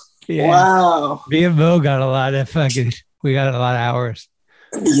 Like Wow. Me and Mo got a lot of we got a lot of hours.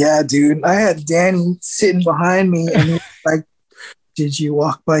 Yeah, dude. I had Danny sitting behind me and he's like, "Did you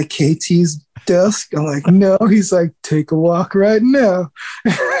walk by KT's desk?" I'm like, "No." He's like, "Take a walk right now."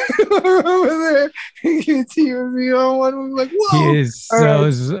 Over there. KT was me on one. We were like, "Whoa." He is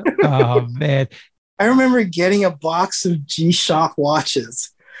so oh man. I remember getting a box of G-Shock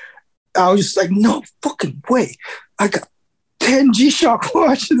watches. I was just like, no fucking way. I got 10 G-Shock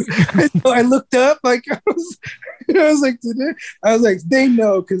watches. I looked up, like, I was like, they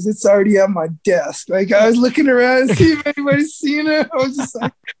know because it's already on my desk. Like, I was looking around to see if anybody's seen it. I was just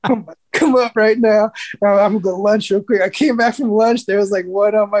like, come up right now. I'm going to go to lunch real quick. I came back from lunch. There was like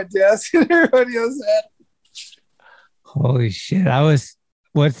one on my desk and everybody else had it. Holy shit.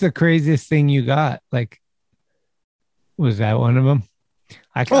 What's the craziest thing you got? Like, was that one of them?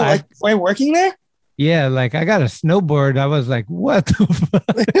 Like while working there? Yeah, like I got a snowboard. I was like, what the fuck?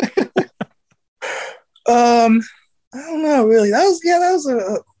 I don't know, really. That was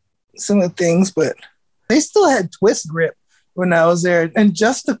some of the things, but they still had twist grip when I was there. And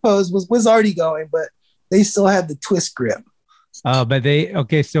Justapose was already going, but they still had the twist grip. But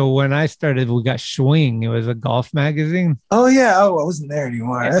so when I started, we got Schwing. It was a golf magazine. Oh, yeah. Oh, I wasn't there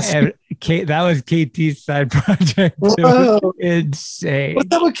anymore. That was KT's side project. Whoa. Insane.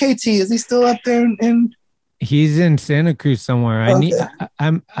 What's up with KT? Is he still up there in He's in Santa Cruz somewhere. Okay.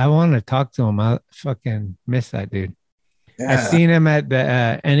 I want to talk to him. I fucking miss that dude. Yeah. I seen him at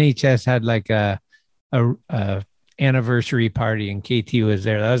the NHS had like a anniversary party and KT was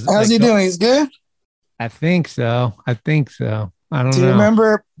there. That was How's he doing? He's good? I think so. I don't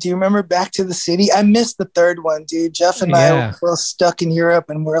know. Do you remember Back to the City? I missed the third one, dude. Jeff and I were stuck in Europe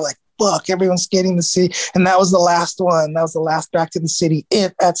and we're like, fuck, everyone's skating the city. And that was the last one. That was the last Back to the City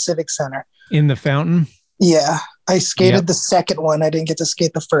at Civic Center. In the fountain? Yeah. I skated the second one. I didn't get to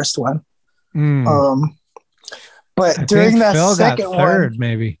skate the first one. But during that Phil second got third, one,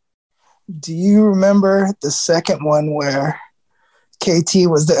 maybe. Do you remember the second one where KT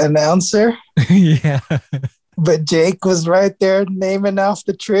was the announcer? Yeah. But Jake was right there naming off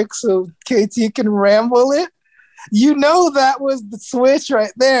the trick so KT can ramble it. You know that was the switch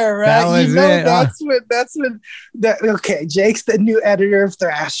right there, right? That was you know it. That's when okay, Jake's the new editor of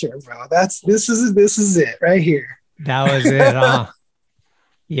Thrasher, bro. This is it right here. That was it, huh?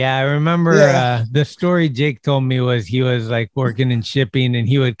 Yeah, I remember the story Jake told me was he was like working in shipping and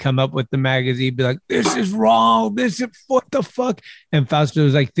he would come up with the magazine, be like, this is wrong. This is what the fuck? And Fausto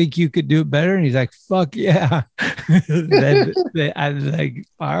was like, think you could do it better? And he's like, fuck yeah. Then I was like,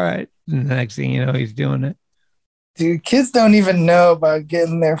 all right. And the next thing you know, he's doing it. Dude, kids don't even know about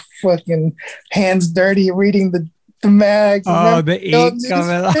getting their fucking hands dirty reading the mags. Oh, the ink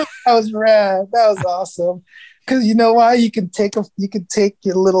coming out. That was rad. That was awesome. Because you know why? You can take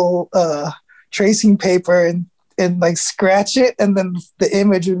your little tracing paper and like scratch it, and then the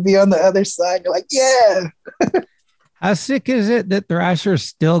image would be on the other side. You're like, yeah. How sick is it that Thrasher is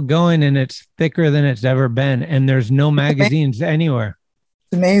still going and it's thicker than it's ever been, and there's no magazines anywhere?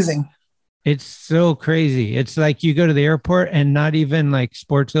 It's amazing. It's so crazy. It's like you go to the airport and not even like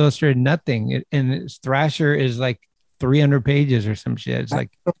Sports Illustrated, nothing. Thrasher is like 300 pages or some shit. It's like,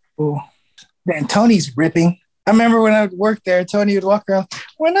 cool. Man, Tony's ripping. I remember when I would work there, Tony would walk around,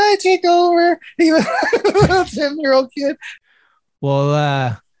 when I take over, he was a 10-year-old kid.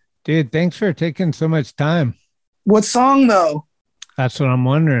 Well, dude, thanks for taking so much time. What song, though? That's what I'm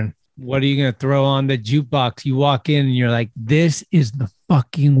wondering. What are you going to throw on the jukebox? You walk in and you're like, this is the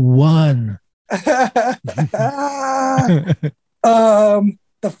fucking one. The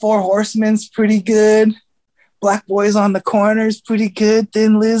Four Horsemen's pretty good. Black Boys on the Corner's pretty good.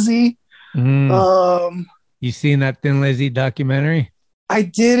 Thin Lizzy. You seen that Thin Lizzy documentary? I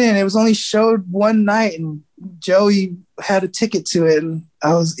didn't. It was only showed one night, and Joey had a ticket to it, and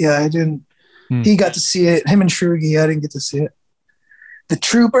I didn't. He got to see it. Him and Shrugi, I didn't get to see it. The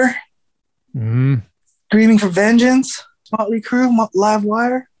Trooper, Screaming for Vengeance, Motley Crue, Live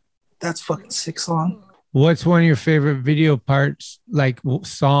Wire. That's fucking sick song. What's one of your favorite video parts, like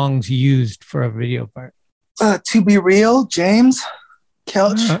songs used for a video part? To Be Real, James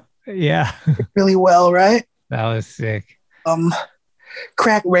Kelch. Yeah. Really well, right? That was sick.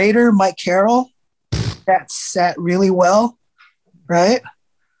 Crack Raider, Mike Carroll. That sat really well, right?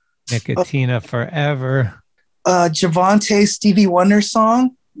 Nicotina Forever. Javante Stevie Wonder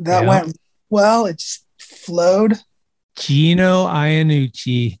song. That went well. It just flowed. Gino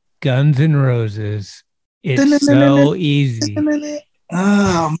Iannucci, Guns N' Roses. It's so easy.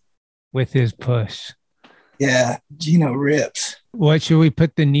 With his push. Yeah, Gino rips. What should we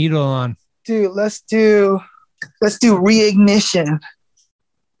put the needle on? Dude, let's do Reignition.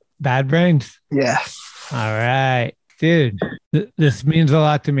 Bad Brains? Yeah. All right. Dude, this means a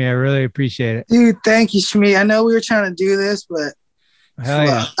lot to me. I really appreciate it. Dude, thank you, Shmi. I know we were trying to do this, but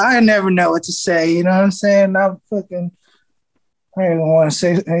I never know what to say. You know what I'm saying? I don't want to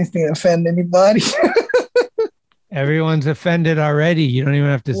say anything to offend anybody. Everyone's offended already. You don't even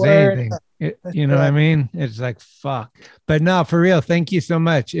have to say anything. You know what I mean? It's like, fuck. But no, for real, thank you so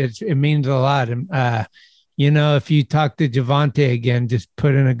much. It means a lot. And, if you talk to Javante again, just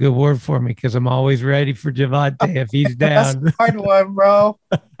put in a good word for me, because I'm always ready for Javante if he's down. That's a hard one, bro.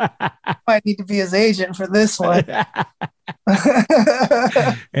 Might need to be his agent for this one.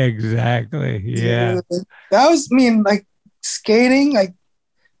 Exactly. Yeah. Dude, that was like skating, like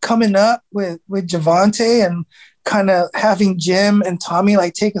coming up with Javante and kind of having Jim and Tommy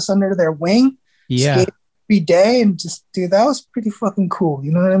like take us under their wing. Yeah. Skate every day, and just, dude, that was pretty fucking cool.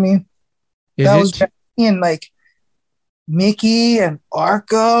 You know what I mean? And like Mickey and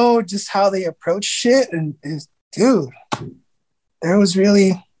Arco, just how they approach shit, and dude, it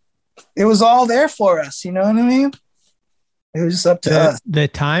was all there for us. You know what I mean? It was just up to us. The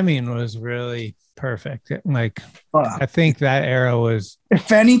timing was really perfect. Like, I think that era was,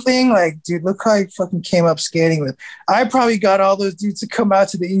 if anything, like, dude, look how I fucking came up skating with. I probably got all those dudes to come out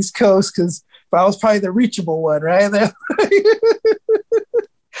to the East Coast because I was probably the reachable one, right?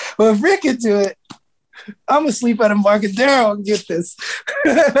 Well, if Rick could do it, I'm gonna sleep at Embarcadero and get this.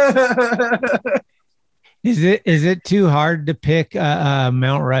 Is it too hard to pick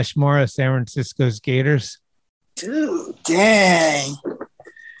Mount Rushmore of San Francisco skaters? Dude, dang.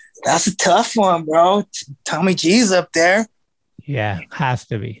 That's a tough one, bro. Tommy G's up there. Yeah, has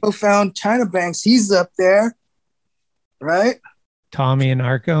to be. Who found China Banks? He's up there, right? Tommy and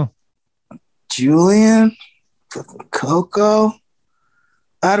Arco. Julian, fucking Coco.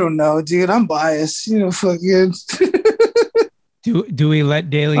 I don't know, dude. I'm biased. Fucking. Do we let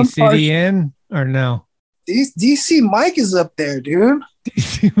Daly City in or no? DC Mike is up there, dude.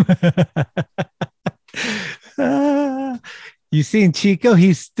 You seen Chico?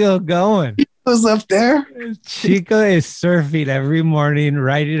 He's still going. He was up there. Chico is surfing every morning,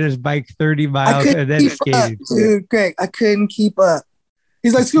 riding his bike 30 miles, and then skating. Dude, Greg, I couldn't keep up.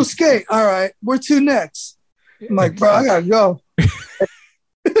 He's like, let's go skate. All right, where to next? I'm like, bro, I gotta go.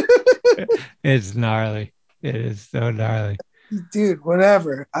 It's gnarly. It is so gnarly. Dude,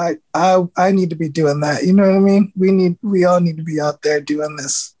 whatever. I need to be doing that. You know what I mean? We all need to be out there doing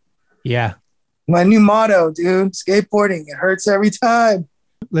this. Yeah. My new motto, dude, skateboarding, it hurts every time.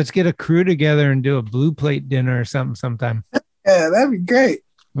 Let's get a crew together and do a blue plate dinner or something sometime. Yeah, that'd be great.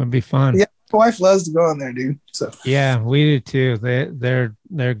 It'd be fun. Yeah, my wife loves to go on there, dude. So yeah, we do too.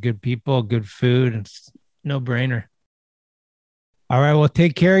 They're good people, good food, and it's no brainer. All right, well,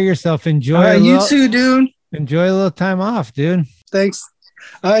 take care of yourself. Enjoy. All right, you too, dude. Enjoy a little time off, dude. Thanks.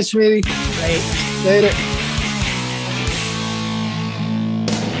 All right, Schmitty. Later.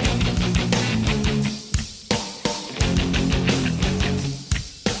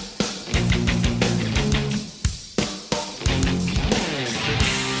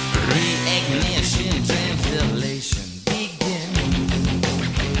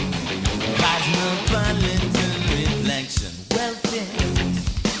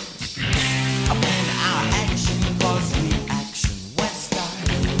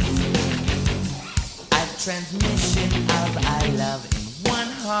 Transmission of I love in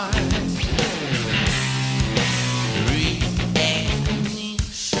one heart. Re-ignition.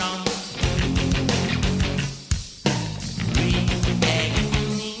 Re-ignition.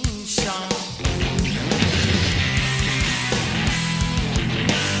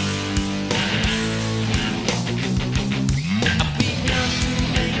 I've begun to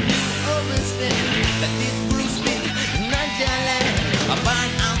make you understand that this Bruce Lee is not your land. I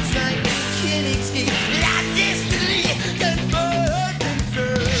find outside the killing scheme.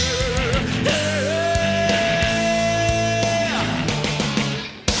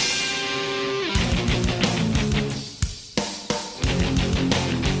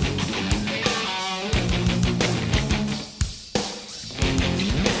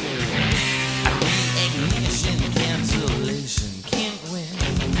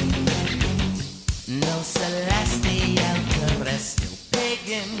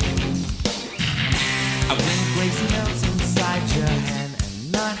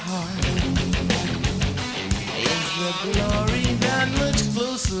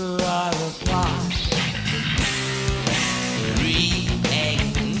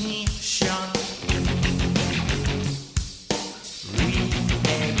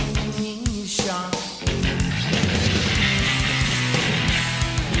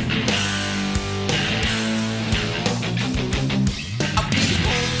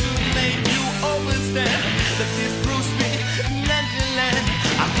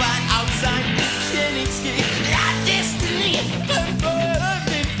 Outside the killing scheme, our destiny,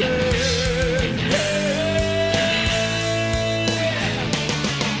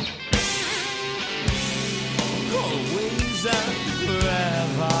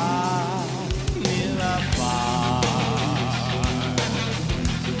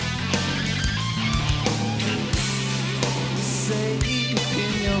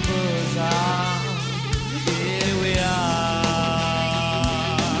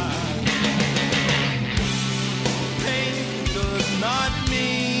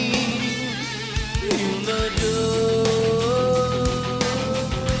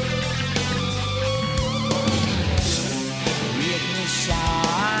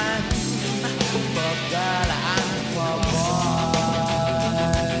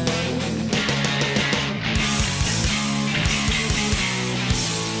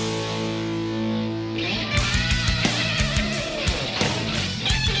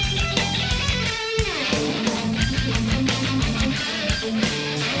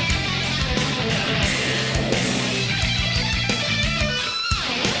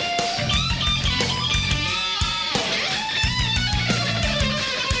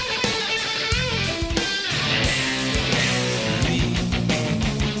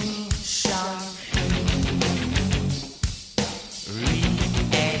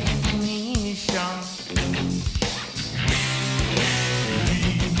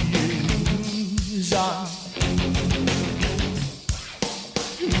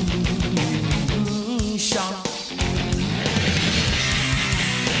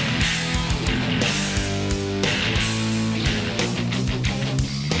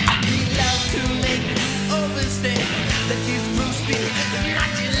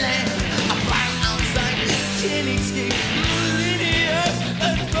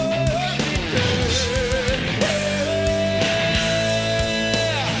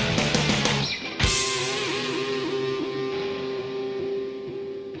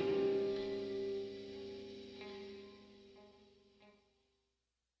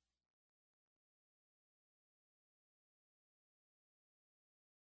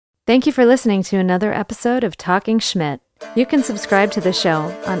 Thank you for listening to another episode of Talking Schmidt. You can subscribe to the show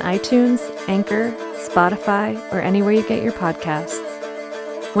on iTunes, Anchor, Spotify, or anywhere you get your podcasts.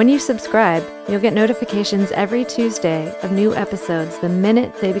 When you subscribe, you'll get notifications every Tuesday of new episodes the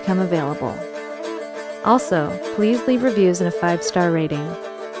minute they become available. Also, please leave reviews and a 5-star rating.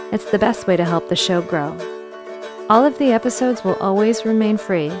 It's the best way to help the show grow. All of the episodes will always remain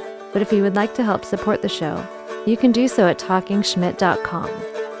free, but if you would like to help support the show, you can do so at TalkingSchmidt.com,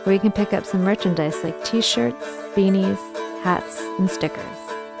 where you can pick up some merchandise like t-shirts, beanies, hats, and stickers.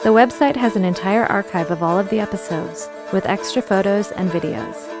 The website has an entire archive of all of the episodes, with extra photos and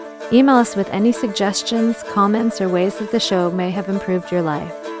videos. Email us with any suggestions, comments, or ways that the show may have improved your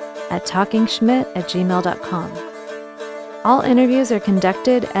life at talkingschmidt@gmail.com. All interviews are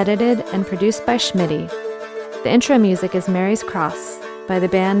conducted, edited, and produced by Schmitty. The intro music is Mary's Cross by the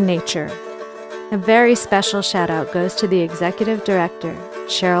band Nature. A very special shout out goes to the executive director,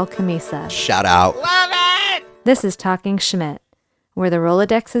 Cheryl Camisa. Shout out. Love it! This is Talking Schmidt, where the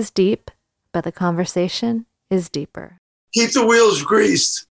Rolodex is deep, but the conversation is deeper. Keep the wheels greased.